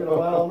Schleswig and a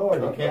mile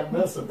north. You can't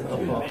miss it. Oh,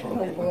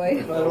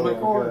 boy. Right on the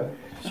corner.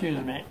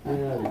 Excuse me.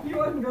 Yeah. He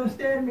wasn't going to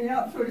stand me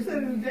up, so he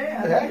said his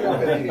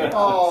dad.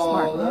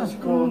 Oh, that's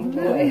cool.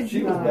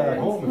 She was back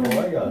home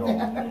before I got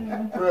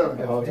home.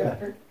 Really? Oh,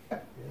 yeah.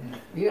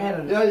 You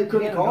had You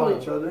couldn't call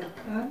each other.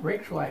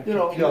 Rick's wife. You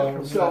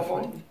know, cell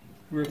phone.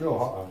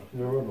 No,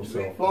 there was no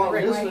cell phone. Long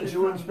distance, you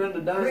wouldn't spend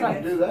a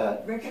dime to do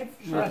that. That's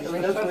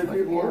the way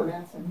people were.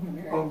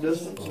 Long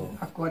distance.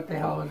 What the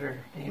hell is her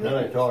name? Then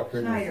I talked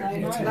her.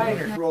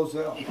 Snyder.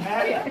 Roselle.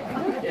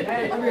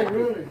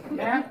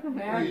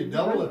 Matt, you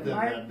double it then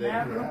that day.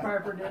 Matt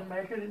Piper didn't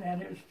make it,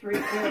 and his 3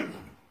 kids.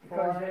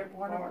 Because they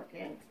one of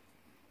kids.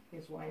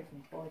 His wife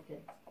and 4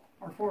 kids.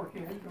 or 4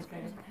 kids,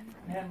 okay.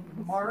 And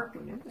Mark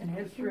and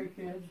his 3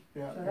 kids.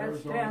 Yeah, So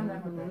that's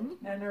Arizona. 10.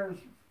 Then there's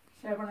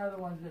 7 other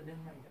ones that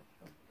didn't make it.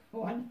 So.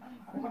 One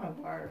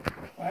of our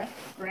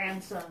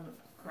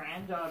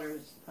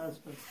granddaughter's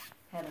husband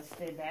had to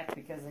stay back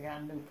because they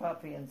got a new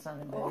puppy and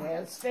something, but he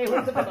had to stay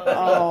with the puppy.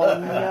 Oh,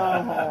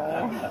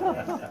 no.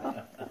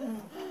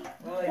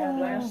 Well, yeah,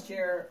 last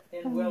year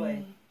in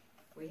Willie,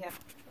 we have.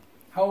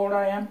 How old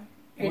I am?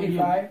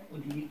 85.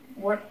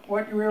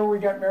 What year we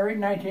got married?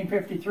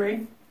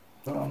 1953.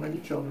 How many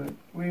children?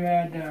 We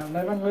had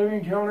 11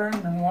 living children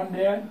and 1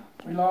 dead.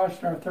 We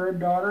lost our 3rd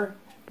daughter,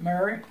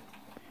 Mary.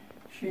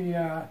 We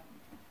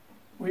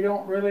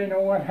don't really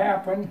know what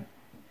happened.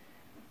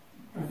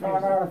 We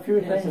found out a few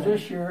things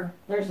this year.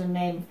 There's a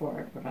name for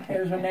it. But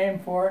There's a name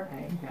for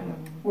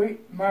it.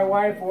 My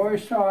wife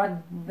always thought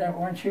that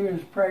when she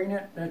was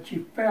pregnant that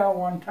she fell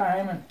one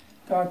time and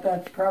thought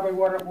that's probably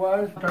what it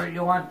was. So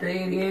you want the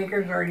 80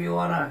 acres or you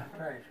want to,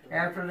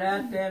 after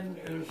that then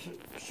it was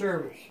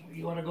service.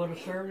 You want to go to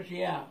service?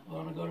 Yeah, I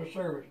want to go to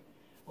service.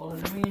 Well,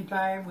 in the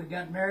meantime, we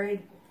got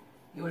married.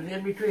 It was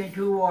in between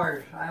 2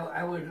 wars.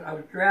 I was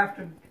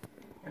drafted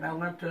and I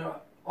went to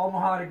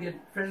Omaha to get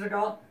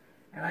physical,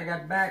 and I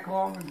got back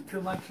home, and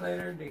 2 months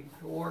later, the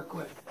war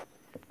quit.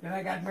 Then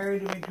I got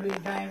married in between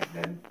times,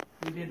 then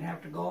we didn't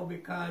have to go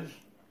because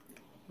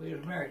we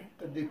was married.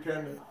 A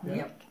dependent. Yeah.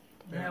 Yep.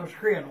 And that was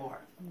Korean War.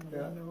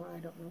 Yeah. No, I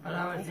don't know. But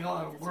I was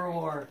World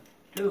War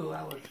II,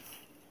 I was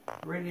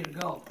ready to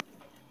go.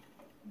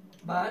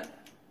 But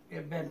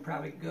it'd been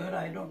probably good,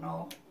 I don't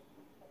know.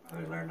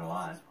 We learned a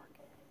lot.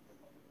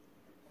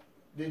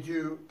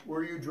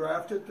 Were you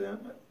drafted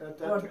then at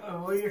that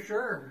time? Well, you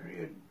sure?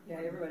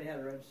 Yeah, everybody had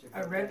to register.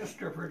 I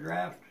registered for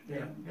draft.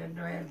 Yeah. Then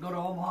I had to go to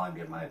Omaha and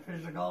get my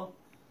physical.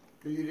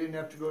 You didn't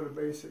have to go to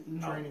basic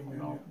training then?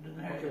 No,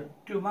 didn't have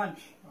 2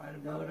 months. I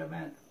didn't know what it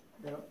meant.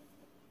 Yep.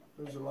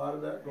 There's a lot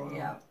of that going on.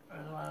 Yeah,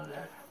 there's a lot of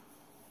that.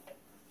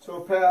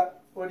 So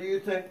Pat, what do you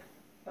think?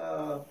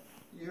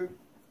 You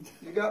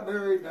got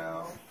married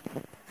now.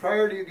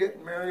 Prior to you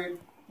getting married,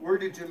 where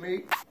did you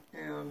meet?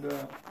 And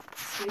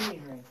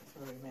Skating rink is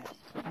where we met.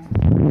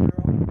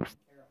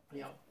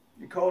 Yeah.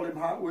 You called him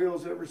Hot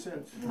Wheels ever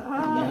since.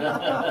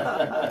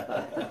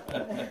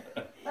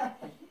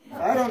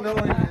 I don't know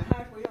any.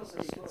 Hot Wheels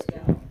is slow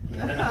down.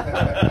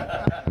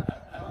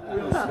 Hot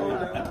Wheels slow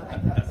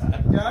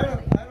down. Yeah, I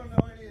don't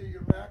know any of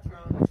your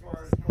background as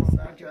far as going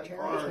back that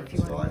far,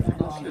 so I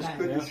think it's just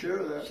good to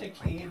share that.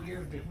 68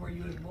 years before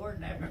you was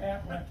born. After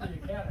Pat went to the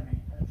academy.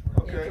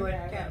 Okay.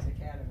 Academy,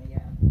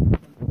 yeah.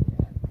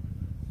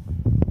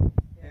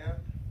 Yeah.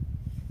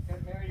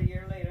 Got married a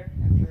year later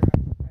after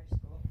high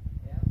school.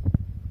 Yeah.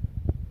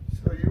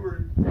 So you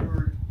were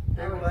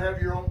able to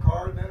have your own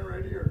car then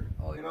already, or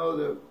you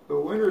know the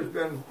winter's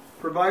been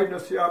providing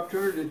us the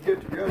opportunity to get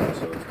together.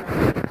 So it's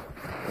kind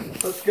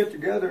of let's get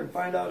together and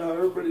find out how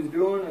everybody's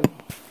doing and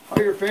how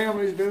your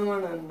family's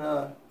doing, and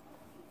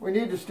we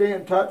need to stay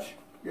in touch.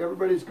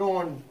 Everybody's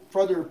going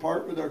further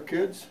apart with our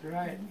kids.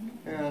 Right.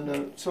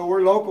 And so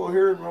we're local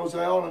here in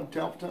Roselle and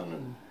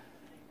Templeton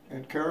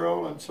and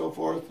Carroll and so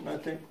forth, and I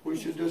think we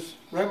should just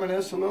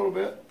reminisce a little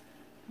bit.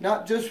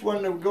 Not just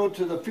when we go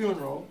to the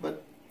funeral,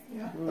 but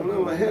a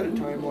little ahead of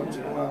time once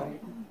in a while.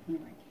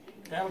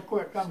 That'll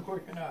come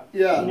quick enough.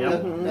 Yeah,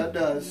 that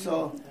does.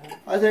 So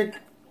I think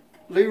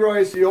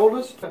Leroy's the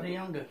oldest. The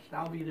youngest.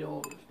 I'll be the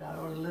oldest. I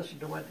want to listen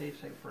to what they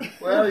say first.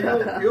 Well,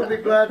 you'll be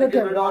glad to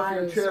get it off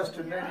your chest,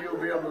 and then you'll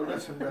be able to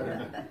listen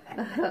better.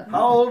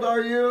 How old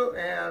are you,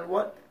 and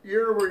what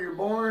year were you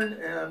born,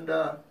 and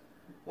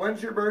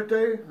when's your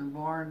birthday? I'm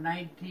born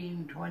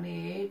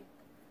 1928.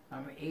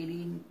 I'm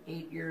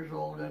 88 years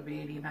old. I'll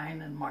be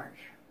 89 in March.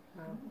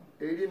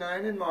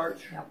 89 in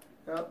March. Yep.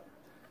 Yep.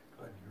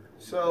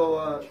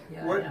 So,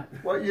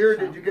 what year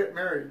did you get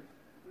married?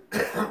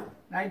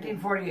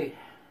 1948.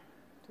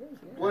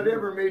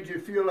 Whatever made you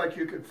feel like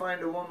you could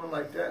find a woman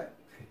like that?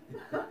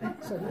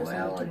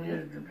 Well,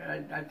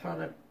 I thought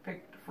I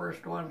picked the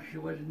first one. She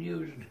wasn't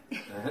used.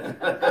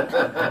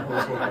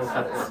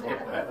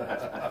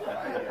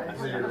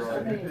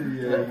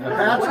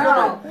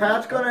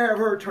 Pat's gonna have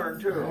her turn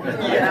too.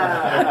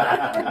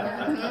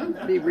 Yeah.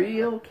 Be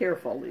real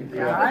careful.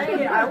 Yeah,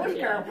 I was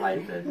careful.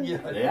 I said,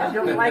 just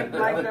like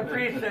the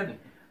priest said,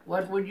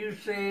 what would you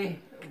say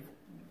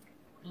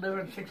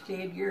living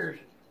 68 years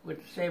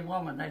with the same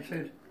woman? I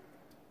said,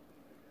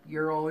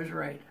 you're always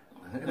right.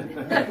 He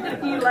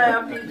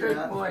laughed. He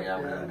said, boy,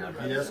 that was a good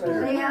one. Yes,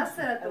 They asked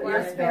that at the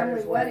last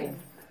family wedding.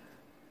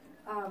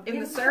 In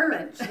the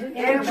sermon.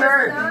 In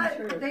church.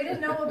 They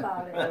didn't know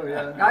about it. Oh,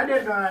 yeah. I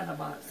didn't know nothing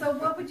about it. So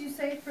what would you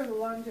say for the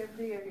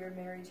longevity of your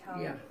marriage, how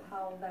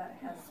that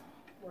has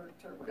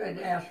worked? Or Good,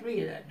 ask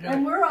me that.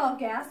 and we're all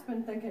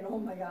gasping thinking, oh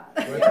my God.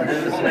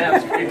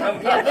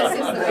 Yeah, this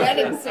is the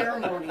wedding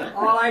ceremony.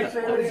 All I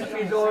say is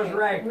she's always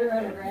right. We were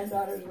at a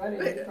granddaughter's wedding.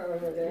 We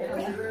were there.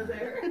 We were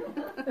there.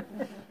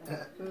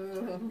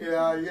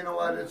 Yeah, you know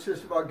what? It's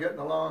just about getting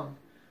along.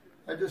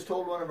 I just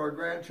told one of our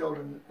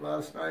grandchildren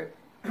last night.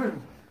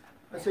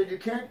 I said, you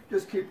can't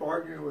just keep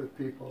arguing with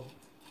people.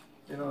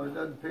 You know, it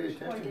doesn't pay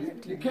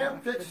attention. You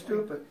can't fix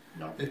stupid.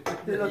 No. He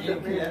looked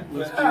at me.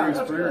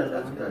 That's good.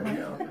 That's good. You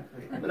know.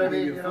 But I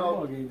mean, you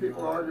know,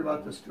 people argue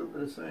about the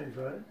stupidest things,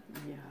 right?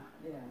 Yeah.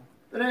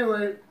 But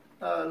anyway,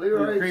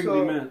 Leroy,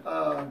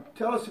 so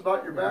tell us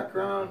about your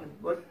background,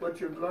 what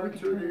you've learned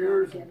through the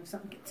years,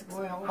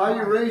 how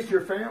you raised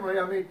your family.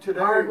 I mean, today.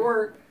 Hard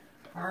work,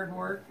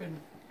 and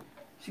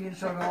seeing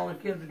so all the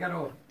kids got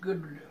a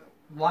good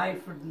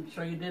wife, and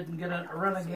so you didn't get a renegade.